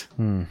next.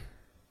 And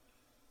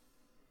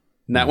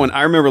that one,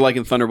 I remember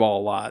liking Thunderball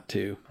a lot,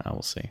 too. I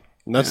will see.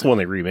 And that's the one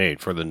they remade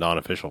for the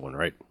non-official one,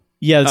 right?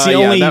 Yeah, it's the Yeah,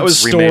 only that was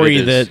story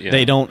remade that as- yeah.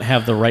 they don't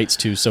have the rights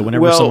to. So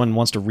whenever Well- someone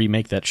wants to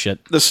remake that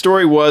shit, The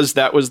story was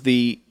that was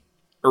the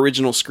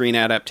original screen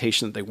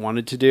adaptation that they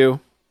wanted to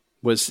do.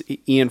 Was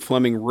Ian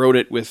Fleming wrote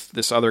it with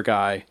this other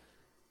guy,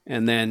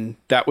 and then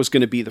that was going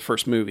to be the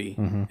first movie,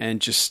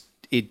 and just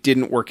it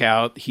didn't work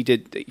out.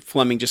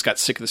 Fleming just got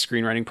sick of the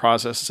screenwriting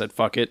process and said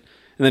fuck it,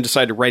 and then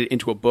decided to write it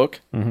into a book,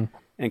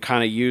 and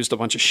kind of used a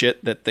bunch of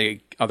shit that the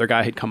other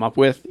guy had come up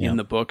with in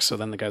the book. So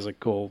then the guy's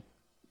like, cool,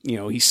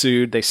 he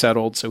sued, they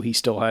settled, so he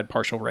still had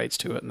partial rights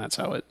to it, and that's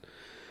how it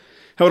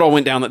all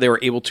went down. That they were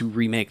able to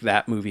remake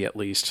that movie at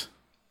least.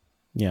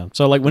 yeah.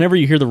 So like whenever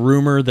you hear the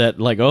rumor that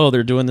like, oh,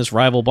 they're doing this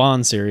rival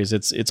Bond series,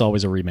 it's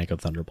always a remake of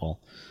Thunderball.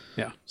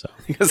 Yeah, So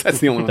because that's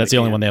the only one. that's they the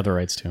only can. one they have the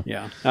rights to.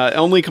 Yeah.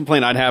 Only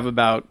complaint I'd have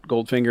about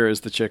Goldfinger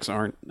is the chicks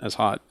aren't as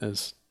hot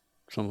as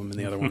some of them in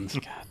the other ones.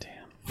 God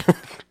damn.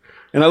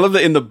 And I love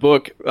that in the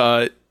book,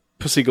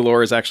 Pussy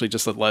Galore is actually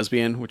just a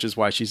lesbian, which is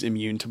why she's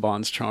immune to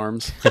Bond's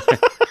charms.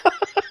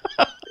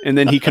 And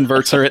then he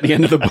converts her at the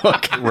end of the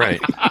book. Right.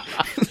 I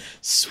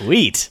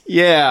Sweet. wonder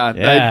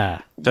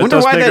Yeah.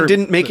 does why make that her-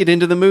 didn't make it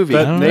into the movie.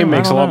 That don't name know, I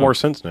makes a don't lot know. more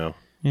sense now.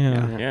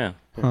 Yeah. Yeah.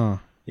 Huh.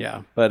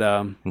 Yeah, but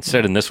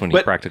Instead, in this one,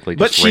 he practically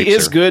but just she rapes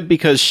is her. good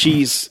because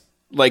she's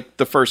like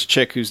the first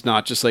chick who's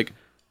not just like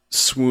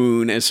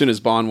swoon as soon as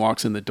Bond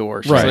walks in the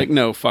door. She's Right. like,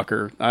 no,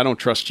 fucker, I don't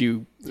trust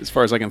you as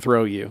far as I can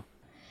throw you.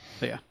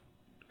 But yeah,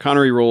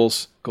 Connery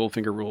rules,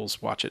 Goldfinger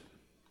rules. Watch it.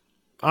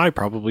 I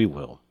probably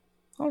will.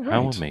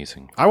 How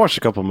amazing. I watched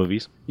a couple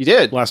movies You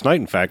did. last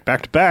night, in fact,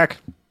 back to back.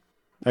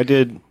 I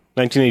did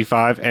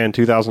 1985 and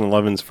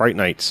 2011's Fright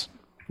Nights.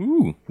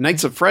 Ooh.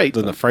 Knights of Fright.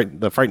 The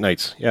Fright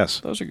Nights, yes.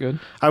 Those are good.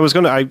 I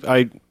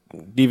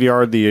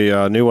DVR'd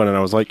the new one, and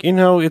I was like,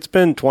 it's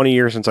been 20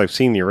 years since I've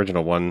seen the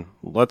original one.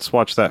 Let's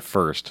watch that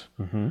first,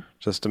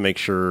 just to make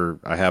sure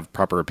I have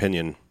proper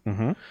opinion.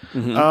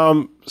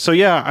 So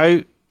yeah,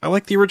 I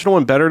like the original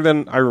one better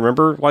than I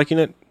remember liking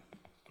it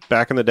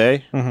back in the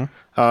day.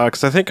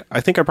 Because I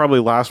think I probably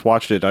last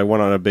watched it. I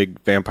went on a big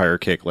vampire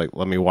kick. Like,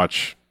 let me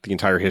watch the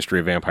entire history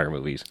of vampire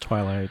movies.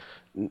 Twilight.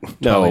 No,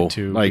 Twilight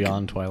 2, like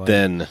Beyond Twilight.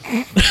 then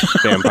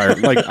vampire.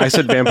 Like I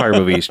said, vampire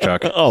movies,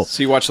 Chuck. Oh.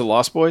 So you watch The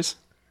Lost Boys?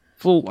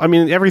 Full, I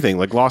mean, everything.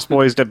 Like Lost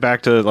Boys,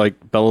 back to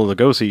like Bela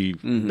Lugosi.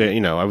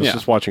 I was Yeah.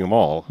 just watching them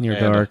all. Near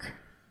And, Dark.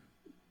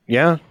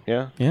 Yeah.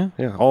 Yeah.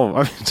 All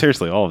of,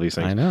 seriously, all of these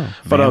things. I know.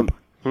 But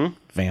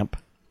Vamp.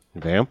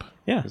 Vamp.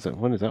 Yeah.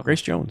 When is that?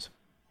 Grace Jones.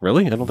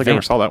 Really? I don't think I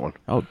ever saw that one.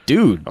 Oh,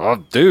 dude. Oh,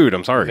 dude,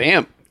 I'm sorry.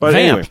 Vamp. But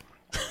Vamp. anyway,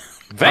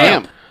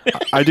 Vamp.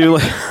 I do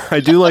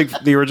like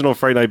the original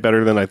Fright Night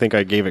better than I think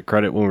I gave it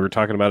credit when we were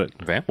talking about it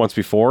Vamp? once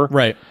before.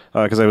 Right.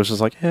 Because I was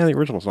just like, the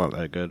original's not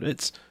that good.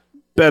 It's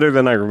better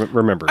than I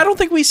remember. I don't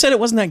think we said it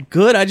wasn't that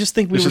good. I just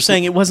think we were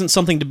saying it wasn't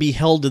something to be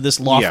held to this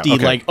lofty, Yeah,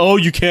 okay. like, oh,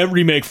 you can't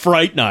remake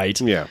Fright Night.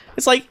 Yeah.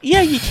 It's like,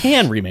 yeah, you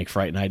can remake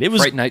Fright Night.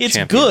 Fright Night it's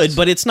champions. good,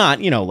 but it's not,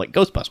 like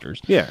Ghostbusters.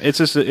 Yeah,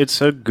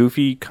 it's a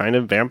goofy kind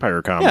of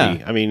vampire comedy.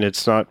 Yeah. I mean,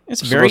 it's not.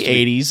 It's very supposed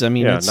to be- 80s. I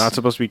mean, Yeah, it's not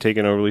supposed to be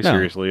taken overly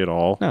seriously at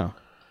all. No.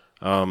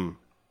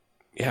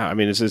 Yeah, I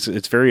mean,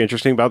 it's very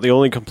interesting. About the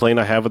only complaint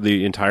I have with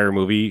the entire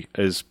movie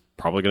is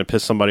probably going to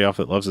piss somebody off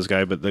that loves this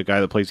guy, but the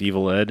guy that plays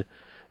Evil Ed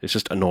is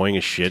just annoying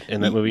as shit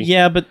in that movie.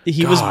 Yeah, but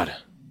he God.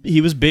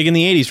 was big in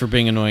the 80s for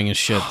being annoying as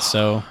shit,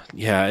 so.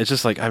 Yeah, it's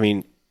just like, I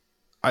mean,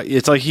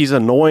 it's like he's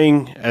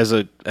annoying as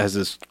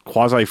this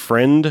quasi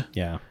friend.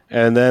 Yeah.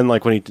 And then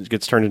like when he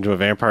gets turned into a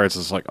vampire, it's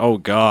just like, oh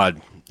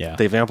God, Yeah.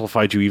 they've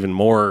amplified you even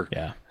more.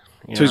 Yeah.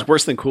 So he's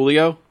worse than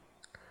Coolio?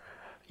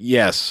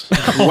 Yes.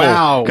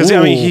 Wow. Because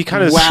I mean, he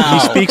kind of Wow. he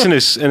speaks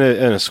in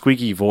a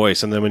squeaky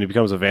voice, and then when he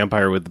becomes a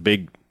vampire with the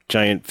big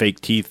giant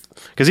fake teeth,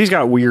 because he's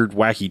got weird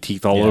wacky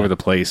teeth all Yeah. over the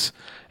place,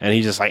 and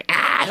he's just like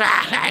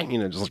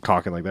just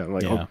talking like that. I'm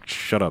like, Yeah. oh,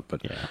 shut up.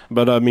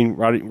 But I mean,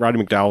 Roddy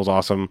McDowell's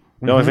awesome.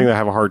 The only thing that I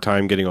have a hard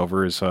time getting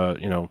over is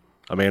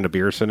Amanda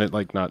Bierce in it,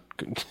 like not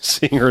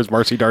seeing her as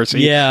Marcy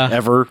Darcy. Yeah.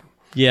 Ever.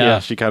 Yeah.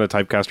 She kind of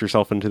typecast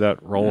herself into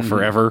that role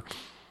forever.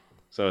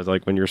 So it's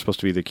like when you're supposed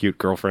to be the cute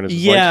girlfriend. It's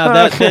just Yeah,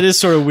 like, that is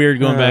sort of weird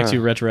going back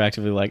to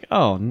retroactively, like,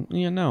 oh,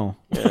 no.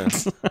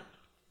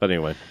 But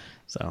anyway.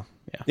 So,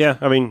 yeah. Yeah,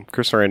 I mean,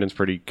 Chris Sarandon's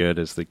pretty good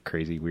as the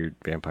crazy, weird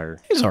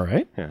vampire. He's all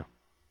right. Yeah.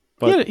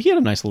 He had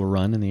a nice little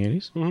run in the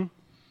 80s.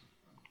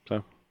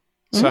 So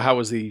So how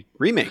was the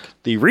remake?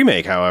 the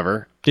remake,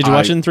 however, Did you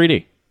watch it in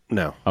 3D?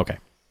 No, Okay.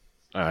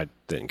 I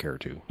didn't care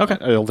to. Okay.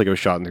 I don't think it was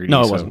shot in 3D.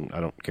 No, it so wasn't. I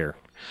don't care.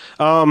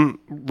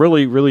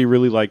 Really, really,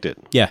 really liked it.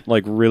 Yeah.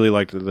 like really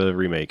liked the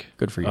remake.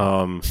 Good for you.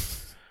 I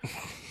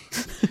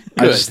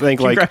just think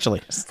like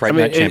Congratulations. Fright I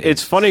mean, Night Champions.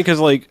 it's funny because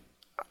like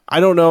I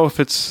don't know if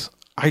it's.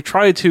 I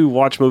try to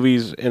watch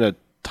movies in a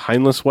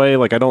timeless way.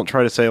 Like I don't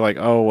try to say like,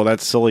 oh, well,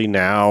 that's silly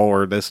now,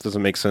 or this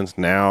doesn't make sense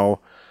now.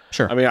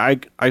 Sure. I mean,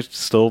 I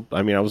still.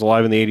 I mean, I was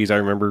alive in the '80s. I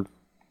remember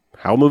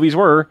how movies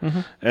were,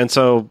 and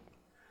so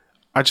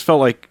I just felt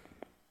like,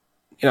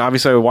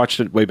 obviously I watched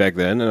it way back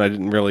then, and I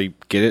didn't really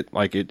get it.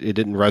 Like it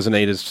didn't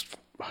resonate as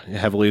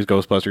heavily as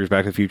Ghostbusters,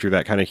 Back to the Future,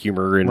 that kind of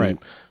humor and Right.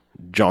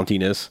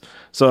 jauntiness.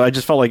 So I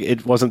just felt like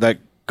it wasn't that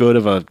good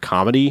of a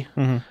comedy.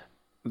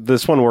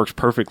 This one works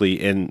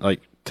perfectly in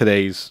like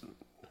today's.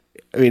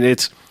 I mean,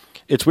 it's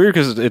weird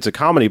because it's a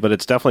comedy, but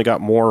it's definitely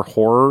got more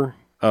horror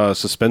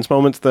suspense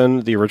moments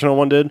than the original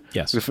one did.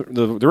 Yes.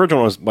 The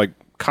original was like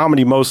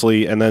comedy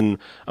mostly, and then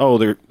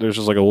there's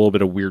just like a little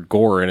bit of weird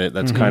gore in it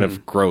that's kind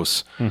of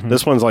gross.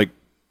 This one's like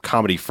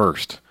comedy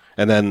first,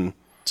 and then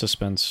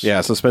suspense.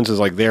 Yeah, suspense is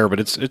like there, but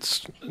it's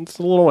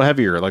a little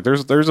heavier. Like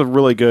there's a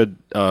really good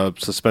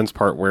suspense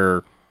part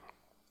where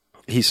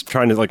he's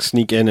trying to like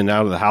sneak in and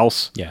out of the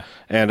house. Yeah.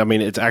 And I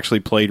mean, it's actually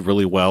played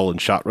really well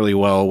and shot really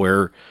well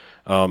where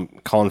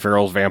Colin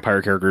Farrell's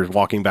vampire character is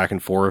walking back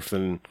and forth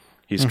and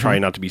he's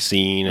trying not to be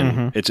seen,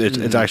 and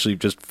it's actually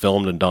just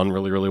filmed and done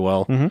really, really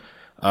well.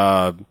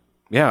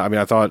 Yeah, I mean,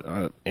 I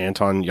thought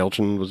Anton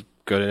Yelchin was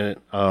good in it.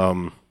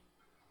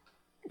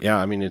 Yeah,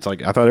 I mean, it's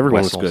like I thought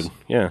everyone was good.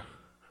 Yeah.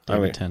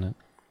 David Tennant.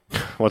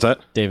 What's that?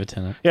 David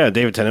Tennant. Yeah,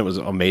 David Tennant was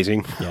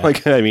amazing. Yeah.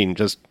 Like, I mean,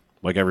 just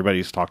like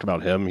everybody's talked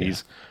about him,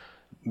 he's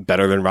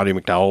better than Roddy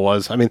McDowall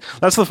was. I mean,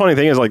 that's the funny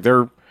thing is like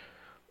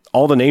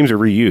all the names are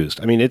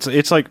reused. I mean,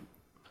 it's like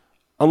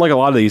unlike a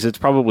lot of these, it's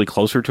probably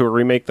closer to a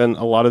remake than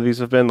a lot of these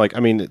have been. Like, I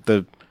mean,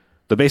 the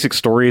basic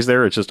story is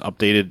there. It's just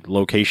updated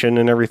location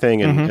and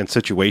everything and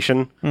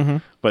situation.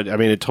 But I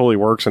mean, it totally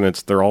works, and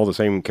they're all the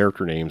same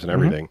character names and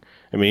everything.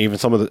 I mean, even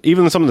some of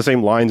the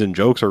same lines and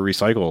jokes are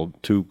recycled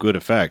to good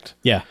effect.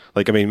 Yeah.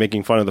 Like, I mean,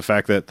 making fun of the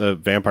fact that the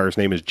vampire's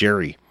name is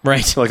Jerry.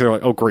 Right. Like, they're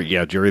like, oh, great,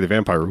 yeah, Jerry the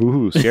vampire.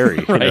 Woohoo, scary.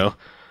 Right. You know?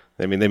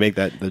 I mean, they make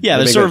that...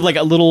 there's sort of like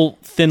a little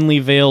thinly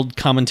veiled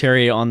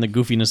commentary on the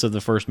goofiness of the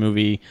first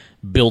movie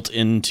built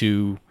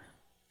into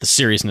the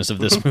seriousness of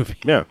this movie.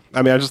 Yeah.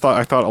 I mean,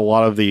 I thought a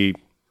lot of the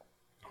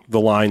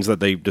lines that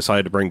they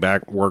decided to bring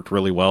back worked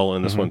really well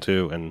in this one,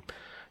 too. And,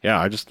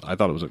 yeah, I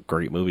thought it was a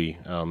great movie.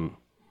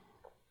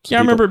 I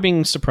remember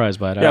being surprised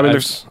by it. Yeah, I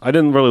mean, I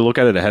didn't really look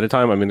at it ahead of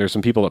time. I mean, there's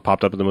some people that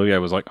popped up in the movie. I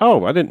was like,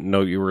 oh, I didn't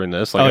know you were in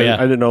this. Like,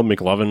 I didn't know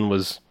McLovin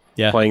was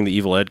playing the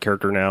Evil Ed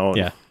character now. And,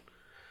 yeah.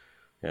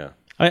 Yeah.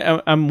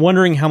 I'm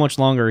wondering how much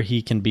longer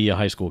he can be a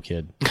high school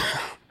kid.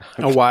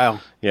 A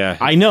while. Yeah.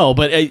 I know,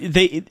 but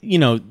they,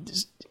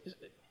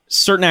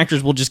 certain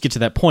actors will just get to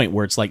that point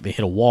where it's like they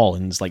hit a wall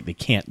and it's like they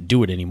can't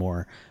do it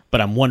anymore. But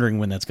I'm wondering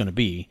when that's going to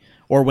be,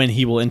 or when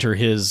he will enter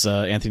his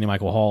Anthony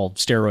Michael Hall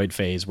steroid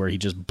phase where he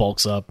just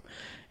bulks up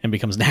and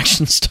becomes an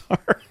action star.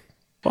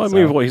 Well, I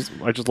mean,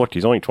 I just looked.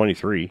 He's only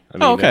 23. I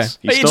mean, okay.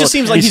 It just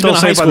seems like he's been a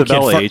high school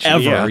kid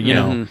forever. You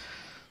know.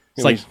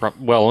 It's like, he's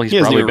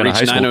probably been a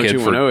high school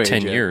kid for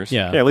 10 years.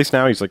 Yeah. At least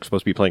now he's like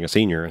supposed to be playing a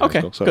senior. In high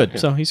school, so, good. Yeah.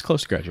 So he's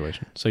close to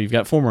graduation. So you've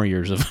got 4 more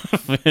years of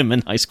him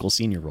in high school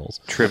senior roles.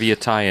 Trivia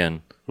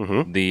tie-in.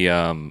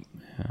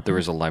 There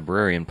was a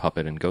librarian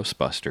puppet in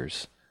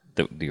Ghostbusters.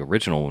 The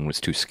original one was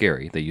too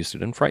scary. They used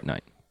it in Fright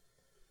Night.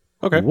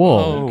 Okay.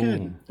 Whoa.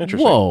 Good.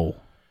 Interesting. Whoa.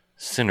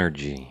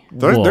 Synergy.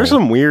 There's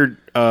some weird,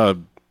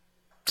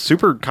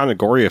 super kind of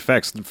gory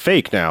effects,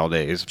 fake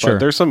nowadays. But Sure.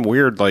 there's some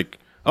weird like,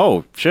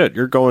 oh shit,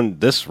 you're going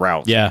this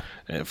route. Yeah.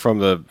 From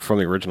the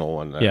original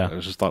one. Yeah. I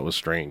just thought was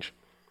strange.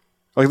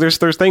 Like there's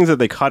things that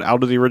they cut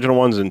out of the original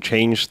ones and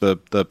changed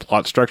the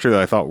plot structure that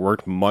I thought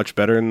worked much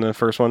better in the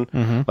first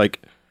one.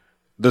 Like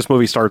this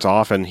movie starts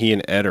off and he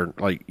and Ed are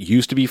like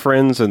used to be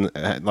friends and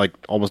like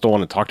almost don't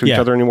want to talk to each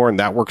other anymore, and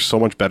that works so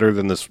much better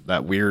than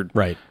that weird.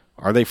 Right.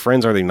 Are they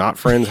friends? Are they not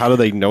friends? How do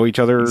they know each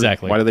other?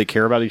 Exactly. Why do they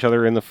care about each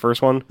other in the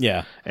first one?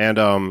 Yeah. And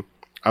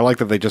I like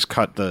that they just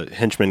cut the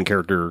henchman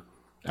character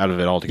out of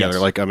it altogether.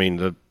 Yes. Like, I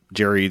mean,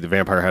 Jerry the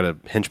vampire had a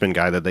henchman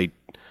guy that they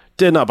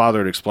did not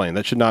bother to explain.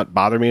 That should not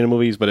bother me in the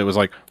movies, but it was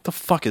like, what the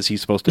fuck is he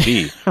supposed to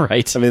be?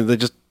 Right. I mean, they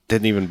just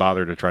didn't even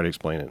bother to try to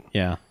explain it.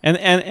 Yeah.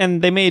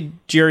 And they made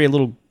Jerry a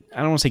little, I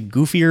don't want to say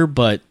goofier,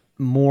 but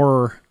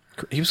more...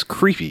 He was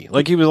creepy.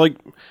 Like,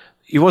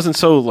 he wasn't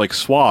so, like,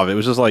 suave. It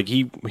was just like,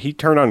 he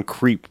turned on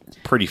creep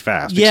pretty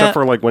fast. Yeah. Except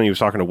for, like, when he was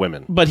talking to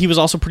women. But he was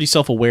also pretty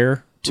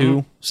self-aware,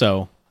 too.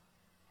 So,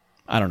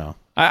 I don't know.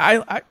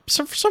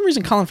 So for some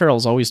reason, Colin Farrell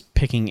is always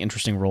picking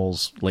interesting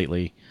roles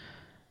lately.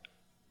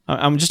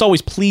 I'm just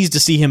always pleased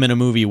to see him in a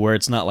movie where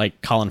it's not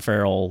like Colin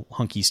Farrell,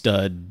 hunky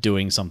stud,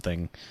 doing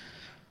something.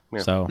 Yeah.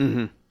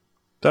 So,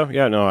 So,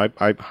 yeah, no,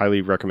 I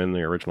highly recommend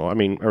the original. I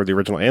mean, or the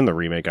original and the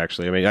remake,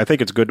 actually. I mean, I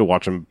think it's good to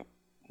watch them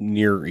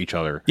near each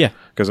other. Yeah.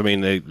 Because, I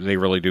mean, they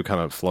really do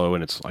kind of flow,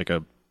 and it's like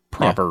a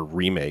proper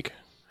remake.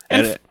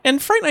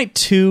 And Fright Night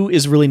 2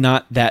 is really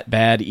not that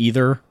bad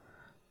either.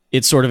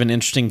 It's sort of an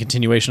interesting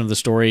continuation of the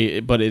story,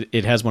 but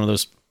it has one of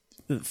those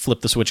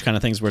flip the switch kind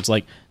of things where it's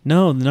like,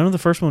 no, none of the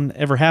first one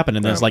ever happened,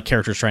 and then it's like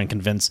characters trying to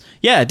convince,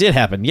 yeah, it did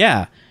happen,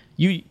 yeah,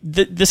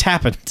 this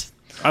happened.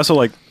 I also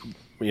like,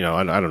 I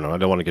don't know, I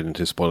don't want to get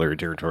into spoilery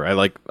territory. I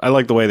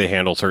like the way they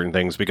handle certain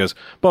things, because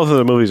both of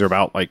the movies are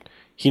about, like,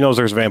 he knows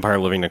there's a vampire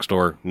living next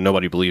door,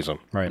 nobody believes him.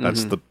 Right.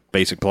 That's the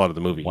basic plot of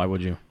the movie. Why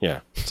would you? Yeah.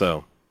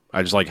 So,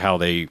 I just like how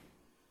they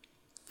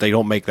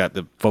don't make that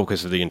the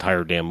focus of the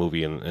entire damn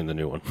movie in the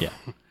new one. Yeah.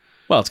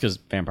 Well, it's because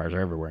vampires are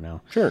everywhere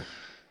now. Sure.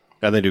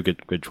 And they do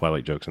good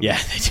Twilight jokes. Yeah,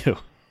 they do.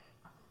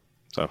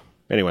 So,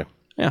 anyway.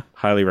 Yeah.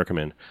 Highly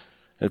recommend.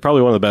 It's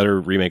probably one of the better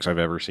remakes I've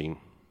ever seen.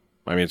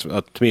 I mean,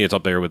 to me, it's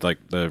up there with like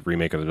the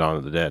remake of the Dawn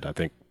of the Dead. I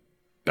think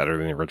better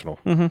than the original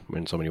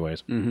in so many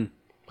ways. Mm-hmm.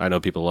 I know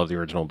people love the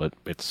original, but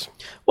it's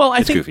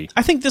goofy.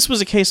 I think this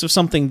was a case of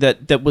something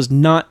that was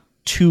not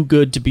too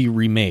good to be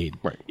remade.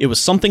 Right. It was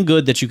something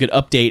good that you could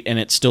update and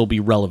it still be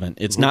relevant.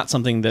 It's not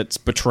something that's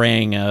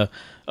betraying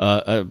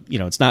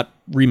it's not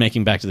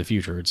remaking Back to the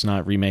Future. It's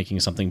not remaking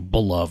something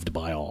beloved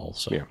by all.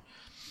 So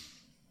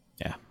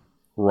yeah.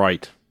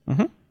 Right.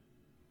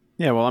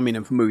 Yeah, well, I mean,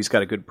 if a movie's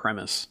got a good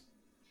premise,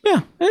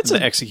 Yeah, it's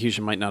the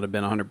execution might not have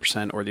been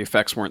 100%, or the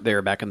effects weren't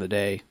there back in the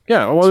day.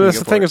 Yeah, well, that's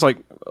the thing is, like,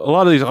 a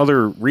lot of these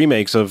other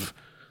remakes of,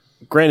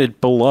 granted,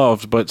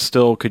 beloved, but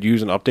still could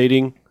use an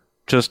updating,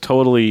 just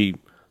totally,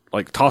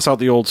 like, toss out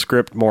the old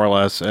script, more or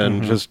less,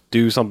 and just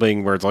do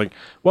something where it's like,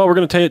 well, we're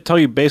going to tell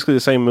you basically the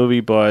same movie,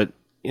 but,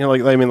 you know,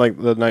 like, I mean, like,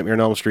 the Nightmare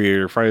on Elm Street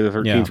or Friday the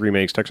 13th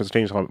remakes, Texas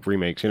Chainsaw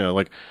remakes, you know,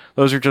 like,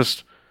 those are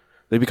just,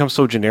 they become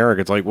so generic.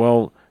 It's like,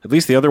 well, at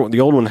least the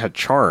old one had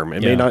charm.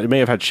 It may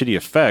have had shitty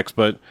effects,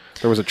 but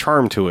there was a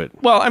charm to it.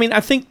 Well, I mean, I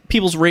think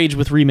people's rage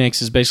with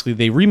remakes is basically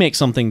they remake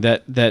something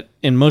that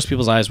in most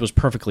people's eyes was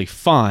perfectly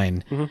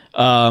fine.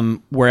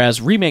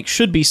 Whereas remake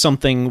should be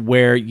something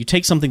where you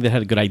take something that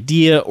had a good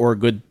idea or a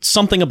good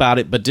something about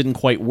it, but didn't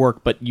quite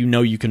work, but you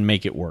know you can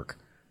make it work.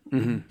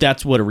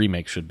 That's what a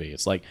remake should be.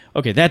 It's like,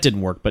 okay, that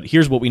didn't work, but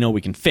here's what we know we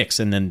can fix,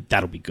 and then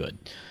that'll be good.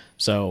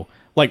 So,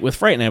 like with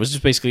Fright Night, it was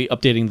just basically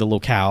updating the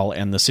locale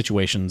and the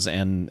situations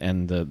and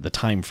the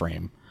time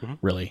frame,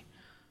 really,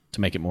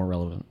 to make it more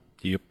relevant.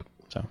 Yep.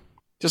 So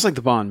Just like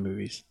the Bond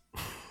movies.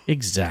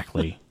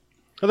 exactly.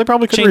 Well, they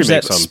probably could Change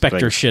remake that some Spectre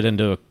things. shit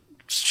into a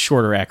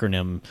shorter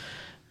acronym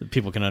that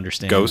people can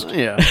understand. Ghost.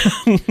 Yeah.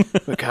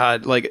 But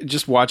God, like,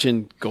 just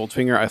watching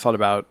Goldfinger, I thought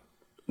about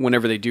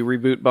whenever they do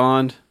reboot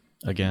Bond,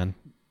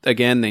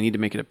 Again, they need to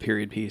make it a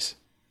period piece.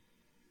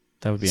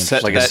 that would be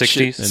Set Like a that 60s?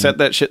 shit- Set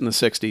that shit in the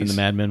 60s. in the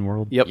Mad Men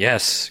world. Yep.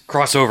 Yes,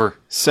 crossover.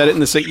 Set it in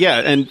the 60s. Yeah,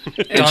 and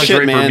Don shit,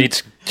 Draper man.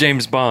 meets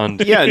James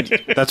Bond. Yeah.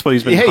 That's what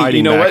he's been Hey, hiding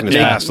you know back what? in his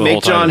past the whole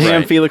Make time. John Hamm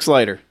Right. Felix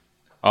Leiter.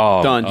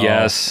 Oh, Done.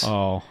 yes.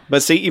 Oh,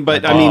 But see, I mean,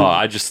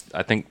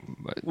 I think.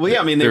 well,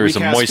 yeah, I mean, they there's a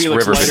recast moist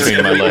Felix river Leiter.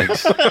 between my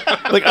legs.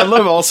 Like, I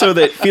love also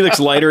that Felix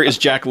Leiter is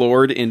Jack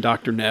Lord in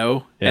Dr.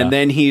 No, Yeah. and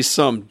then he's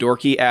some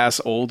dorky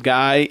ass old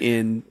guy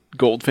in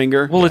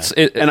Goldfinger. Well,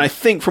 and I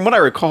think, from what I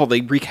recall,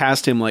 they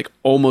recast him like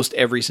almost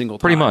every single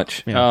time. pretty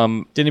much. yeah.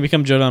 Didn't he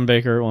become Joe Don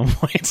Baker at one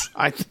point?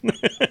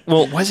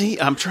 Well, was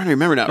he? I'm trying to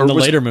remember now. In the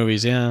was- later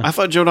movies, yeah. I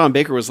thought Joe Don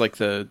Baker was like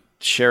the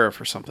sheriff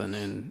or something,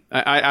 and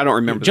I don't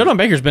remember. Joe Don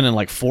Baker's been in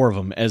like 4 of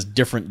them as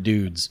different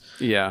dudes.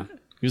 Yeah.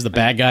 He was the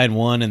bad guy in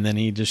one, and then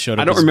he just showed up.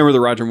 I don't as- remember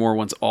the Roger Moore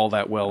ones all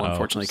that well,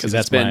 unfortunately, see, because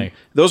that's it's been my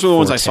those were the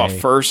ones I saw forte.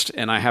 first,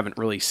 and I haven't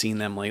really seen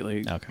them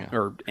lately, Okay.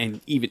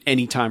 and even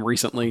any time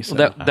recently. So.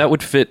 That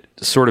would fit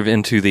sort of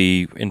into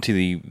the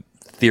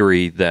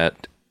theory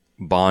that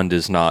Bond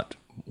is not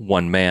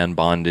one man.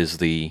 Bond is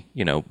the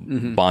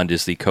Bond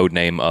is the code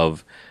name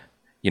of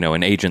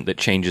an agent that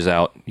changes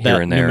out here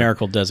that and there.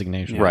 numerical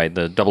designation. Right.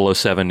 The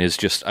 007 is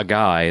just a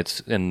guy.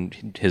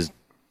 And his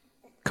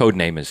code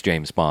name is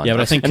James Bond. Yeah,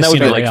 but I think and that would be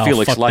Casino like Royale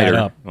Felix fucked that Leiter.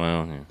 up.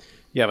 Well,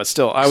 Yeah, but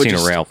still, I would Casino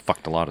just, Royale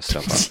fucked a lot of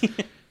stuff up.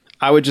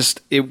 I would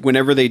just,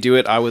 whenever they do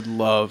it, I would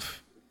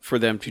love for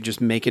them to just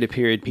make it a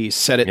period piece,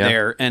 set it Yeah.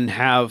 there, and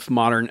have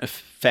modern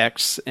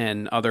effects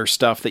and other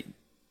stuff that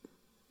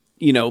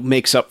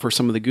makes up for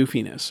some of the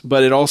goofiness.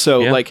 But it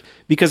also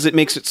because it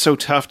makes it so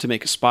tough to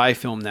make a spy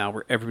film now,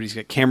 where everybody's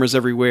got cameras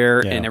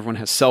everywhere Yeah. and everyone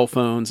has cell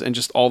phones and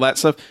just all that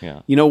stuff.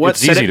 Yeah. You know what?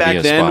 It's Set easy it to be back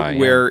a then, spy,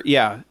 where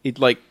it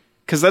like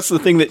because that's the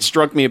thing that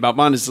struck me about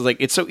Bond is like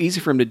it's so easy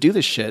for him to do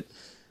this shit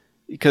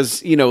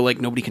because like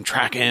nobody can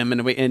track him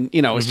and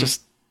it's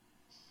just.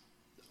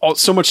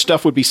 So much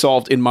stuff would be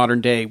solved in modern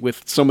day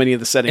with so many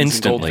of the settings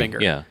Instantly, in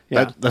Goldfinger.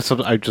 yeah. That's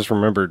something I just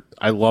remembered.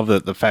 I love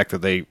the fact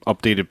that they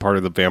updated part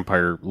of the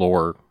vampire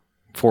lore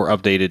for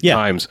updated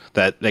times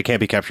that they can't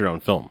be captured on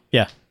film.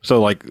 Yeah.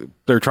 So like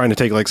they're trying to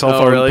take like cell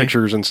phone really?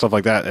 pictures and stuff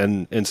like that,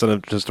 and instead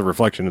of just a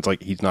reflection, it's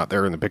like he's not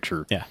there in the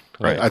picture. Yeah.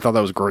 Right. I thought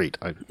that was great.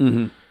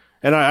 And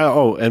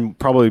and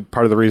probably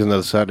part of the reason that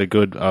this had a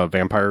good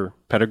vampire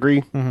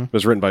pedigree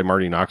was written by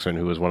Marty Noxon,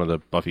 who was one of the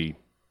Buffy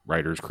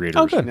writers, creators.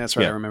 Oh, good. That's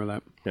right. Yeah. I remember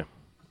that. Yeah.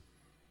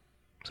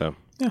 So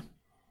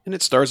And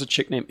it stars a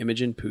chick named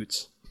Imogen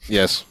Poots.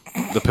 yes,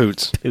 the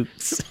Poots.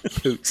 Oops.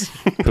 Poots.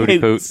 Pooty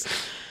poot.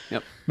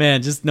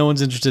 Man, just no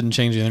one's interested in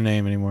changing their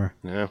name anymore.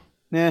 Yeah.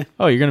 Nah.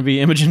 Oh, you're going to be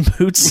Imogen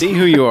Poots? Be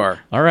who you are.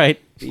 All right.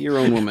 Be your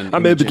own woman.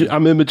 I'm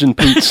Imogen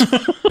Poots.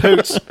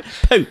 Poots.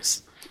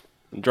 Poots.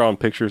 I'm drawing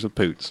pictures of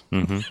Poots. All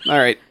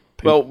right.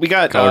 Well, we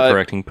got Color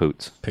correcting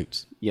poots.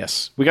 Poots.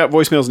 yes, we got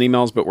voicemails and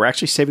emails, but we're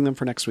actually saving them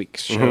for next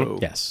week's show.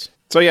 Yes.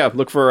 So yeah,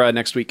 look for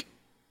next week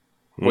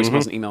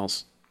voicemails and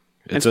emails.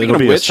 And speaking It'll of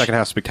be which, a second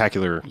half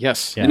spectacular.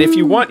 yes, Yeah. and if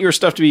you want your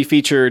stuff to be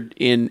featured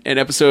in an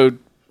episode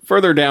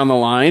further down the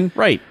line,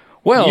 Right.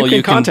 Well, you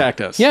can contact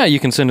us. Yeah, you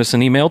can send us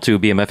an email to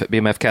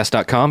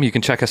bmf@bmfcast.com. You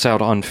can check us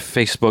out on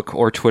Facebook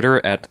or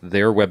Twitter at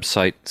their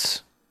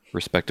websites,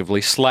 respectively,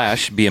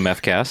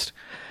 /BMFcast.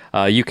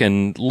 You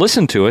can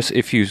listen to us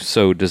if you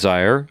so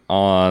desire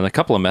on a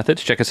couple of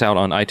methods. Check us out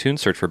on iTunes,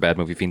 search for Bad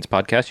Movie Fiends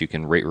Podcast. You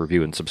can rate,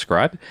 review, and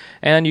subscribe.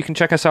 And you can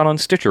check us out on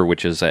Stitcher,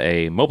 which is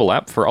a mobile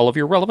app for all of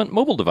your relevant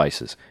mobile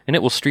devices. And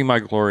it will stream my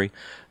glory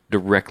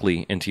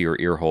directly into your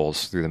ear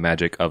holes through the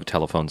magic of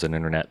telephones and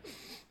internet.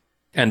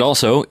 And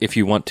also, if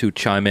you want to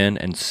chime in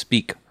and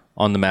speak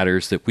on the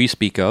matters that we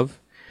speak of,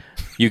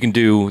 you can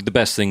do the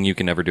best thing you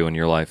can ever do in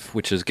your life,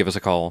 which is give us a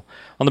call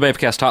on the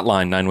Bamfcast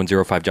hotline,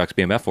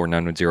 9105-JOCKS-BMF or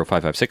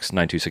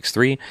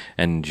 910-556-9263,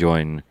 and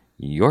join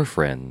your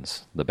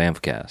friends, the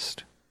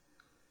Bamfcast,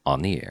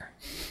 on the air.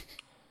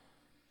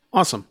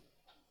 Awesome.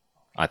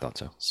 I thought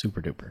so.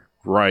 Super duper.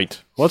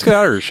 Right. Well, let's get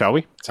out of here, shall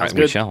we? Sounds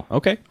We good. shall.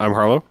 Okay. I'm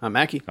Harlow. I'm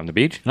Mackie. I'm the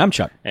Beach, And I'm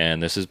Chuck.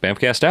 and this is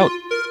Bamfcast out.